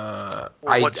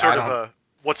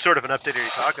sort of an update are you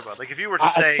talking about? Like if you were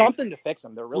to say something to fix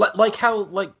them, they're really like how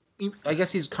I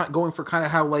guess he's going for kind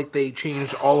of how like they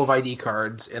changed all of ID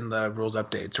cards in the rules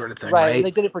update sort of thing, right? And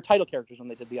they did it for title characters when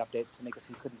they did the update to make it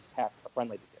so you couldn't hack a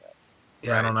friendly to do it.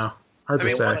 Yeah, I don't know. Hard to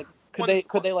say. Like,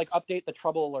 could they like update the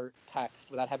trouble alert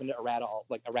text without having to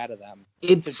errata them?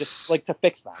 It's to just like to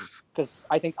fix them, because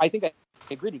I think I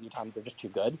agree with you, Tom. They're just too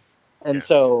good, and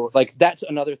so like that's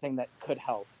another thing that could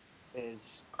help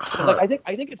is like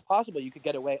I think it's possible you could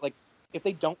get away. Like if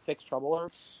they don't fix Trouble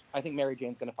Alerts, I think Mary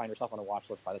Jane's going to find herself on a watch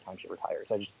list by the time she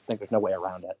retires. I just think there's no way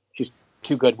around it. She's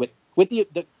too good with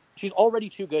the she's already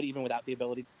too good even without the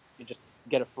ability to just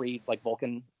get a free like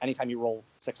Vulcan anytime you roll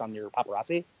 6 on your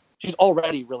paparazzi. She's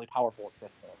already really powerful at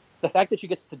 5th form. The fact that she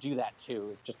gets to do that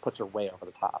too just puts her way over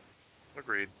the top.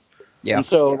 Agreed. Yeah. And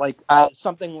so like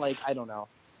something like I don't know,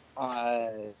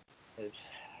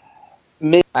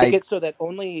 make it so that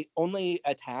only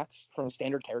attacks from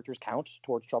standard characters count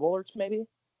towards Trouble Alerts, maybe.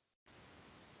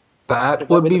 That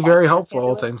would be very helpful,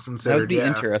 all things considered. That would be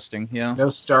interesting. Yeah. No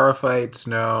star fights.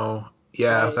 No.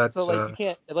 Yeah, right? that's so like you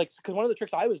can't like because one of the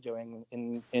tricks I was doing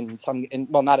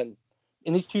not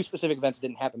in these 2 specific events it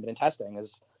didn't happen, but in testing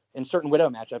is in certain Widow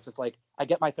matchups it's like I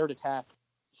get my 3rd attack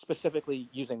specifically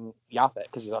using Yaphet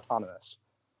because he's autonomous.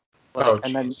 Like,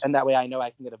 and that way I know I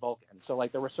can get a Vulcan. So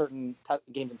like there were certain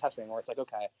games in testing where it's like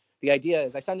okay, the idea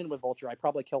is I send in with Vulture, I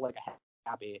probably kill like a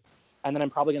Happy, and then I'm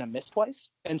probably gonna miss twice,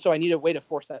 and so I need a way to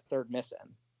force that 3rd miss in.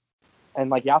 And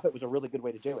like Yaphet was a really good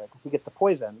way to do it because he gets to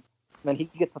poison. Then he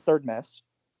gets the 3rd miss,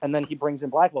 and then he brings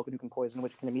in Black Vulcan who can poison,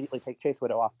 which can immediately take Chase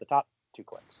Widow off the top 2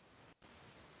 clicks.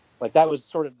 Like that was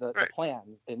sort of the plan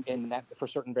in that for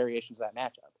certain variations of that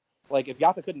matchup. Like if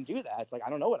Yaphet couldn't do that, it's like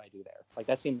I don't know what I do there. Like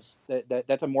that seems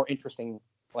that's a more interesting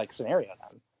like scenario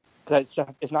then, because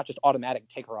it's not just automatic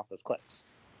take her off those clicks.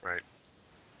 Right.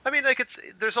 I mean, like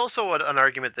there's also an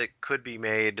argument that could be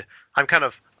made.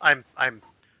 I'm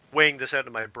weighing this out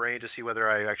in my brain to see whether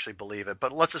I actually believe it,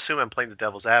 but let's assume I'm playing the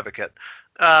devil's advocate.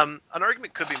 An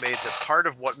argument could be made that part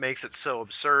of what makes it so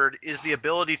absurd is the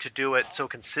ability to do it so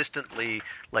consistently,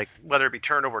 like whether it be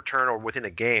turn over turn or within a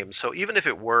game. So even if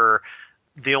it were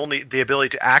the ability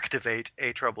to activate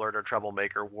a Trouble Alert or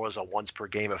Troublemaker was a once per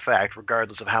game effect,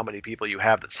 regardless of how many people you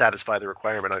have that satisfy the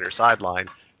requirement on your sideline,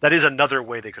 that is another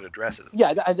way they could address it.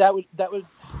 Yeah, that would.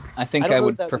 I think I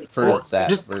would prefer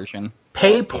that version.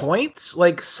 Pay points,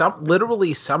 like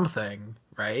literally something,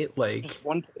 right? Like just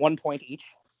one point each.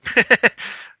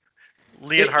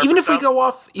 Even if we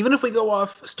go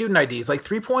off student IDs, like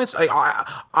 3 points,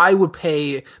 I would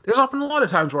pay. There's often a lot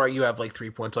of times where you have like 3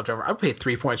 points left over. I would pay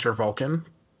 3 points for Vulcan.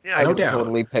 Yeah, I no would doubt.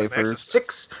 Totally pay for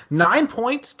 9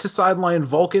 points to sideline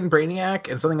Vulcan,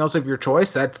 Brainiac, and something else of your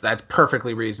choice. That's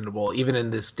perfectly reasonable, even in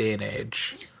this day and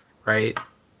age, right?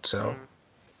 So.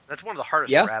 That's one of the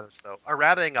hardest erratas, though.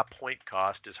 Errating a point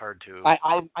cost is hard to.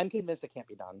 I'm convinced it can't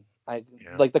be done.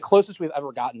 Like the closest we've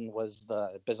ever gotten was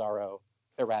the Bizarro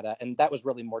errata, and that was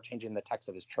really more changing the text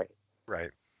of his trait.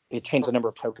 Right. It changed the number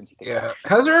of tokens he could get.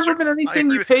 Has there ever been anything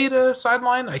you paid a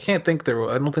sideline? I can't think there.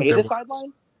 I don't think there was. Paid a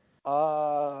sideline?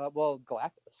 Well,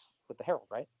 Galactus with the Herald,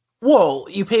 right? Well,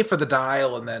 you pay for the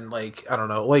dial, and then I don't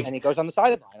know, and he goes on the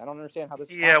sideline. I don't understand how this.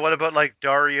 Yeah, what about like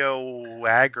Dario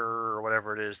Agger or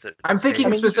whatever it is that? I'm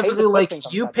thinking specifically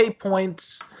you pay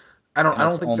points. I don't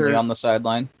think only there's on the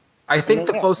sideline. I think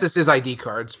the closest is ID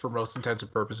cards for most intents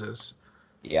and purposes.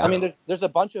 Yeah. I mean, there's a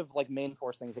bunch of like main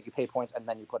force things that you pay points and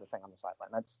then you put a thing on the sideline.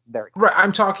 That's very cool. Right.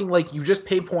 I'm talking like you just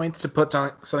pay points to put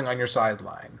something on your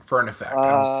sideline for an effect.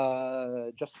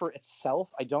 Just for itself,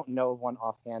 I don't know of one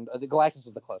offhand. The Galactus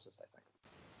is the closest, I think.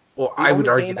 Well, I would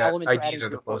argue that IDs are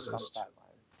the closest.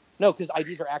 No, because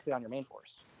IDs are actually on your main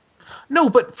force. No,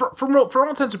 but for all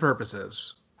intents and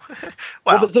purposes.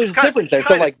 Well, but there's a difference there.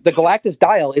 So like the Galactus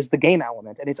dial is the game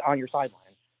element and it's on your sideline.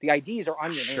 The IDs are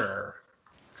on your main force.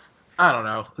 I don't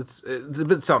know. It's a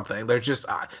bit something. They're just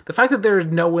the fact that there's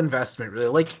no investment really.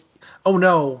 Like, oh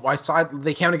no,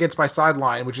 they count against my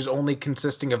sideline, which is only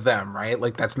consisting of them, right?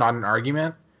 Like that's not an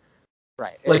argument.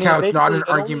 Right. Like how it's not an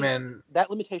argument. That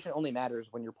limitation only matters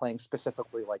when you're playing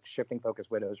specifically like shifting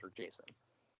focus widows or Jason.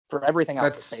 For everything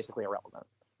else, it's basically irrelevant.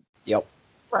 Yep.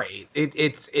 Right.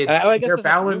 It's they're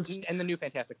balanced. And the new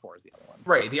Fantastic Four is the other one.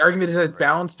 Right. The argument is that it's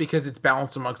balanced because it's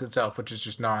balanced amongst itself, which is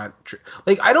just not true.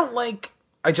 Like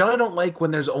I generally don't like when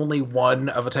there's only one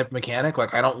of a type of mechanic.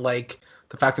 Like I don't like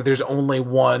the fact that there's only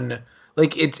one.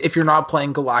 Like it's if you're not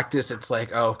playing Galactus, it's like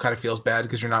it kind of feels bad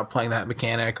because you're not playing that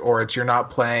mechanic, or you're not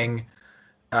playing.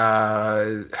 If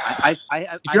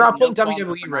you're not playing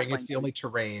WWE Ring, it's the only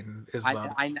terrain.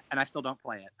 And I still don't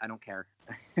play it. I don't care.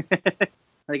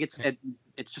 Like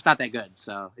it's just not that good,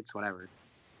 so it's whatever.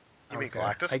 You mean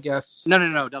Galactus? I guess. No,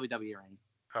 WWE Ring.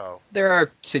 Oh. There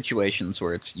are situations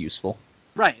where it's useful.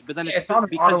 Right, but then it's not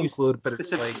because auto include, but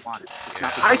it's like want it.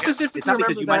 I specifically it's not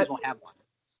because remember you might as well have one.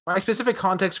 My specific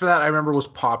context for that I remember was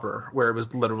Pauper, where it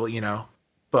was literally,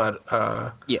 but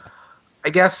yeah. I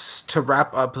guess to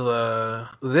wrap up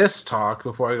this talk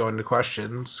before I go into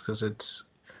questions, because it's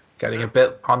getting a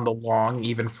bit on the long,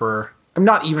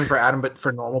 not even for Adam, but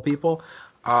for normal people.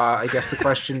 I guess the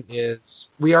question is,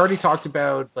 we already talked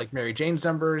about like Mary Jane's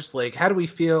numbers. Like, how do we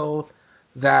feel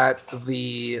that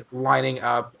the lining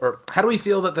up, or how do we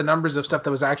feel that the numbers of stuff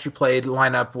that was actually played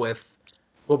line up with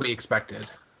what we expected?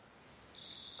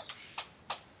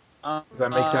 Does that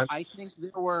make sense? I think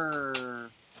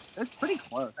it's pretty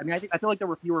close. I mean, I feel like there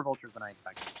were fewer vultures than I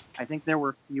expected. I think there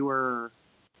were fewer.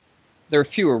 There are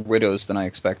fewer widows than I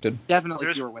expected.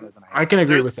 Definitely fewer widows than I expected. I can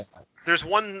agree with that. There's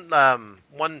one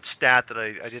stat that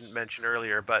I didn't mention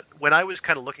earlier, but when I was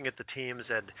kind of looking at the teams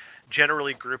and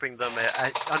generally grouping them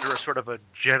under a sort of a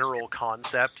general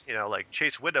concept, like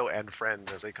Chase Widow and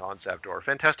Friends as a concept, or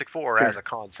Fantastic Four as a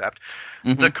concept,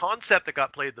 the concept that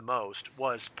got played the most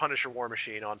was Punisher War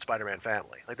Machine on Spider-Man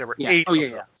Family. Like there were 8 of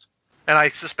those. And I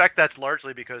suspect that's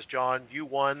largely because, John, you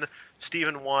won,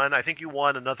 Steven won. I think you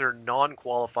won another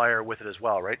non-qualifier with it as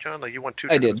well, right, John? Like you won 2.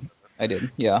 I did.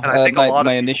 Yeah. And I think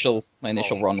my initial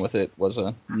run with it was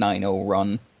a 9-0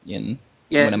 run in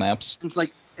Winamaps. It's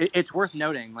like it's worth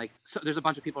noting. Like, so there's a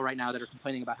bunch of people right now that are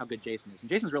complaining about how good Jason is, and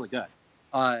Jason's really good.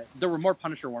 There were more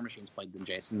Punisher War Machines played than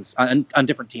Jason's on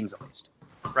different teams at least.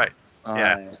 Right.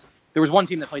 Yeah. There was one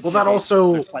team that played. Well, that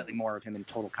also there's slightly more of him in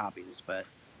total copies, but.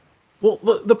 Well,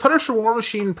 the Punisher War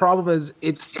Machine problem is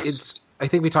it's. I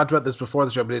think we talked about this before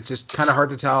the show, but it's just kind of hard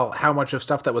to tell how much of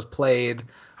stuff that was played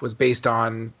was based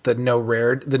on the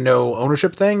no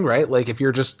ownership thing, right? Like if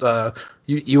you're just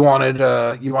you want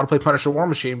to play Punisher War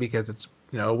Machine because it's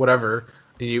whatever,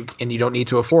 and you don't need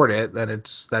to afford it, then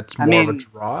that's more of a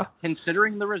draw.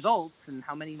 Considering the results and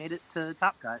how many made it to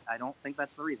Top Cut, I don't think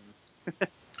that's the reason.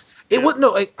 It would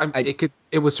no,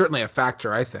 it was certainly a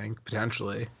factor, I think,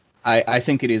 potentially. I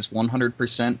think it is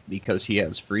 100% because he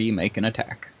has free make and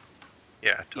attack.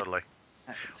 Yeah, totally.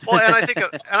 Well, and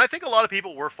I think a lot of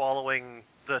people were following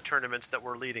the tournaments that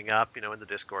were leading up, in the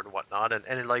Discord and whatnot,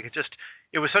 and like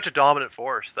it was such a dominant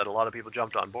force that a lot of people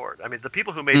jumped on board. I mean, the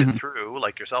people who made it through,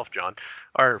 like yourself, John,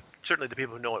 are certainly the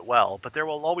people who know it well. But there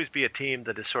will always be a team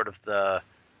that is sort of the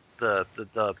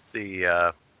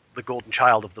golden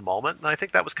child of the moment, and I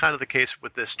think that was kind of the case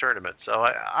with this tournament. So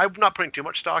I'm not putting too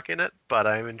much stock in it, but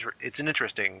it's an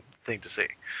interesting thing to see.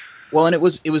 Well, and it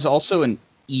was also an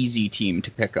easy team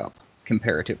to pick up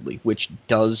comparatively, which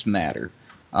does matter.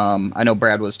 I know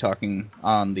Brad was talking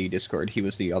on the Discord. He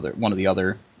was the other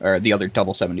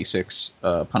 76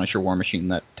 Punisher War Machine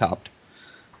that topped,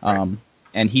 and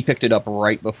he picked it up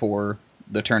right before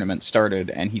the tournament started,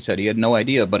 and he said he had no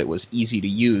idea, but it was easy to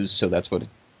use, so that's what.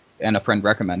 And a friend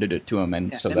recommended it to him,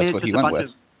 and so that's what he went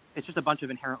with. It's just a bunch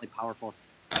of inherently powerful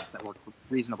that work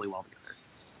reasonably well together.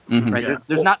 Mm-hmm. Right?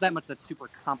 There's not that much that's super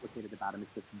complicated about him.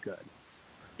 It's just good.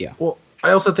 Yeah. Well,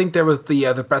 I also think there was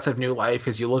the Breath of New Life.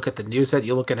 As you look at the new set,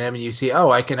 you look at him and you see,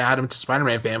 I can add him to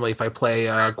Spider-Man Family if I play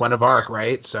Gwen of Arc,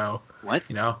 right? So what?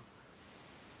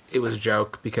 It was a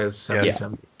joke because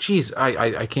 1770. Jeez,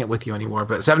 I can't with you anymore.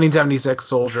 But 1776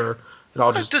 Soldier, it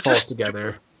all just falls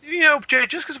together. Jay,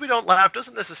 just because we don't laugh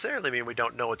doesn't necessarily mean we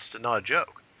don't know it's not a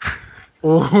joke.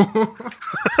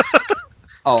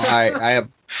 I have.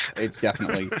 It's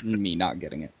definitely me not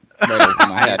getting it. Right over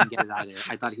my head. I didn't get it either.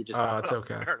 I thought he just. It's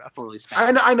okay. Totally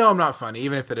I know I'm not funny,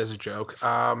 even if it is a joke.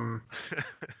 I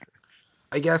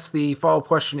guess the follow-up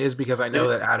question is because I know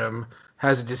that Adam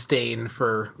has a disdain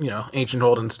for Ancient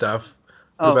Hold and stuff.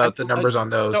 What about the numbers on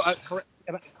those? So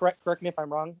correct me if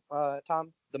I'm wrong,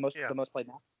 Tom. The most played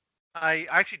now. I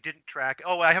actually didn't track.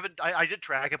 Oh, I haven't. I did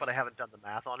track it, but I haven't done the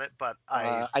math on it. But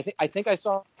I think I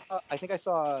saw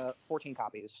 14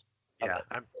 copies. Yeah,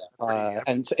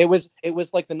 and so it was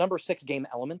like the number 6 game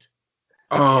Element.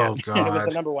 Oh god, it was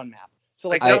the number 1 map. So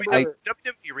like WWE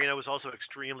Arena was also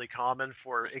extremely common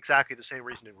for exactly the same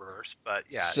reason in reverse. But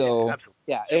yeah, absolutely.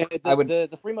 Yeah,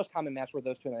 the 3 most common maps were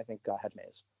those 2, and I think Head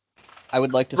Maze. I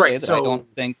would like to say that I don't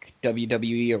think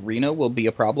WWE Arena will be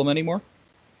a problem anymore.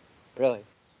 Really?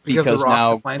 Because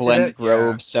now Glen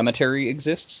Grove Cemetery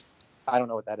exists. I don't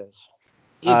know what that is.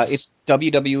 It's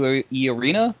WWE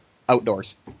Arena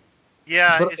outdoors.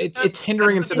 Yeah, but it's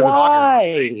hindering instead of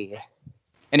obscuring. Why?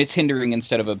 And it's hindering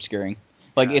instead of obscuring.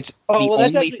 Like it's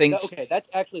that's only things. Okay, that's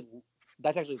actually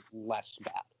less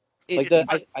bad.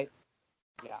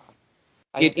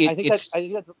 I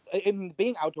think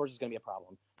being outdoors is going to be a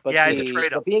problem. But the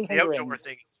trade-off. Being the outdoor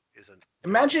thing isn't.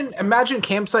 Imagine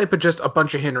campsite, but just a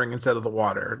bunch of hindering instead of the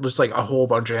water. Just like a whole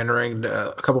bunch of hindering,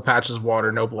 a couple patches of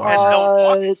water, no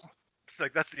blocking.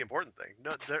 Like that's the important thing.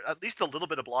 No, at least a little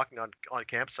bit of blocking on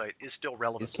campsite is still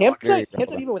relevant. Campsite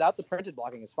even without the printed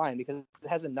blocking is fine because it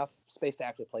has enough space to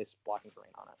actually place blocking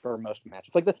terrain on it for most matches.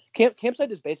 Like the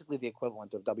campsite is basically the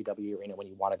equivalent of WWE Arena when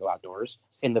you want to go outdoors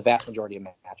in the vast majority of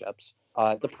matchups.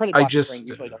 The printed blocking terrain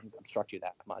usually doesn't obstruct you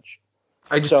that much.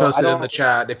 I just posted it in the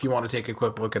chat if you want to take a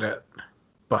quick look at it.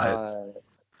 But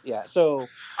so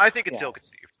I think it's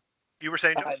ill-conceived. You were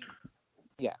saying, Joe?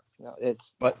 Yeah, no,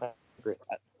 it's. But- I agree with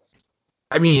that.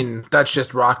 I mean, that's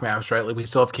just rock maps, right? Like we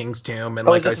still have King's Tomb, and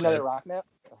Oh, like is this I said, another rock map?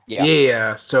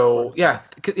 yeah. So yeah,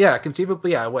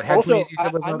 conceivably, yeah. What Also, Hercules you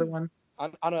said was another one.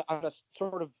 On a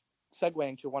sort of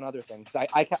segueing to one other thing, because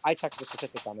I checked the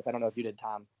statistics on this. I don't know if you did,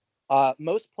 Tom.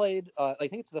 Most played, I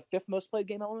think it's the 5th most played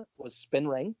game element was Spin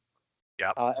Ring.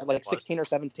 Yeah. At like 16 or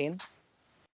 17.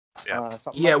 Yeah.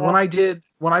 Something Yeah, like that.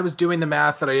 when I was doing the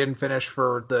math that I didn't finish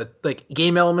for the like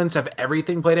game elements of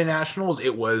everything played in nationals,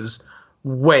 it was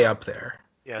way up there.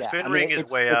 Yeah, Spin Ring is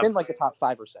it's, way it's up. in like the top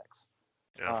 5 or 6.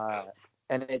 Yeah.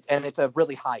 And it's a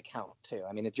really high count too.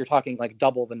 I mean, you're talking like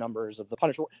double the numbers of the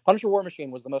Punisher. Punisher War Machine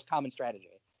was the most common strategy,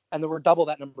 and there were double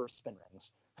that number of spin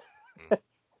rings.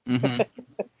 Mhm.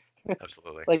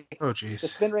 Absolutely. Like Oh the jeez.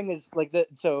 spin ring is like the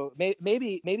so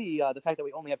maybe the fact that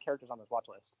we only have characters on this watch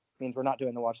list means we're not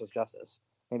doing the watch list justice.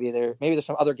 Maybe there's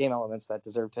some other game elements that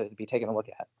deserve to be taken a look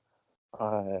at.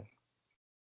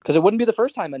 Because it wouldn't be the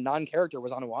first time a non-character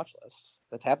was on a watch list.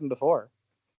 That's happened before.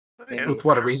 Yeah. With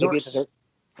what a Maybe resource?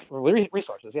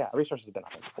 resources, yeah, resources have been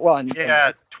on it. Well,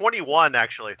 and 21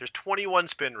 actually. There's 21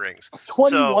 Spin Rings.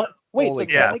 21. Wait, Holy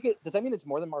so cow. does that mean it's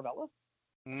more than Marvella?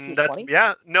 She was That's 20?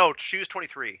 yeah. No, she was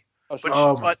 23. Oh, she But was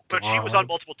Oh she, my but she was on God.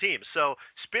 multiple teams. So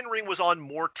Spin Ring was on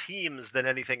more teams than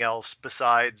anything else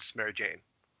besides Mary Jane.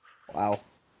 Wow.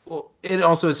 Well, it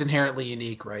also is inherently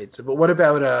unique, right? So, but what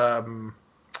about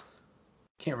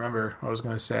can't remember what I was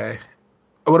gonna say.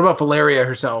 What about Valeria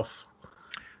herself?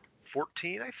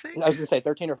 14, I think. I was gonna say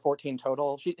 13 or 14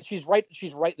 total. She's right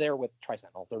there with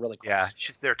Tri-Sentinel. They're really close. Yeah,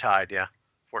 they're tied. Yeah,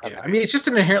 14. I mean, it's just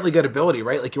an inherently good ability,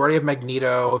 right? Like you already have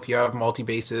Magneto. If you have multi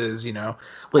bases, like Well,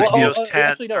 Magneto's 10,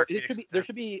 actually, no. Dark There Phoenix there 10.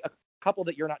 should be a couple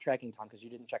that you're not tracking, Tom, because you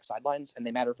didn't check sidelines, and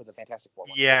they matter for the Fantastic Four.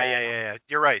 Yeah.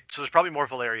 You're right. So there's probably more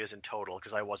Valerias in total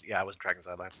because I wasn't tracking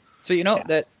sideline. So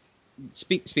that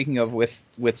speaking of with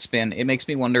Spin, it makes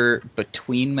me wonder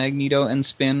between Magneto and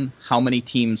Spin, how many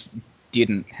teams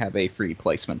didn't have a free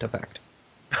placement effect?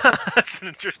 That's an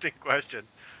interesting question.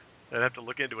 I'd have to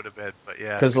look into it a bit, but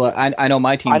yeah. Because I know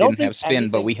my team I don't didn't think have Spin,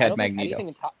 but we I had don't think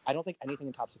Magneto. I don't think anything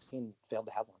in top 16 failed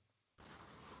to have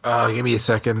one. give me a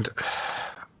second. No,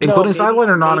 Including maybe- sideline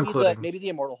or not maybe including? Maybe the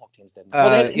Immortal Hulk teams didn't. Well,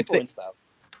 they had If they- influence though.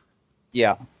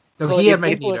 Yeah. No, So he had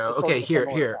influence Magneto. is sort Okay, of similar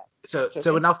to here. that. So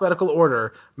So in alphabetical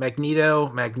order: Magneto,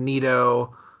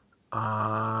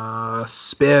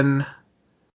 Spin,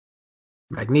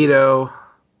 Magneto,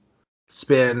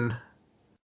 Spin.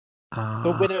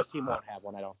 The Widow's team won't have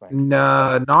one, I don't think.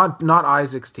 No, not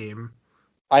Isaac's team.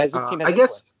 Isaac's team has I guess.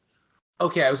 influence.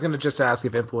 Okay, I was gonna just ask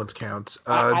if influence counts.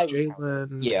 I would count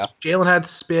Jalen. Yeah. Jalen had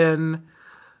Spin.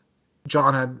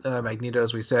 John had Magneto,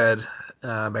 as we said.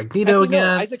 Magneto Actually, no, again.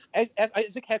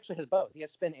 Isaac actually has both. He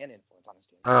has spin and influence on his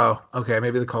team. Oh, okay.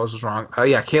 Maybe the colors was wrong.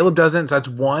 Yeah, Caleb doesn't. So that's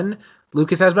one.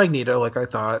 Lucas has Magneto, like I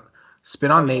thought. Spin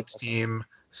on Nate's team.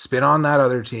 Spin on that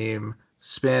other team.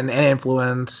 Spin and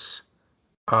influence.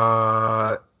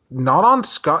 Not on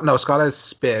Scott. No, Scott has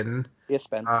spin. He has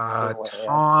spin. for Valeria.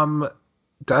 Tom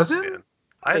doesn't. Spin.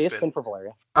 I Yeah, he had has Spin. spin for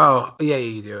Valeria. Oh, yeah,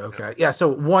 you do. Okay. Yeah, so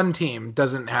one team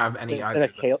doesn't have any And either.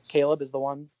 of those. Caleb is the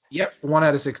one. Yep, 1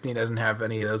 out of 16 doesn't have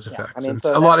any of those Yeah, effects. I mean, And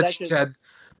so a lot of that teams should- had.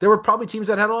 There were probably teams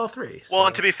that had all three. Well, so-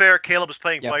 and to be fair, Caleb is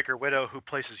playing Yep. Biker Widow, who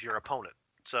places your opponent.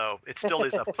 So it still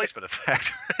is a placement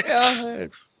effect. Yeah,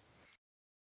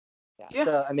 Yeah.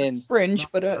 So, I mean, fringe,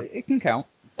 but it can count.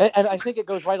 and I think it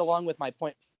goes right along with my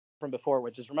point from before,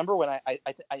 which is remember when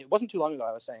it wasn't too long ago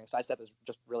I was saying sidestep is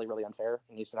just really really unfair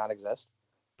and needs to not exist.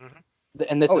 Mhm.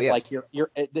 And this Oh, is yeah.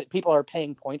 like people are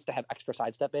paying points to have extra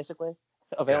sidestep basically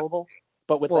available,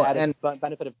 but with Well, the added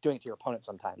benefit of doing it to your opponent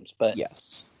sometimes. But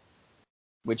Yes.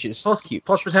 Which is Plus cute.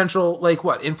 potential, like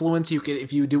what influence you could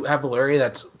if you do have Valeria,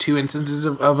 that's 2 instances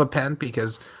of a pen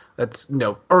because that's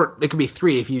or it could be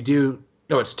 3 if you do.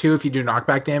 No, it's 2 if you do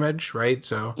knockback damage, right?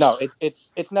 So no,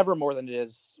 it's never more than it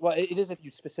is. Well, it is if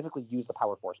you specifically use the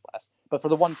power force blast. But for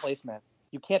the one placement,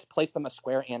 you can't place them a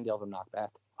square and deal them knockback.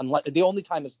 Unless the only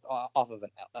time is off of an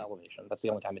elevation. That's the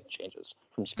only time it changes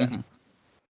from spin. Mhm.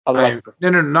 Otherwise, no,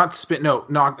 not spin. No,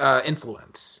 not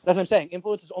influence. that's what I'm saying.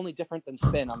 Influence is only different than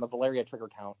spin on the Valeria trigger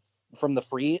count from the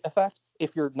free effect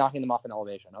if you're knocking them off an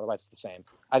elevation. Otherwise, it's the same.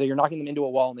 Either you're knocking them into a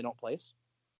wall and they don't place,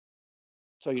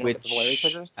 so you don't get the Valeria Which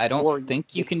trigger. I or don't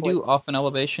think you can destroy do them. off an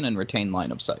elevation and retain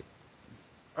line of sight.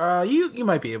 You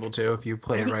might be able to if you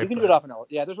play You it can, right. you can but- do it off an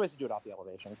elevation. Yeah, there's ways to do it off the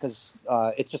elevation because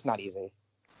it's just not easy.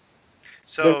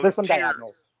 So There's some to your-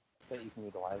 diagonals that you can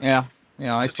utilize. Yeah.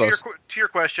 Yeah, I To your, suppose. to your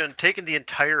question, taking the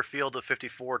entire field of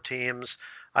 54 teams,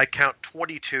 I count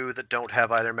 22 that don't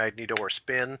have either Magneto or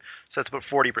Spin, so that's about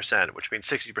 40%, which means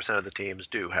 60% of the teams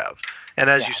do have. And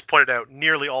as you pointed out,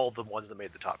 nearly all of the ones that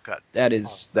made the top cut. That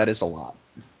is a lot.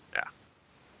 Yeah.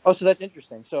 Oh, so that's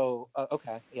interesting. So,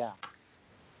 okay, yeah.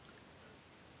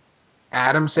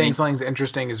 Adam saying something's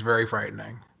interesting is very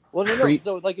frightening. Well, no.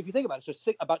 So, like, if you think about it,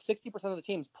 so about 60% of the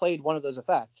teams played one of those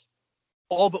effects.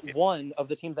 All but one of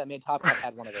the teams that made Top Cut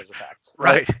had one of those effects.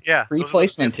 Right. Yeah.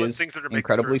 Replacement is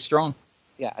incredibly strong.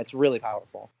 Yeah, it's really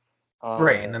powerful.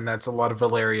 Right, and then that's a lot of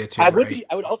Valeria too. I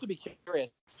would also be curious,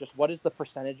 just what is the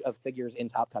percentage of figures in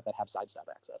Top Cut that have sidestep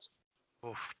access?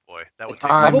 Oh boy, that would It's take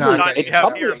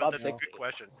probably here, above but that's 60. a good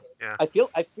question. Yeah. I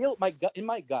feel in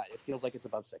my gut, it feels like it's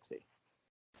above 60.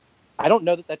 I don't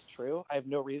know that that's true. I have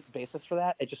no basis for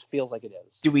that. It just feels like it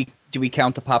is. Do we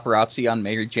count the paparazzi on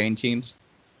Mary Jane teams?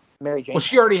 Mary Jane. Well,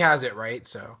 she already has it, right?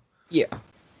 So. Yeah.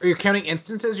 Are you counting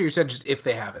instances, or you said just if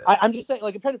they have it? I'm just saying,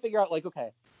 like, I'm trying to figure out, like, okay,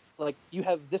 like, you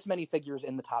have this many figures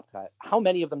in the Top Cut. How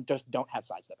many of them just don't have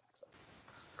sidestep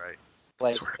access? Right.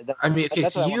 Like, I mean, okay,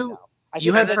 so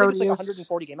you had had I think it's like Proteus.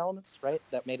 140 game elements, right?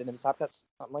 That made it into Top Cuts,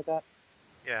 something like that.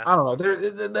 Yeah. I don't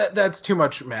know. That's too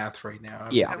much math right now.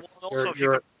 Yeah. And also,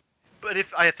 but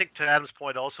if I think to Adam's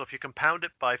point, also if you compound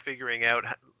it by figuring out,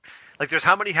 like, there's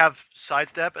how many have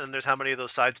sidestep, and there's how many of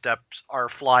those sidesteps are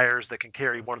flyers that can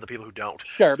carry one of the people who don't.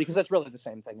 Sure, because that's really the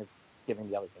same thing as giving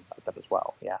the other thing sidestep as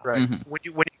well. Yeah. Right. Mhm. When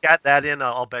you add that in,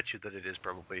 I'll bet you that it is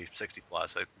probably 60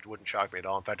 plus. It wouldn't shock me at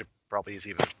all. In fact, it probably is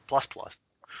even plus.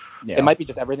 Yeah. It might be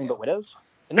just everything but Widows.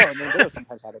 No, and then Widows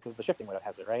sometimes have it because the shifting Widow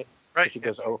has it, right? Right. She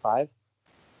goes 05.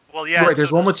 Well, yeah. Right. There's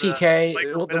so one with does, TK.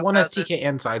 Micro The Widow one has has it. TK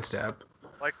and sidestep.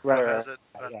 Like Right, has it,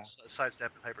 yeah.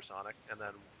 sidestep and hypersonic, and then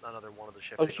another one of the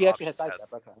shifting. Oh, she actually has sidestep.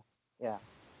 Okay. Yeah.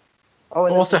 Oh,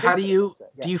 and Also, then how do you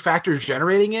yeah. do you factor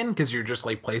generating in? Because you're just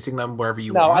like placing them wherever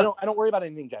you No, want. I don't worry about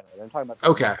anything generated. I'm talking about.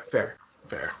 Okay, fair.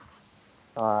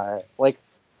 Like,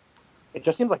 it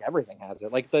just seems like everything has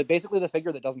it. Like, basically the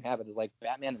figure that doesn't have it is like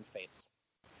Batman and Fates.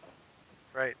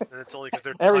 Right, and it's only because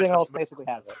they're Everything else basically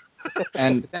has it.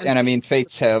 And I mean,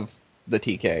 Fates have the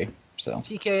TK, so.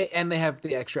 TK, and they have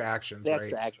the extra actions. The right?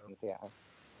 extra actions, yeah.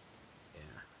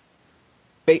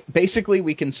 Basically,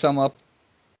 we can sum up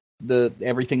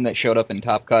everything that showed up in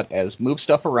Top Cut as move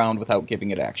stuff around without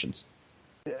giving it actions.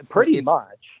 Pretty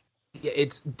much. Yeah,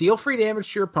 it's deal free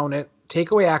damage to your opponent,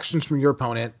 take away actions from your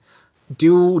opponent,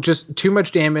 do just too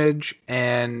much damage,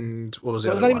 and what was it?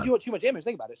 Well, it's not even doing too much damage.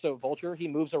 Think about it. So Vulture, he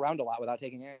moves around a lot without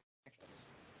taking actions.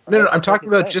 No, Right? I'm talking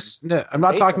Like about his just thing. no. I'm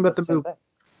not Base talking about does the same move. thing.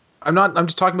 I'm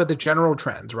just talking about the general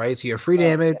trends, right? So you have free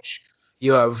damage,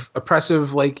 you have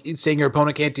oppressive, like saying your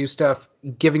opponent can't do stuff,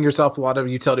 giving yourself a lot of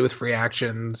utility with free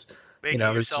actions. making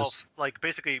there's yourself just- like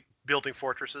basically building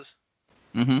fortresses.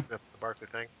 Mm-hmm. That's the Barclay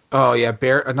thing. Oh yeah,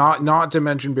 not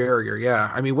dimension barrier.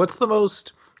 Yeah, I mean, what's the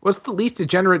least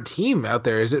degenerate team out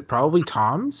there? Is it probably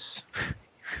Tom's?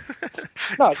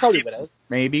 No, it's probably Widows.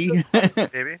 Maybe.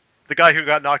 Maybe the guy who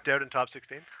got knocked out in top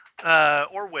 16,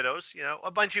 or Widows. You know,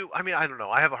 a bunch of. I mean, I don't know.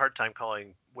 I have a hard time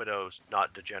calling Widows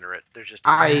not degenerate. They're just.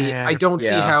 I don't see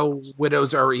Yeah. how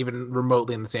widows are even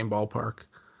remotely in the same ballpark.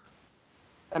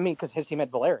 I mean, because his team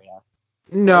had Valeria.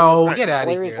 No, Right. get out of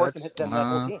Valeria's here. worse than that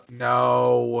whole team.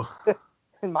 No.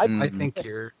 In my Mm. I think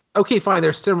you're okay. Fine,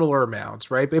 they're similar amounts,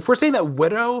 right? But if we're saying that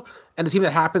Widow and a team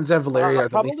that happens to have Valeria are the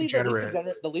probably least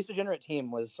degenerate, the least degenerate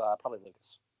team was probably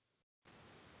Lucas.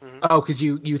 oh, because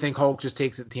you think Hulk just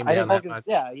takes the team I down think that Hulk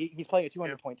much? he's playing a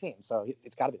 200-point team, so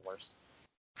it's got to be the worst.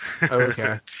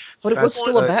 Okay. But it was That's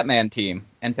still a the- Batman team,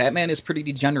 and Batman is pretty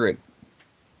degenerate.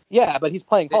 Yeah, but he's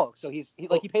playing Hulk, so he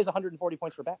pays 140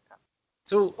 points for Batman.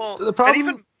 So Well, the problem,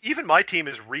 and even my team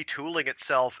is retooling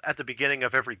itself at the beginning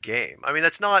of every game. I mean,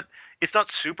 it's not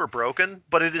super broken,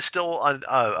 but it is still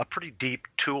a pretty deep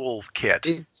tool kit.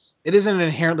 it is an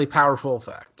inherently powerful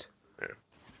effect.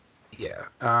 Yeah.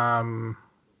 Yeah.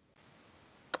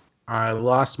 I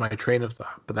lost my train of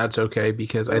thought, but that's okay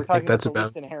because We're I talking think that's about the about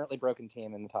least inherently broken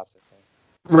team in the top 16.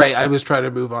 right. I was trying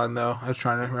to move on though. I was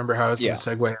trying to remember how I was Yeah. going to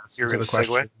segue You're into the gonna segue?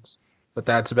 questions. But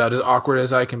that's about as awkward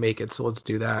as I can make it, so let's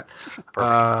do that.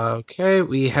 Okay,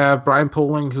 we have Brian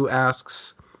Poling who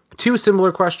asks two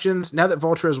similar questions. Now that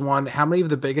Vulture has won, how many of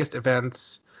the biggest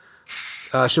events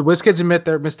should WizKids admit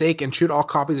their mistake and shoot all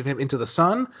copies of him into the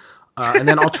sun? And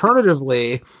then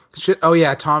alternatively,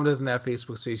 Tom doesn't have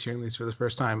Facebook, so he's hearing these for the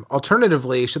first time.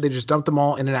 Alternatively, should they just dump them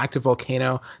all in an active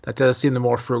volcano? That does seem the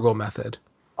more frugal method.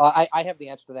 I have the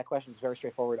answer to that question. It's very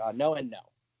straightforward. No and no.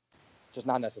 Just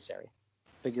not necessary.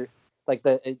 Figure like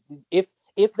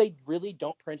if they really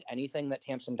don't print anything that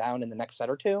tamps him down in the next set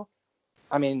or two,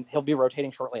 I mean, he'll be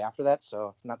rotating shortly after that,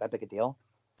 so it's not that big a deal.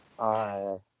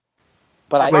 But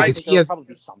I Right, 'cause think he there'll has- probably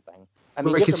be something. I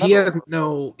mean, you have because to he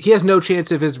remember, has no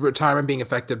chance of his retirement being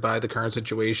affected by the current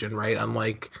situation, right?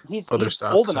 Unlike he's other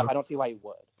stuff. old so- enough. I don't see why he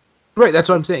would. Right, that's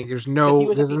what I'm saying. There's Because no, he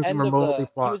was this at the doesn't seem end of remotely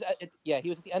the plot. he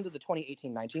was at the end of the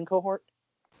 2018-19 cohort,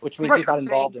 which means Right, he's not I'm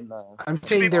involved saying- in the. I'm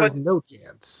saying there is no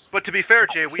chance. But to be fair,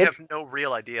 Jay, we Should- have no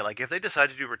real idea. Like, if they decide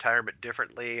to do retirement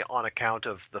differently on account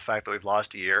of the fact that we've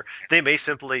lost a year, they may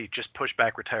simply just push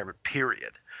back retirement,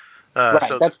 period. Right,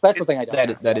 So that's the thing I don't.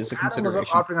 know. That is a Adam was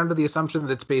consideration. opting under the assumption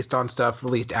that it's based on stuff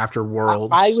released after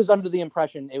Worlds. I was under the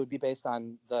impression it would be based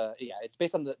on it's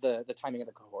based on the timing of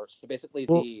the cohorts. So basically,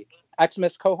 Well- the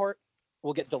Xmas cohort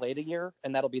will get delayed a year,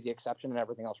 and that'll be the exception, and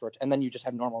everything else and then you just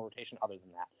have normal rotation. Other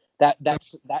than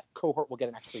that cohort will get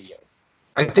an extra year.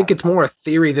 I think it's more a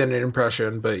theory than an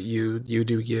impression, but you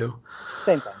do you.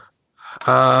 Same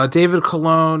thing. David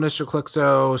Colon, Mr.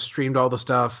 Clixo, streamed all the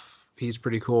stuff. He's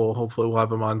pretty cool. Hopefully we'll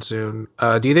have him on soon.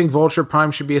 Do you think Vulture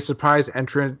Prime should be a surprise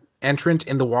entrant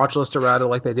in the watch list errata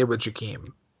like they did with Jakeem?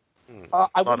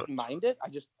 I wouldn't mind it.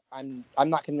 I'm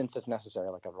not convinced it's necessary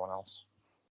like everyone else.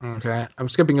 Okay. I'm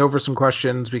skipping over some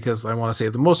questions because I want to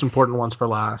save the most important ones for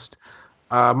last.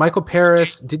 Michael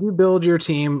Paris, did you build your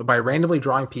team by randomly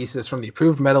drawing pieces from the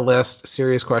approved meta list?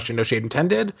 Serious question, no shade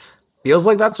intended. Feels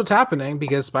like that's what's happening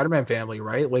because Spider-Man family,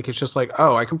 right? Like, it's just like,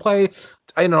 oh, I can play,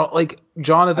 like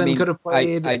Jonathan could have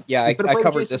played. I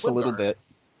covered this a little bit.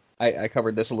 I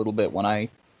covered this a little bit when I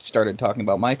started talking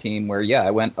about my team where,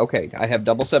 I went, okay, I have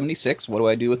double 76. What do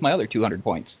I do with my other 200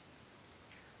 points?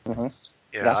 Mm-hmm.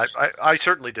 Yeah, I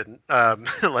certainly didn't.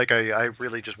 Like, I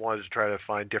really just wanted to try to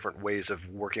find different ways of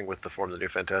working with the form of the new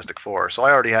Fantastic Four. So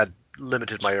I already had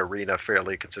limited my arena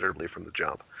fairly considerably from the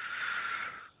jump.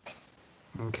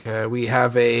 Okay, we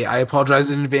have I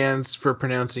apologize in advance for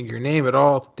pronouncing your name at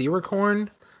all, Theoricorn,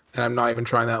 and I'm not even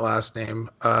trying that last name.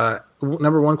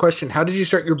 Number one question, how did you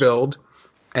start your build?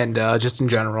 And just in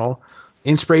general,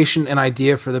 inspiration and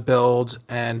idea for the build,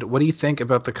 and what do you think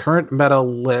about the current meta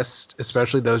list,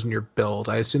 especially those in your build?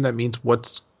 I assume that means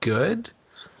what's good?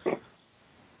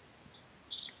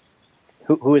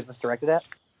 Who is this directed at?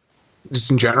 Just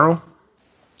in general?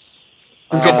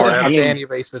 Go You for it. can say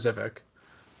anybody specific.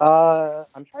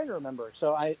 I'm trying to remember.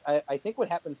 So I think what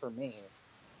happened for me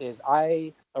is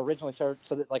I originally started,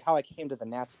 so that like how I came to the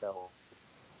Nats build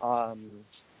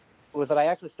was that I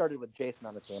actually started with Jason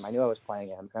on the team. I knew I was playing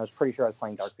him, and I was pretty sure I was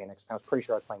playing Dark Phoenix, and I was pretty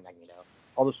sure I was playing Magneto.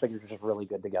 All those figures are just really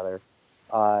good together.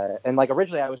 And like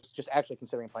originally I was just actually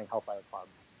considering playing Hellfire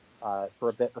Club for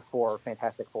a bit before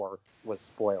Fantastic Four was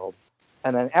spoiled.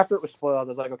 And then after it was spoiled, I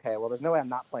was like, okay, well, there's no way I'm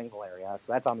not playing Valeria,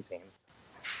 so that's on the team.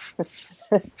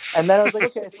 And then I was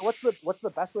like, okay, so what's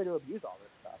the best way to abuse all this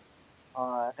stuff?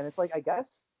 And it's like, I guess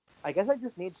I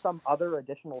just need some other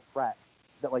additional threat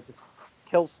that like just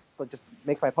kills, like just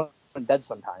makes my opponent dead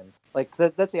sometimes. Like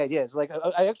that's the idea. It's like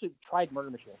I actually tried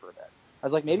Murder Machine for a bit. I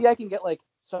was like, maybe I can get like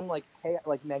some like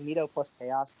Magneto plus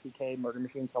Chaos TK Murder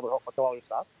Machine kill all their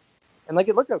stuff, and like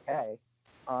it looked okay.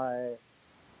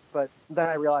 But then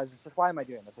I realized, it's just, why am I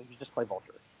doing this? Like, you just play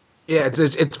Vulture. Yeah,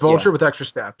 it's Vulture with extra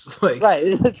steps. Like, right,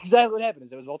 it's exactly what happened.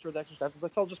 It was Vulture with extra steps.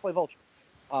 Let's all just play Vulture.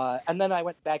 And then I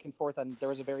went back and forth, and there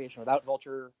was a variation without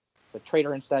Vulture, with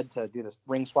Traitor instead to do this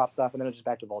ring swap stuff, and then it was just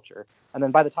back to Vulture. And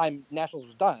then by the time Nationals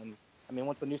was done, I mean,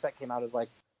 once the new set came out, it was like,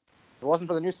 if it wasn't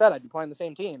for the new set, I'd be playing the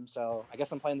same team. So I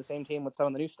guess I'm playing the same team with some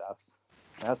of the new stuff.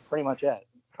 And that's pretty much it.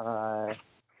 I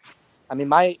mean,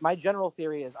 my general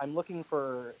theory is I'm looking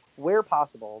for, where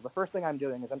possible, the first thing I'm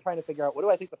doing is I'm trying to figure out what do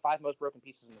I think the 5 most broken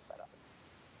pieces in the setup.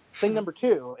 Thing number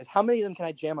 2 is how many of them can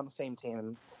I jam on the same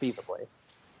team feasibly?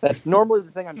 That's normally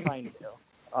the thing I'm trying to do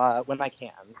when I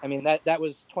can. I mean, that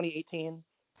was 2018.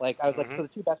 Like, I was like, so the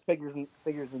 2 best figures in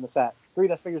the set, 3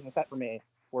 best figures in the set for me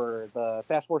were the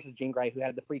Fast Forces Jean Grey, who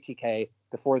had the free TK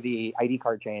before the ID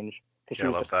card change, because she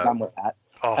was just done with that.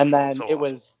 Oh, and then so it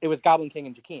was Goblin King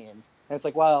and Jakeem. And it's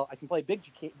like, well, I can play big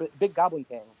Goblin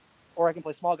King, or I can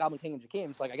play small Goblin King and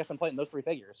Jakeem. So like, I guess I'm playing those 3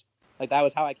 figures. Like, that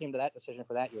was how I came to that decision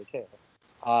for that year too.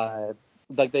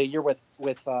 Like the year with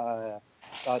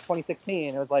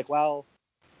 2016, it was like, well,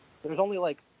 there's only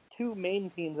like 2 main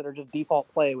teams that are just default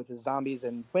play, which is Zombies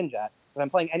and Quinjet. If I'm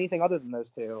playing anything other than those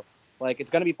 2, like, it's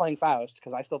going to be playing Faust,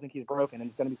 because I still think he's broken, and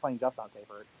it's going to be playing Just on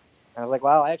Safer. And I was like,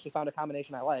 well, I actually found a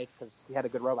combination I liked, because he had a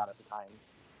good robot at the time.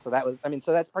 So that was, I mean,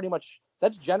 so that's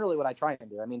generally what I try and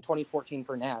do. I mean, 2014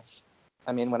 for Nats,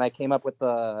 I mean, when I came up with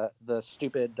the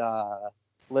stupid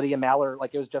Lydia Maller,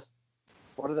 like, it was just,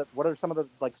 what are some of the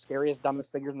like scariest,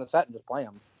 dumbest figures in the set, and just play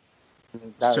them.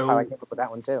 And that was how I came up with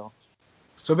that one too.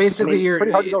 So basically, it's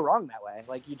pretty hard to go wrong that way.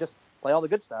 Like, you just play all the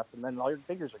good stuff, and then all your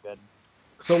figures are good.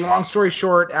 So long story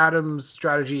short, Adam's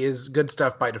strategy is good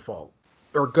stuff by default,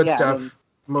 or good Yeah, I stuff mean-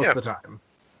 most Yeah. of the time.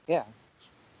 Yeah.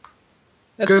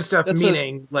 Good stuff that's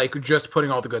meaning like just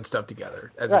putting all the good stuff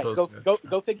together, as Right. opposed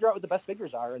Go figure out what the best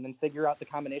figures are, and then figure out the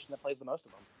combination that plays the most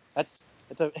of them.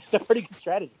 It's a pretty good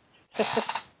strategy.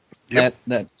 Yep.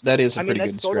 that is a I mean, pretty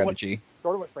that's good sort of what- strategy.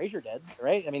 Sort of what Frazier did,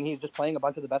 right? I mean, he's just playing a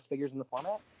bunch of the best figures in the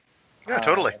format. Yeah,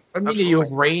 totally. I mean, Absolutely. you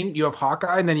have Rain, you have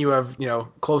Hawkeye, and then you have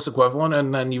close equivalent,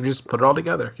 and then you just put it all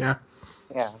together. Yeah.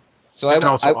 Yeah. So And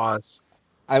also Oz.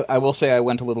 I will say I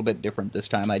went a little bit different this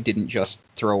time. I didn't just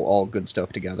throw all good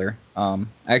stuff together. I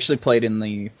actually played in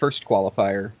the first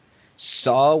qualifier,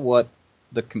 saw what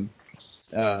the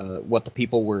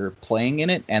people were playing in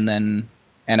it, and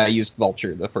I used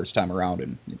Vulture the first time around,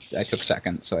 and I took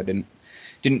second, so I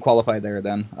didn't qualify there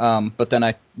then. But then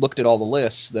I looked at all the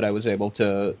lists that I was able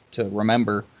to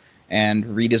remember and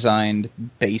redesigned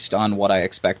based on what I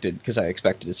expected, because I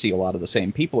expected to see a lot of the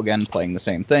same people again playing the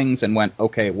same things, and went,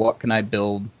 okay, what can I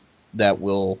build that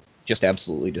will just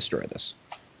absolutely destroy this?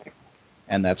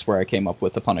 And that's where I came up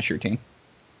with the Punisher team.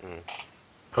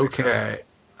 Okay.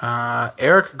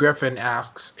 Eric Griffin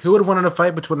asks, who would win in a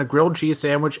fight between a grilled cheese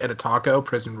sandwich and a taco?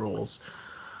 Prison rules.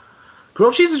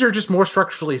 Grilled cheeses are just more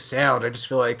structurally sound. I just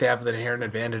feel like they have an inherent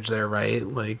advantage there, right?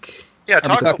 Like, Yeah, Are we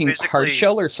taco talking basically. hard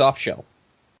shell or soft shell?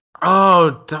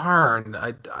 oh darn,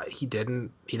 he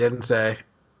didn't say.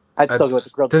 I'd still go with the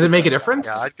grilled. Does it cheese make a sandwich. difference?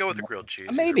 Yeah, I'd go with the grilled cheese.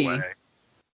 either Maybe. way.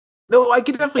 No, I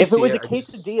could definitely If see it was a I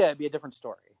just- quesadilla, it'd be a different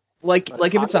story. Like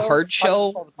But if it's a taco- hard taco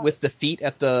shell solves the with the feet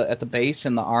at the base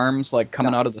and the arms like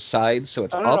coming out of the sides, so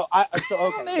it's No, up. So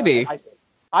okay, Maybe. so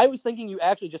I was thinking you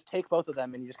actually just take both of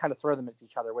them and you just kind of throw them at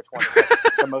each other. Which one is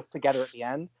like the most together at the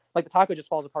end? Like the taco just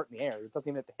falls apart in the air. It doesn't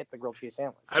even have to hit the grilled cheese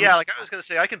sandwich. Yeah, like I was gonna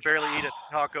say, I can barely eat a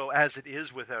taco as it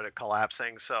is without it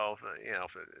collapsing. So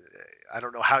I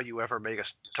don't know how you ever make a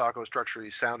taco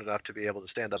structurally sound enough to be able to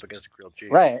stand up against a grilled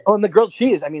cheese. Right. Oh, and the grilled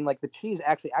cheese. I mean, like the cheese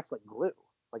actually acts like glue.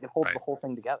 Like it holds Right. the whole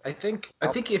thing together. I think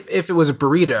if it was a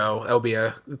burrito, that would be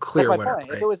a clear That's my winner. point.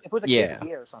 Right? If it was a Yeah.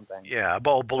 quesadilla or something. Yeah, Like-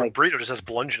 burrito just has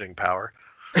bludgeoning power.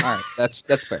 All right, that's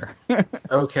fair.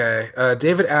 Okay.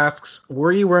 David asks,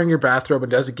 were you wearing your bathrobe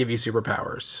and does it give you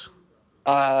superpowers?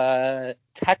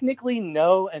 Technically,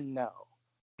 no and no.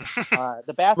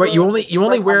 The bathrobe. Right, you only was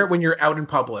right wear on- it when you're out in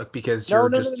public because No, you're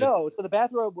no, just no, no. So the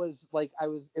bathrobe was like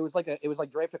it was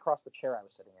like draped across the chair I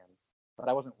was sitting in, but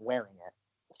I wasn't wearing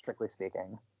it, strictly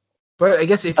speaking. But I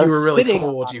guess if I you was were really sitting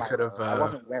cold, on you my could have. robe. I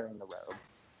wasn't wearing the robe.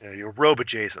 Yeah, you're robe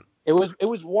adjacent. It was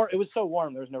warm. It was so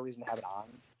warm. There was no reason to have it on.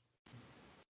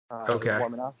 It Okay. was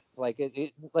warm enough. Like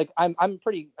like I'm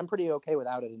pretty okay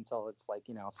without it until it's like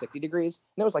 60 degrees,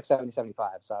 and it was like 70, 75.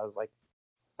 So I was like,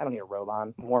 I don't need a robe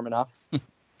on. I'm warm enough.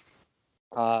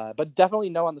 But definitely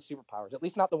no on the superpowers. At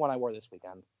least not the one I wore this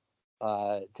weekend.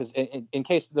 Because in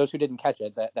case those who didn't catch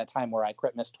it, that time where I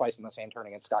crit missed twice in the same turn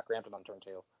against Scott Crampton on turn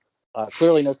 2.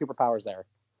 Clearly no superpowers there.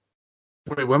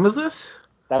 Wait, when was this?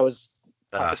 That was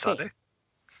top 16. Sunday.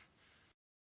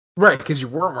 Right, because you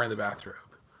weren't wearing the bathrobe.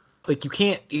 Like you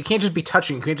can't just be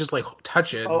touching. You can't just like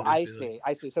touch it. Oh, and I just be like- see.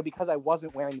 I see. So because I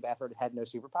wasn't wearing the bathrobe, it had no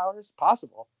superpowers.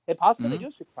 Possible. It's possible Mhm. they do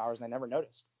have superpowers, and I never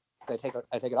noticed. I take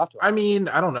it off to him. I mean,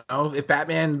 I don't know. If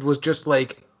Batman was just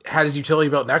like had his utility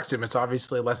belt next to him, it's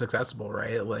obviously less accessible,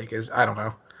 right? Like, I don't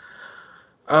know.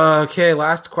 Okay,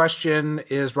 last question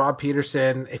is Rob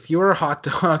Peterson. If you were a hot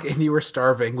dog and you were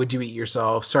starving, would you eat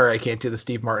yourself? Sorry, I can't do the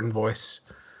Steve Martin voice.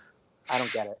 I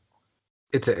don't get it.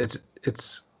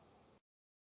 It's.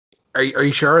 Are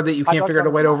you sure that you Hot can't dog figure out a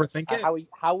don't way to have a mouth. overthink it?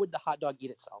 How would the hot dog eat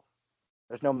itself?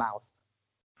 There's no mouth.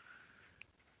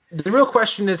 The real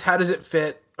question is, how does it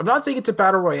fit? I'm not saying it's a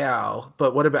battle royale,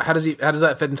 but what about how does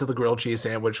that fit into the grilled cheese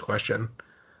sandwich question?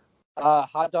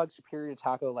 Hot dog superior to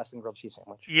taco, less than grilled cheese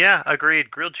sandwich. Yeah, agreed.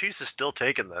 Grilled cheese is still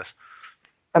taking this.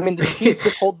 I mean, the cheese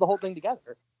just holds the whole thing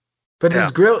together. But Yeah.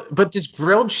 does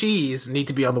grilled cheese need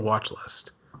to be on the watch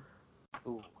list?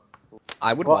 Ooh.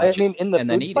 I would Well, watch I mean, it in the and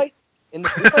then food eat fight, in the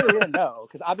food fight arena, no,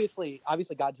 because obviously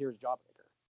God tier is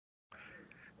Jawbreaker.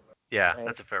 Yeah, Right,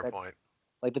 that's a fair that's- point.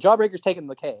 Like the Jawbreaker's taking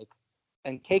the cake,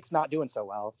 and cake's not doing so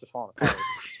well. It's just falling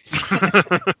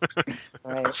apart.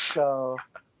 Right. So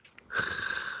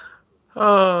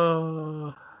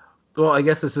Oh, well, I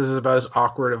guess this is about as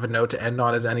awkward of a note to end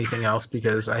on as anything else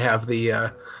because I have the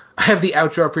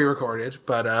outro pre-recorded,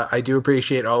 but I do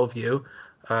appreciate all of you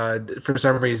for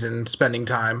some reason spending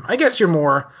time. I guess you're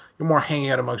more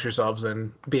hanging out amongst yourselves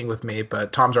than being with me,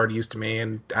 but Tom's already used to me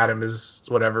and Adam is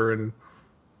whatever, and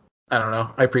I don't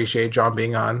know. I appreciate John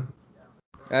being on.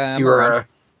 I'm You were around.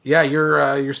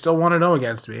 you're still 1-0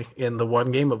 against me in the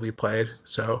one game that we played.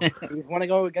 So you want to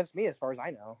go against me, as far as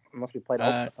I know, unless we played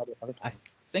Uh, other times.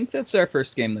 think that's our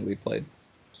first game that we played.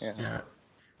 Yeah.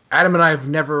 Adam and I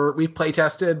we've play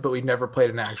tested, but we've never played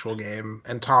an actual game.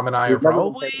 And Tom and I are We've never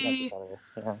been playing probably, against each other.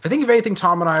 Yeah. I think if anything,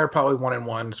 Tom and I are probably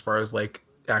 1-1 as far as like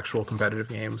actual competitive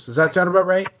games. Does that sound about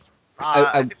right?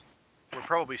 I think we're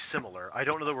probably similar. I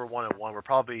don't know that we're 1-1. We're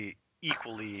probably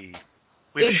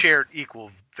we've shared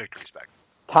equal victory spec.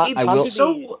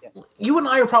 You and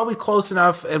I are probably close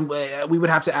enough, and we would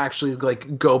have to actually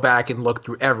like go back and look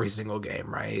through every single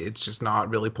game, right? It's just not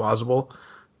really plausible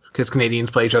because Canadians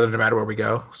play each other no matter where we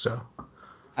go. So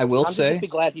I will I'm say, just be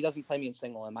glad he doesn't play me in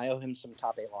single M. I owe him some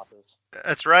top 8 losses.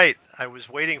 That's right. I was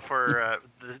waiting for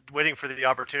the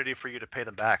opportunity for you to pay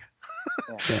them back.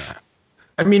 Yeah.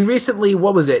 I mean, recently,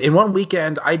 what was it? In one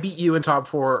weekend, I beat you in top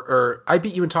 4, or I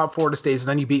beat you in top 4 at a states, and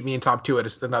then you beat me in top 2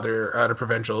 at another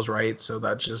provincials, right? So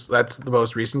that's the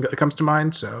most recent that comes to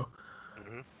mind. So,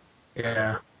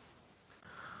 yeah,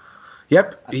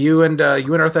 yep. You and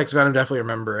Earthex Venom definitely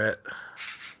remember it.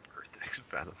 Earthex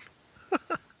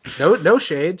Venom. No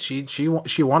shade. She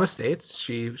won a states.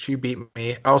 She beat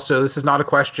me. Also, this is not a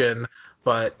question,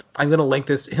 but I'm gonna link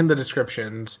this in the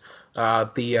descriptions.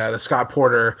 The Scott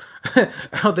Porter. I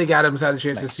don't think Adam's had a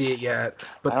chance to see it yet,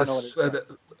 but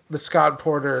the Scott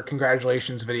Porter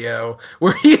congratulations video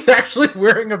where he's actually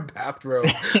wearing a bathrobe.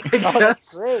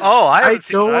 That's great. Oh, I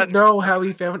don't know how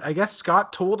he found. I guess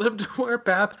Scott told him to wear a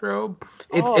bathrobe.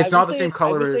 It's not the same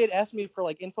color. I wish they had asked me for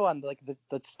like info on like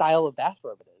the style of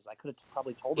bathrobe it is. I could have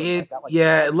probably told him.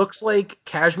 It looks like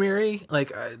cashmere,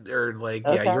 like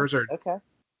yours are. Okay.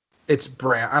 It's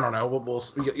brand. I don't know.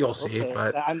 You'll see. Okay.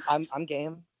 But I'm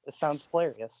game. This sounds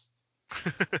hilarious.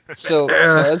 So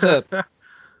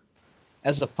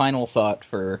as a final thought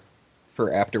for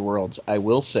Afterworlds, I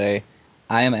will say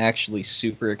I am actually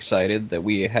super excited that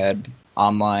we had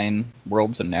online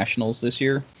Worlds and Nationals this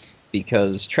year,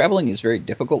 because traveling is very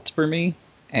difficult for me,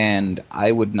 and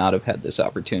I would not have had this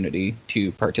opportunity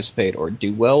to participate or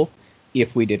do well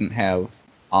if we didn't have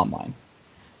online.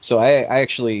 So I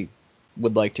actually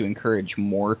would like to encourage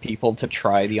more people to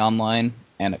try the online,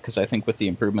 and because I think with the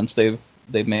improvements they've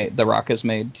made, the Rock has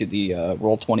made to the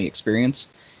Roll20 experience,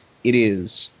 it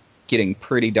is getting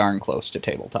pretty darn close to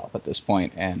tabletop at this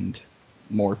point, and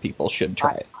more people should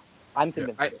try it. I'm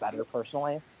convinced it's better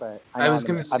personally, but I was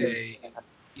going to say,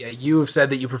 you have said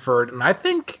that you prefer it, and I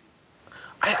think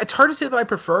it's hard to say that I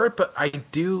prefer it, but I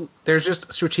do. There's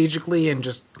just strategically and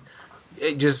just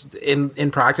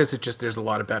in practice, there's a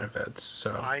lot of benefits.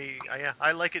 So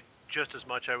I like it just as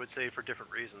much, I would say, for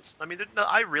different reasons. I mean,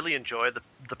 I really enjoy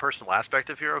the personal aspect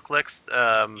of HeroClix.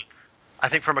 I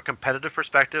think from a competitive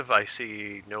perspective, I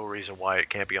see no reason why it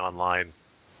can't be online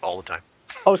all the time.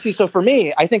 Oh, see, so for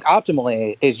me, I think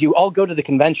optimally is you all go to the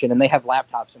convention and they have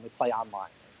laptops and we play online.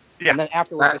 Yeah. And then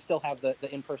afterwards, we still have the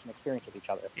in-person experience with each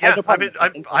other. Yeah,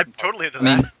 I'm totally into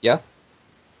that. Yeah.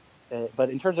 But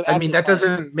in terms of, that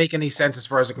doesn't make any sense as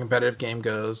far as a competitive game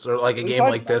goes, or like a game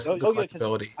like this. The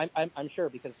collectability. I'm sure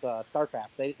because StarCraft,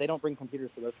 they don't bring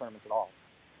computers for those tournaments at all.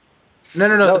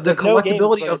 No. The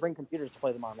collectability of bring computers to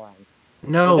play them online.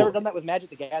 No. They've never done that with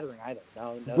Magic the Gathering either.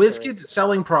 No. WizKid's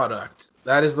selling product.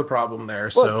 That is the problem there.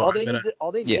 Look, so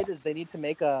all they need is they need to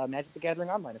make a Magic the Gathering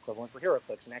online equivalent for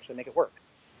HeroClix and actually make it work.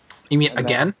 You mean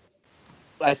again?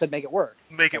 I said make it work.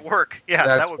 Make it work.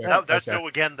 Yeah, that's no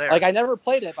again there. Like I never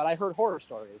played it, but I heard horror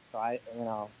stories.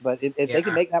 So but if they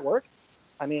can make that work,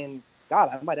 I mean, God,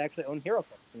 I might actually own HeroClix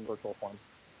in virtual form.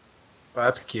 Well,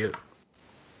 that's cute.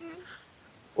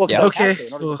 Well, yeah. Okay.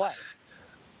 In order to play.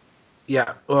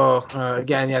 Yeah. Well,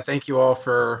 again, thank you all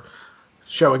for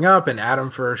showing up, and Adam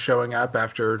for showing up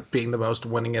after being the most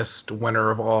winningest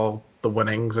winner of all the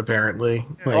winnings, apparently.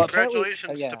 Yeah,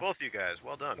 congratulations to both you guys.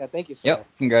 Well done. Yeah, thank you, sir. Yep,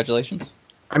 congratulations.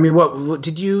 I mean, what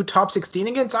did you top 16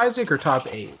 against Isaac or top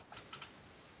 8?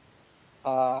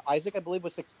 Isaac, I believe,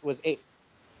 was 8.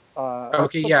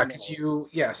 Okay, yeah, because you.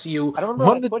 I don't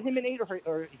remember. I put him in 8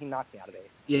 or he knocked me out of 8.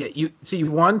 Yeah,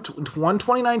 you won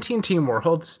 2019 Team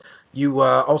Worlds. You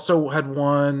also had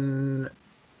won.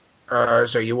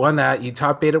 You won that. You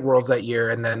top 8 at Worlds that year,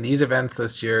 and then these events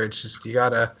this year. It's just you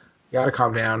gotta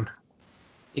calm down.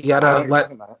 You gotta let.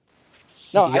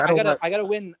 No, I gotta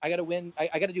win. I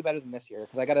gotta do better than this year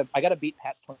because I gotta beat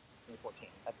Pat 2014.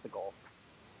 That's the goal.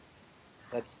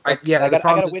 I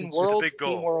gotta win Worlds,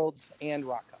 Team Worlds, and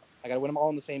Rock Cup. I gotta win them all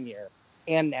in the same year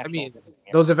and Nationals. I mean,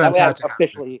 those events have to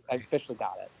officially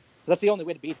got it. That's the only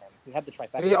way to beat him. We had the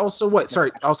trifecta. Hey, also,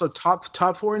 Also,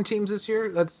 top 4 in teams this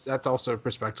year. That's also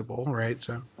respectable, right?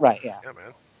 So. Right. Yeah. Yeah,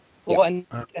 man. Well, and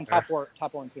top four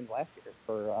in teams last year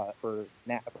for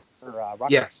Rock Cup.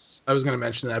 Yes, I was going to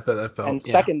mention that, but that felt. And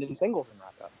second in singles in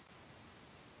Rock Cup.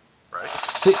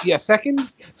 Right. Yeah, second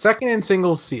in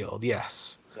singles sealed.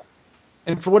 Yes.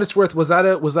 And for what it's worth, was that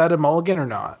a mulligan or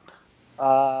not?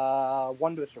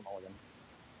 One booster mulligan.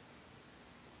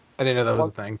 I didn't know that was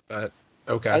a thing, but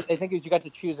okay. I think you got to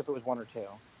choose if it was one or two.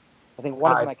 I think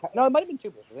one of them. No, it might have been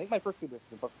two boosters. I think my first two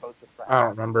boosters were both just trash. I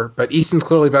don't remember, but Easton's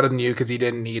clearly better than you because he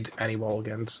didn't need any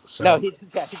mulligans. So. No, he's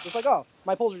just like, oh,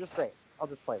 my pulls are just great. I'll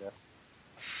just play this.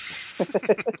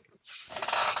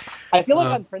 I feel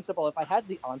like on principle, if I had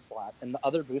the Onslaught and the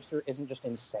other booster isn't just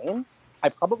insane, I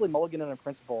probably mulligan on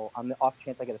principle on the off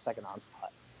chance I get a second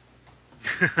Onslaught.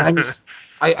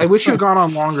 I wish you had gone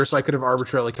on longer so I could have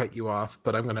arbitrarily cut you off,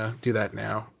 but I'm going to do that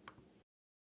now.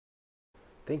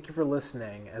 Thank you for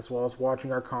listening, as well as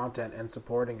watching our content and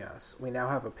supporting us. We now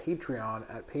have a Patreon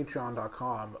at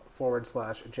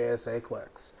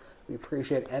patreon.com/JSAclicks. We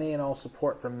appreciate any and all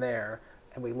support from there,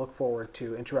 and we look forward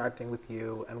to interacting with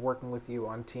you and working with you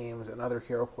on teams and other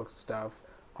HeroClix stuff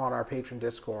on our Patreon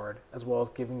Discord, as well as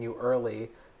giving you early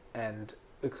and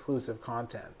exclusive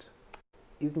content.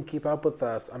 You can keep up with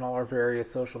us on all our various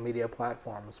social media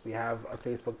platforms. We have a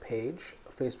Facebook page,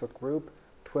 a Facebook group,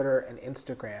 Twitter, and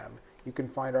Instagram. You can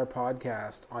find our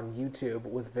podcast on YouTube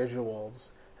with visuals,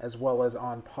 as well as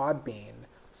on Podbean,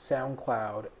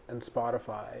 SoundCloud, and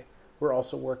Spotify. We're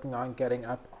also working on getting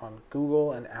up on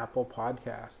Google and Apple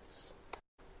Podcasts.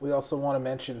 We also want to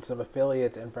mention some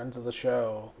affiliates and friends of the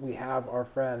show. We have our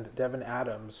friend Devin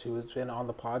Adams, who has been on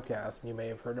the podcast, and you may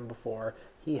have heard him before.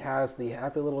 He has the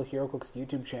Happy Little HeroClix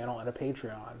YouTube channel and a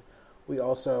Patreon. We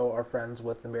also are friends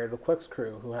with the Married with Clicks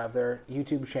crew, who have their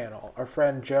YouTube channel. Our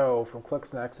friend Joe from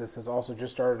Clicks Nexus has also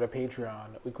just started a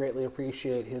Patreon. We greatly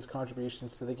appreciate his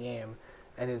contributions to the game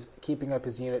and his keeping up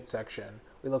his unit section.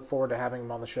 We look forward to having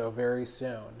him on the show very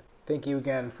soon. Thank you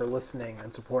again for listening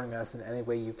and supporting us in any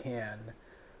way you can.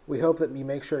 We hope that you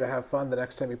make sure to have fun the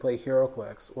next time you play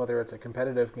HeroClix, whether it's a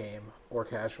competitive game or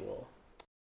casual.